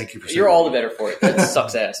 So Yeah. thank you for. You're all the better for it. That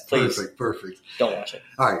sucks ass. Please Perfect. don't watch it.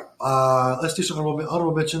 All right. Let's do some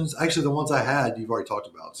honorable mentions. Actually, the ones I had, you've already talked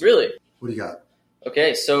about. So Really? What do you got?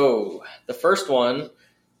 Okay, so the first one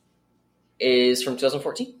is from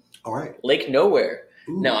 2014, All right. Lake Nowhere.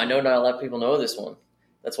 Ooh. Now, I know not a lot of people know this one.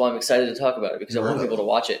 That's why I'm excited to talk about it because I want people to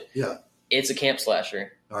watch it. Yeah. It's a camp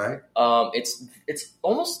slasher. All right. It's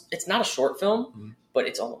almost. It's not a short film, but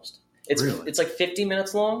it's almost. It's Really? It's like 50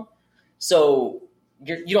 minutes long, so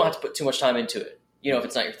you don't have to put too much time into it. if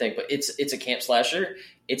it's not your thing. But it's a camp slasher.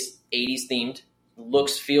 It's 80s themed.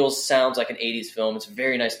 Looks, feels, sounds like an 80s film. It's a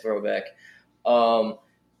very nice throwback.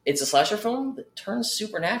 It's a slasher film that turns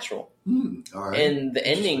supernatural. All right. And the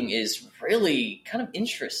ending is really kind of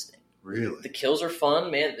interesting. Really? The kills are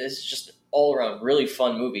fun, man. It's just all around really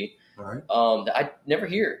fun movie. All right. That I never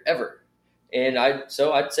hear ever. And I'd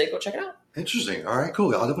say go check it out. Interesting. All right,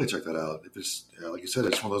 cool. I'll definitely check that out. If it's, like you said,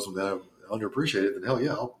 it's one of those that I underappreciated, then hell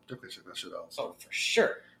yeah, I'll definitely check that shit out. So. Oh, for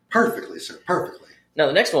sure. Perfectly, sir. Perfectly. Now,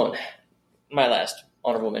 the next one, my last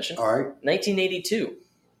honorable mention. All right. 1982.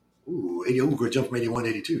 Ooh, 80. Ooh, good jump from 81 to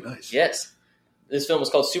 82. Nice. Yes. This film is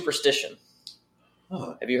called Superstition.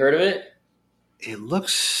 Huh. Have you heard of it? It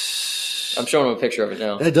looks... I'm showing him a picture of it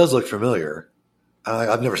now. It does look familiar.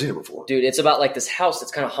 I've never seen it before. Dude, it's about like this house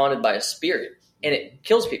that's kind of haunted by a spirit, and it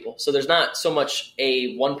kills people. So there's not so much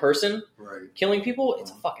a one person killing people,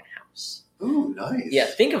 it's a fucking house. Ooh, nice. Yeah,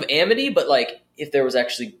 think of Amity, but like if there was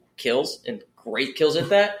actually kills, and great kills at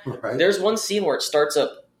that. Right. There's one scene where it starts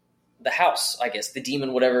up the house, I guess, the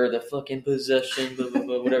demon, whatever, the fucking possession, blah, blah,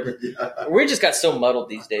 blah, whatever. Yeah. We just got so muddled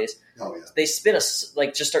these days. Oh, yeah. They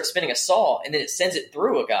just start spinning a saw, and then it sends it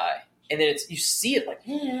through a guy. And then you see it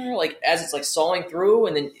like as it's like sawing through,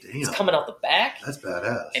 and then it's coming out the back. That's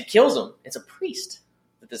badass. And kills him. It's a priest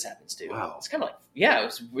that this happens to. Wow. It's kind of like, yeah,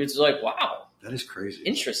 it's like, wow. That is crazy.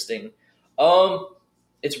 Interesting.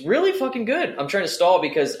 It's really fucking good. I'm trying to stall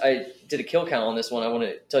because I did a kill count on this one. I want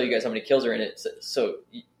to tell you guys how many kills are in it, so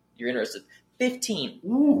you're interested. 15.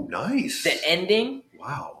 Ooh, nice. The ending.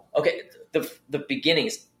 Wow. Okay, the beginning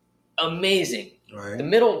is amazing. All right. The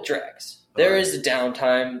middle drags. There is a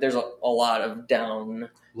downtime. There's a lot of down.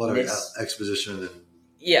 A lot of exposition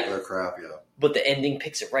and other crap, yeah. But the ending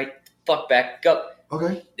picks it right fuck back up. Okay.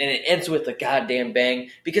 And it ends with a goddamn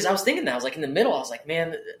bang. Because I was thinking that. I was like in the middle. I was like,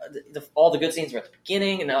 man, all the good scenes were at the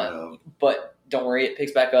beginning. And but don't worry, it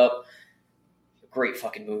picks back up. Great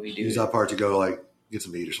fucking movie, dude. Use that part to go like get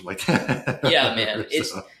some meat or something like that. Yeah, man.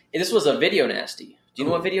 This was a Video Nasty. Do you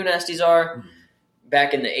know what Video Nasties are? Mm-hmm.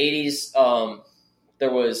 Back in the 80s, there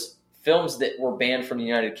was films that were banned from the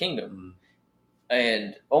United Kingdom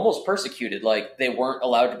and almost persecuted, like they weren't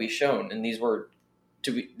allowed to be shown, and these were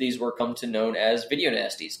come to known as Video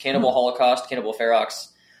Nasties. Cannibal Holocaust, Cannibal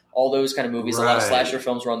Ferox, all those kind of movies. A lot of slasher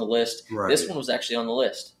films were on the list. Right. This one was actually on the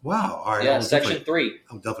list. Wow! All right, yeah, Section 3.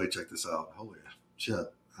 I'll definitely check this out. Holy shit!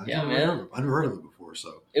 I never heard of it before.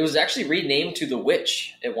 So it was actually renamed to The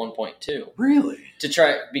Witch at one point too. Really? To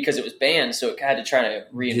try, because it was banned, so it had to try to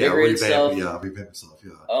reinvigorate itself. Revamp itself.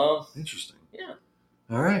 Yeah. Interesting. Yeah.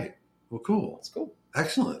 All right. Well, cool. It's cool.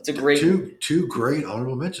 Excellent. It's a great two great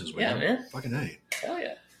honorable mentions. Man. Yeah, man. Fucking A. Hell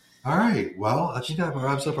yeah. All right. Well, I think that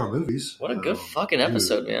wraps up our movies. What a good fucking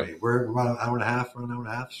episode, man. We're about an hour and a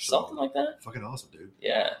half. Something like that. Fucking awesome, dude.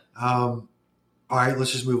 Yeah. All right,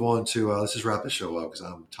 let's just move on to let's just wrap the show up because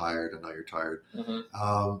I'm tired. I know you're tired.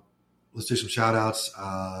 Mm-hmm. Let's do some shout outs,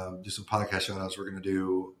 do some podcast shout outs. We're going to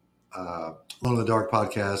do Alone in the Dark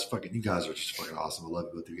podcast. Fucking, you guys are just fucking awesome. I love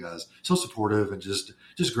it with you guys. So supportive and just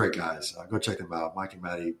great guys. Go check them out. Mike and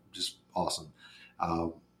Maddie, just awesome.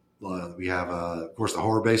 We have, of course, the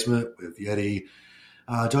Horror Basement with Yeti,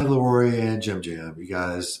 Johnny Leroy, and Jim Jam. You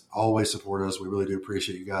guys always support us. We really do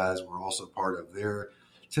appreciate you guys. We're also part of their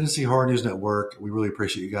Tennessee Horror News Network. We really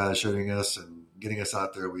appreciate you guys showing us and getting us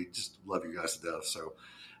out there. We just love you guys to death. So,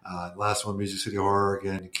 last one, Music City Horror,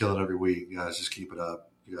 again, killing every week. You guys just keep it up.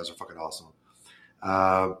 You guys are fucking awesome.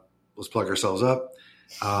 Let's plug ourselves up.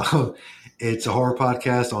 It's a horror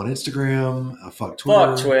podcast on Instagram. Fuck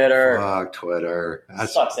Twitter. Fuck Twitter.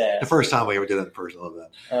 That's sucks ass. The first time we ever did it in person. I love that.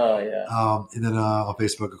 Oh, yeah. And then on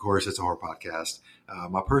Facebook, of course, it's a horror podcast.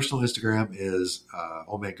 My personal Instagram is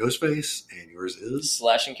Old Man Ghostface, and yours is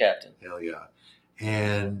Slashing Captain. Hell yeah!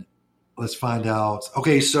 And let's find out.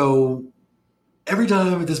 Okay, so every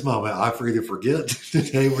time at this moment, I either forget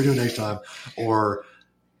today we're doing next time, or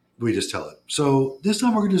we just tell it. So this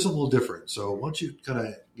time we're gonna do something a little different. So why don't you kind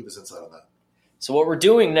of give us insight on that? So what we're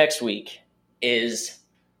doing next week is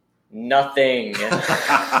nothing.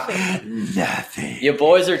 Nothing. You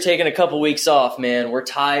boys are taking a couple weeks off, man. We're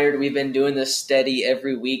tired. We've been doing this steady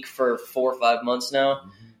every week for 4 or 5 months now. Mm-hmm.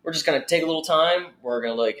 We're just going to take a little time. We're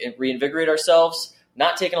going to reinvigorate ourselves.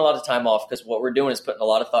 Not taking a lot of time off because what we're doing is putting a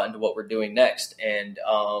lot of thought into what we're doing next. And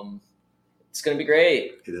it's going to be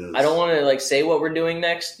great. It is. I don't want to say what we're doing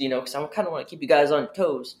next, because I kind of want to keep you guys on your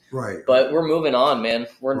toes. Right. But we're moving on, man.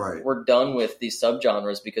 We're done with these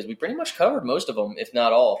subgenres because we pretty much covered most of them, if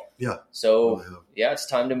not all. Yeah. So, it's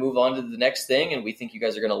time to move on to the next thing, and we think you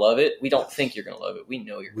guys are going to love it. We don't think you're going to love it. We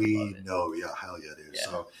know you're going to love it. We know, hell yeah, dude. Yeah.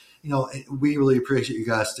 So, we really appreciate you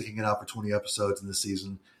guys sticking it out for 20 episodes in this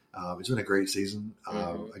season. It's been a great season.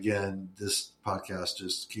 Again, this podcast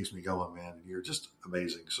just keeps me going, man. You're just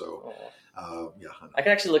amazing. So, yeah. I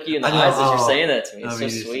can actually look you in the eyes as you're saying that to me. It's so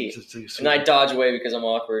it's sweet. so sweet. And I dodge away because I'm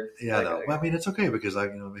awkward. Yeah, I know. Well, I mean, it's okay because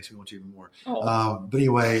it makes me want you even more. Oh. But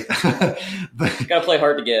anyway, You gotta play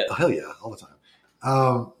hard to get. Oh, hell yeah, all the time.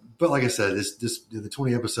 But like I said, the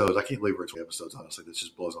 20 episodes, I can't believe we're at 20 episodes, honestly. That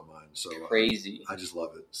just blows my mind. So crazy. I just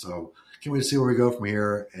love it. So can't wait to see where we go from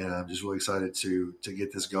here. And I'm just really excited to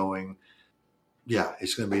get this going. Yeah,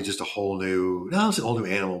 it's going to be just a whole new, not a whole new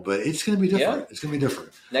animal, but it's going to be different. Yeah. It's going to be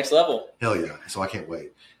different. Next level. Hell yeah. So I can't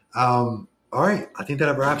wait. All right. I think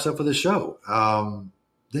that wraps up for this show.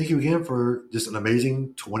 Thank you again for just an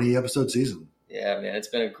amazing 20 episode season. Yeah, man, it's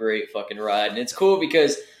been a great fucking ride. And it's cool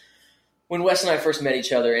because when Wes and I first met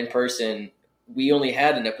each other in person, we only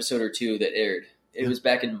had an episode or two that aired. It was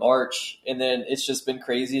back in March. And then it's just been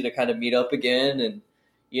crazy to kind of meet up again and,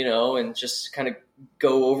 and just kind of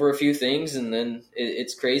go over a few things. And then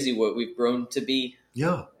it's crazy what we've grown to be.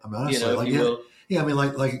 Yeah. I mean, honestly, yeah. I mean,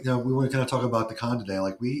 we want to kind of talk about the con today.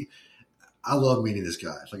 I love meeting this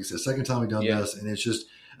guy. Like I said, second time we've done this, and it's just,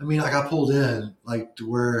 I mean, I got pulled in to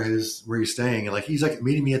where he's staying, and he's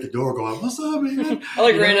meeting me at the door, going, "What's up, man?"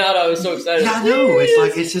 I ran out. I was so excited. Yeah, I know.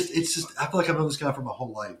 It's just. I feel like I've known this guy for my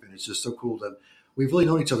whole life, and it's just so cool that we've really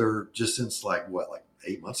known each other just since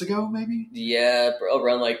 8 months ago, maybe. Yeah,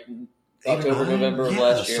 around October, November of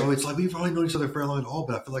last year. So it's we've only known each other for a long at all,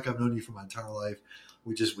 but I feel like I've known you for my entire life.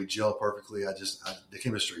 We gel perfectly. The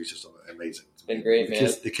chemistry is just amazing. It's been great, man.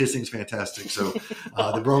 The kissing's fantastic. So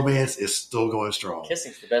the bromance is still going strong.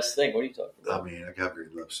 Kissing's the best thing. What are you talking about? I mean, I got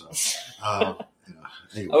great lips. So,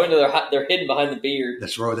 anyway. I went to they're hidden behind the beard.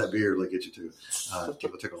 That's right. That beard will get you too.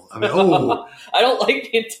 Give a tickle. I mean, I don't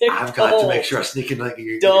like being tickled. I've got to make sure I sneak in your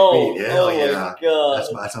feet. Hell yeah.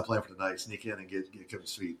 That's my plan for tonight. Sneak in and get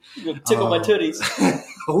Kevin's feet. You're gonna tickle my tooties.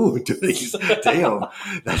 Oh, tooties. Damn.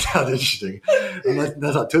 That sounds interesting.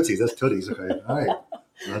 That's not tootsies. That's tooties. Okay. All right.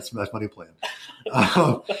 That's my new plan.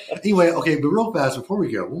 Anyway, okay, but real fast before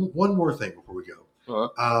we go, one more thing before we go.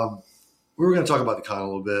 Uh-huh. We were going to talk about the con a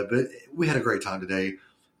little bit, but we had a great time today.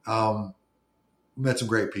 Met some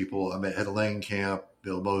great people. I had Elaine Camp,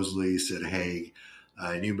 Bill Moseley, Sid Haig,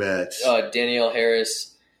 and you met Danielle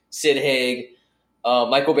Harris, Sid Haig,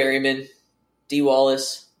 Michael Berryman, Dee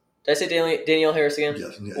Wallace. Did I say Danielle Harris again?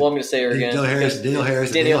 Yes. Well, I'm going to say her again. Danielle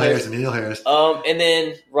Harris. And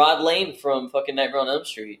then Rod Lane from fucking Nightmare on Elm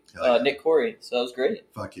Street. Nick Corey. So that was great.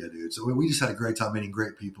 Fuck yeah, dude. So we just had a great time meeting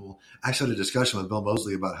great people. I actually had a discussion with Bill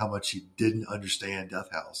Moseley about how much he didn't understand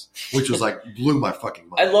Death House, which was blew my fucking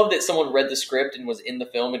mind. I love that someone read the script and was in the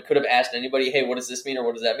film and could have asked anybody, hey, what does this mean or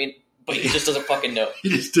what does that mean? But he just doesn't fucking know. He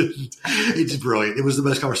just didn't. It's brilliant. It was the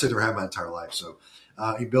best conversation I've ever had in my entire life. So,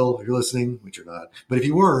 Bill, if you're listening, which you're not, but if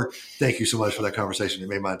you were, thank you so much for that conversation. It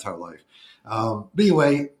made my entire life. But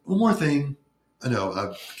anyway, one more thing. I know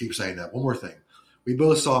I keep saying that. One more thing. We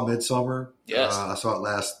both saw Midsommar. Yes. I saw it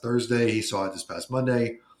last Thursday. He saw it this past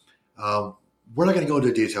Monday. We're not going to go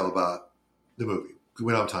into detail about the movie.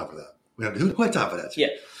 We don't have time for that. Who had time for that? Yeah.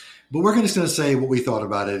 But we're just going to say what we thought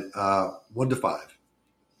about it, 1 to 5.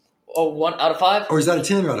 Oh, 1 out of 5? Or is that a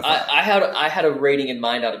 10 or out of 5? I had a rating in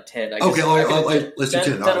mind out of 10. Okay, let's do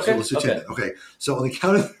 10. Okay? Let's do 10. Okay. So on the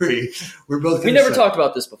count of 3, we're both. We never talked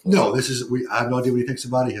about this before. No, I have no idea what he thinks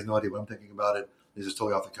about it. He has no idea what I'm thinking about it. This is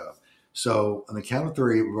totally off the cuff. So on the count of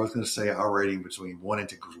 3, we're both going to say our rating between 1 and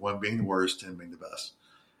 2, 1 being the worst, 10 being the best.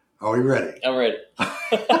 Are we ready? I'm ready.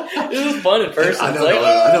 This was fun at first. I know.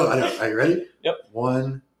 Are you ready? Yep.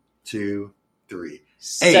 1, 2, 3.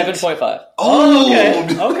 7.5. Oh,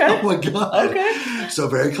 okay. Oh my god. Okay. So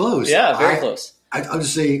very close. Yeah, very close. I'll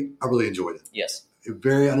just say I really enjoyed it. Yes.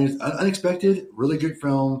 Very unexpected, really good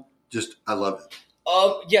film. Just I love it.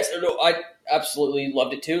 Yes, no, I absolutely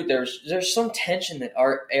loved it too. There's some tension that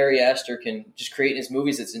Ari Aster can just create in his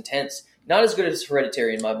movies that's intense. Not as good as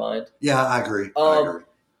Hereditary in my mind. Yeah, I agree.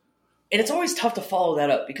 And it's always tough to follow that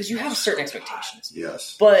up because you have certain expectations.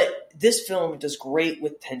 Yes. But this film does great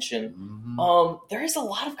with tension. Mm-hmm. There is a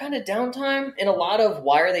lot of kind of downtime and a lot of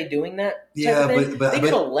why are they doing that? Yeah, but they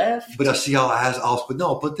could have left. But I see how it has also. But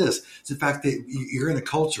no, but this it's the fact that you're in a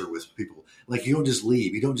culture with people. You don't just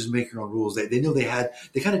leave. You don't just make your own rules. They knew they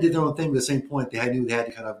kind of did their own thing, but at the same point, knew they had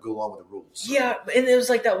to kind of go along with the rules. Yeah, and there was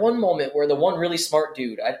that one moment where the one really smart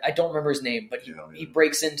dude, I don't remember his name, but he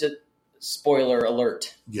breaks into. Spoiler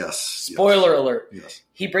alert. Yes. Spoiler alert. Yes.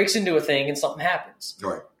 He breaks into a thing and something happens.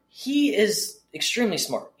 Right. He is extremely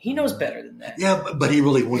smart. He knows better than that. Yeah, but he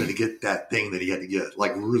really wanted to get that thing that he had to get,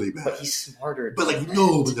 like, really bad. But he's smarter. But, like,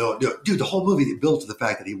 no, dude, the whole movie built to the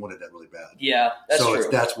fact that he wanted that really bad. Yeah, that's true. So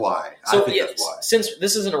that's why. So I think that's why. Since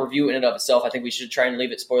this isn't a review in and of itself, I think we should try and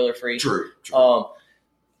leave it spoiler free. True.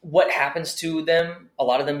 What happens to them? A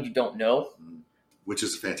lot of them you don't know. Which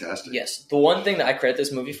is fantastic. Yes. The one thing that I credit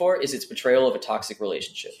this movie for is its portrayal of a toxic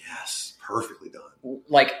relationship. Yes, perfectly done.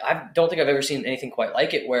 Like, I don't think I've ever seen anything quite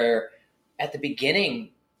like it, where at the beginning,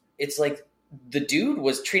 it's like the dude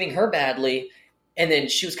was treating her badly, and then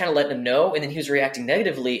she was kind of letting him know, and then he was reacting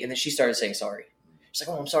negatively, and then she started saying sorry. She's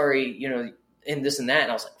like, oh, I'm sorry, and this and that.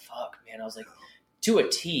 And I was like, fuck, man. I was like, to a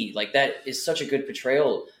T. Like, that is such a good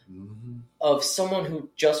portrayal of someone who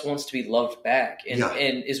just wants to be loved back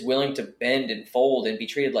and is willing to bend and fold and be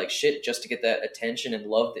treated like shit just to get that attention and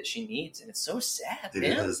love that she needs. And it's so sad,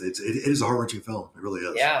 man. It is. It is a heart-wrenching film. It really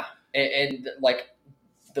is. Yeah. And like,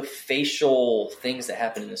 the facial things that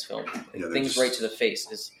happen in this film, things right to the face,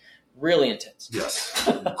 is really intense. Yes.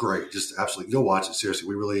 Great. Just absolutely. Go watch it. Seriously.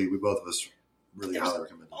 We both of us really highly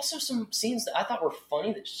recommend it. Also some scenes that I thought were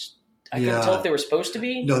funny that I couldn't tell if they were supposed to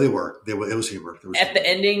be. No, they were. It was humor. At the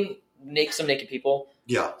ending, some naked people.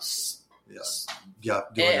 Yeah. Yeah.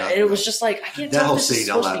 And it was just like, I can't tell if this is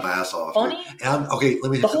supposed to be funny.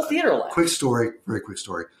 Let me. The whole theater laughed. Very quick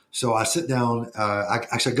story. So I sit down. I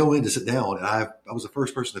go in to sit down, and I was the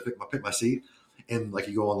first person to pick my seat. And like,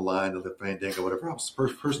 you go on the line of the Fandango, whatever. I was the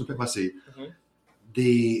first person to pick my seat.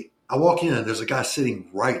 Mm-hmm. I walk in. There's a guy sitting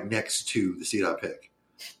right next to the seat I pick.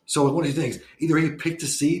 So one of two things: either he picked a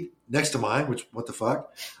seat next to mine, which what the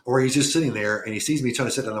fuck, or he's just sitting there and he sees me trying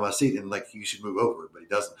to sit down on my seat and like, you should move over, but he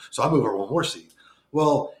doesn't. So I move over one more seat.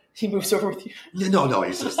 Well, he moves over with you. No,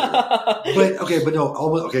 he's just there. So I'm like,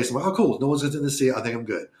 oh, cool. No one's in the seat. I think I'm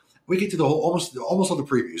good. We get to the whole almost all the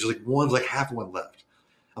previews. There's like half one left.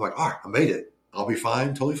 I'm like, all right, I made it. I'll be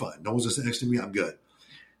fine, totally fine. No one's sitting next to me. I'm good.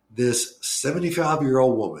 This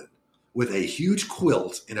 75-year-old woman with a huge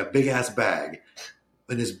quilt in a big ass bag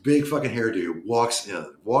and this big fucking hairdo walks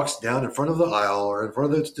down in front of the aisle or in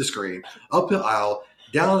front of the screen, up the aisle,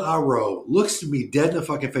 down our row, looks at me dead in the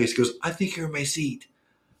fucking face, goes, I think you're in my seat.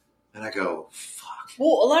 And I go, fuck.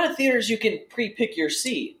 Well, a lot of theaters you can pre-pick your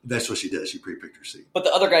seat. That's what she did. She pre-picked her seat. But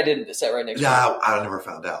the other guy didn't sit right next to her. Yeah, I never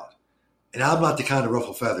found out. And I'm not the kind to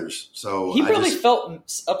ruffle feathers, so he probably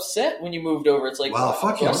felt upset when you moved over. It's like, well,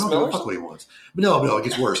 fuck you. I don't know fuck what he wants. But no, it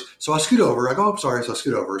gets worse. So I scoot over. I go, I'm sorry. So I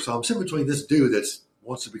scoot over. So I'm sitting between this dude that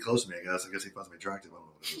wants to be close to me. I guess he finds me attractive. I don't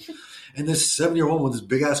know what it is. And this 7-year-old woman with this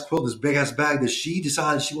big ass quilt, this big ass bag that she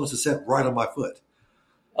decides she wants to set right on my foot.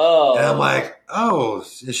 Oh, and I'm like, oh,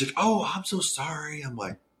 and she's like, oh, I'm so sorry. I'm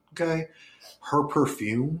like, okay. Her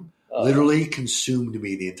perfume literally consumed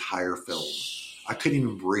me the entire film. I couldn't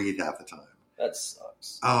even breathe half the time. That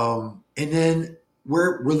sucks. And then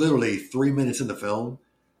we're literally 3 minutes in the film.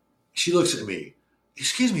 She looks at me.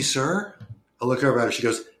 Excuse me, sir. I look over at her. She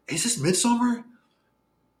goes, is this Midsommar?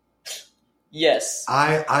 Yes.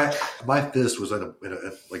 My fist was in a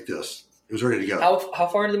like this. It was ready to go. How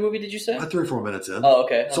far into the movie did you say? 3 or 4 minutes in. Oh,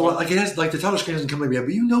 okay. So like, it has like the title screen doesn't come up yet,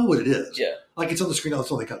 but you know what it is. Yeah. Like, it's on the screen.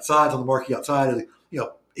 It's on the outside. It's on the marquee outside.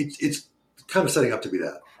 It's kind of setting up to be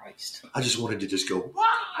that. Christ. I just wanted to just go. Wah!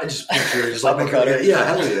 I just picture her, just like make her. Yeah,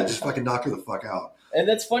 hell yeah, just fucking knock her the fuck out. And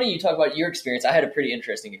that's funny. You talk about your experience. I had a pretty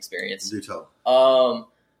interesting experience. Do tell.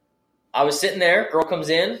 I was sitting there. Girl comes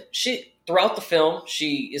in. She throughout the film,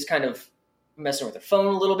 she is kind of messing with her phone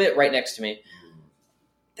a little bit right next to me.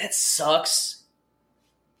 That sucks.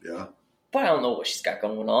 Yeah. But I don't know what she's got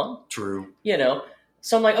going on. True.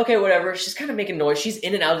 So I'm like, okay, whatever. She's kind of making noise. She's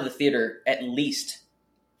in and out of the theater at least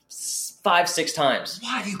 5-6 times.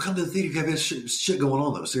 Why do you come to the theater if you have this shit going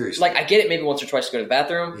on, though? Seriously. Like, I get it maybe once or twice to go to the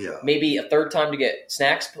bathroom. Yeah. Maybe a third time to get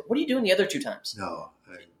snacks. But what are you doing the other 2 times? No.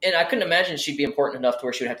 And I couldn't imagine she'd be important enough to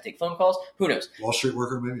where she would have to take phone calls. Who knows? Wall Street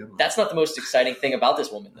worker, maybe? I don't know. That's not the most exciting thing about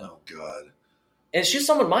this woman, though. Oh, God. And she's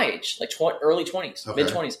someone my age, like early 20s, okay.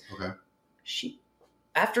 mid-20s. Okay. She,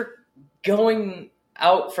 after going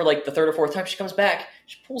out for like the 3rd or 4th time, she comes back.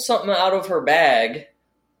 She pulls something out of her bag.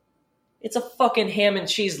 It's a fucking ham and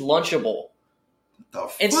cheese Lunchable.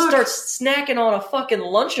 And starts snacking on a fucking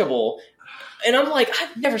Lunchable. And I'm like,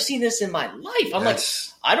 I've never seen this in my life. I'm like,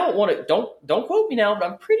 I don't want to, don't quote me now, but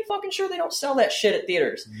I'm pretty fucking sure they don't sell that shit at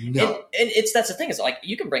theaters. No. And that's the thing, is like,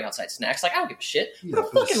 you can bring outside snacks. Like, I don't give a shit. Yeah, but a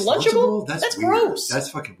fucking Lunchable? That's gross.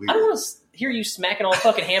 That's fucking weird. I don't want to hear you smacking on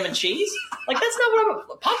fucking ham and cheese. Like, that's not what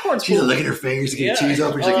I'm, popcorn's She's cool. licking her fingers to get cheese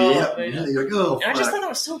up. And she's like, yeah. You're like, oh, and I just thought that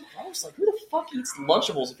was so gross. Like, who the fuck eats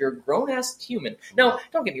Lunchables if you're a grown-ass human? Now,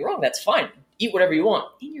 don't get me wrong. That's fine. Eat whatever you want.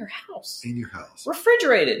 In your house. In your house.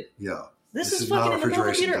 Refrigerated. Yeah. This is not fucking in the movie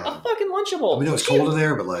refrigeration theater, time. a fucking Lunchable. I mean, it's cold in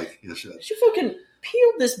there, but like, yeah, shit. She fucking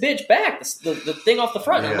peeled this bitch back, the thing off the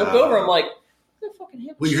front, and I look over, I'm like, what the fucking ham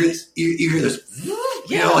and Well, cheese? you hear this.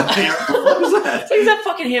 Yeah. Like, what was that? Is that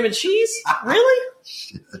fucking ham and cheese? Really?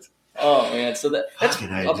 Shit. Oh, man. So that's Fucking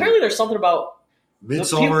hate apparently there's something about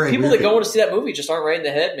Midsummer. people that go in to see that movie just aren't right in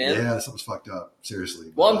the head, man. Yeah, something's fucked up.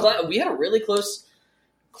 Seriously. Well, I'm glad we had a really close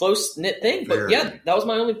knit thing, but Very. yeah, that was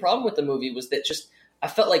my only problem with the movie was that just I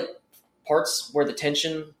felt like parts where the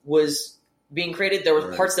tension was being created, there were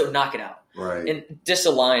Right. parts that would knock it out Right. and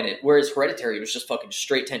disalign it. Whereas Hereditary was just fucking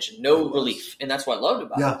straight tension, no relief, and that's what I loved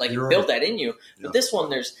about Yeah, it. Like you're it built right. that in you. Yeah. But this one,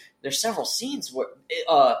 there's several scenes where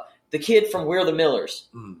the kid from We're the Millers,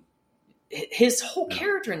 Mm. his whole Yeah.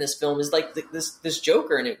 character in this film is like this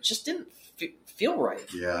Joker, and it just didn't feel right.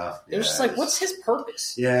 Yeah. It was just like, what's his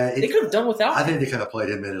purpose? Yeah. They could have done without I him. think they kind of played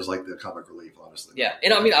him in as like the comic relief, honestly. Yeah,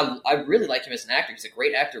 and I mean, I really like him as an actor. He's a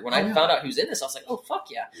great actor. When I yeah. found out he was in this, I was like, oh, fuck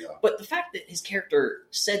yeah. Yeah. But the fact that his character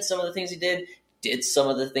said some of the things he did some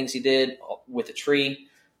of the things he did with a tree,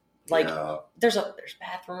 like Yeah. there's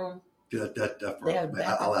bathroom. That They have part.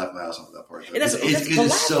 I laugh my ass off that part. And that's It's the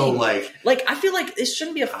so laughing. like. Like I feel like this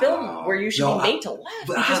shouldn't be a film where you should no, be made to laugh.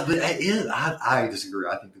 But I disagree.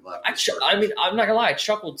 I think the laugh. I mean, I'm not gonna lie, I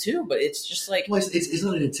chuckled too, but it's just like Well, it's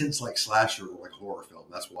not an intense like slasher or like horror film.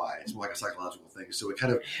 That's why it's more like a psychological thing. So it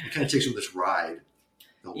kind of takes you on this ride.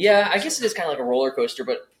 the whole yeah, time. I guess it is kind of like a roller coaster,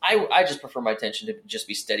 but I just prefer my tension to just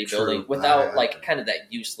be steady True. building without I like kind of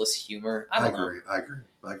that useless humor. I don't know. agree. I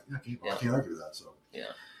can't argue with that. So Yeah.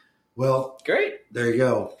 Well, Great. there you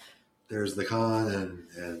go. There's the con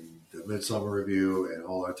and the Midsummer review and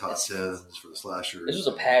all our top tens for the slasher. This was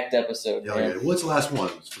a packed episode, Yeah, man. yeah. Well, it's the last one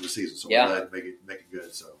for the season, so Yeah. we're glad to make it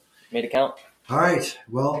good. So, Made it count. all right.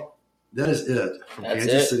 Well, that is it from That's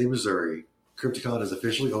Kansas it. City, Missouri. Crypticon is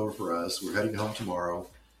officially over for us. We're heading home tomorrow.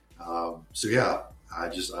 So yeah,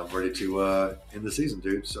 I'm ready to end the season,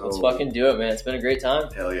 dude. So Let's fucking do it, man. It's been a great time.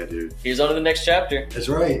 hell yeah, dude. Here's on to the next chapter. That's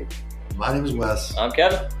right. My name is Wes, I'm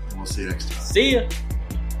Kevin. and we'll see you next time. See ya.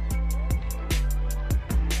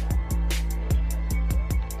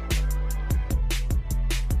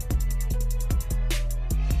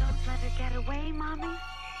 Don't let her get away, Mommy.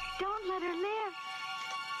 Don't let her live.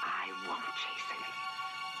 I won't, Jason.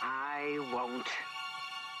 I won't.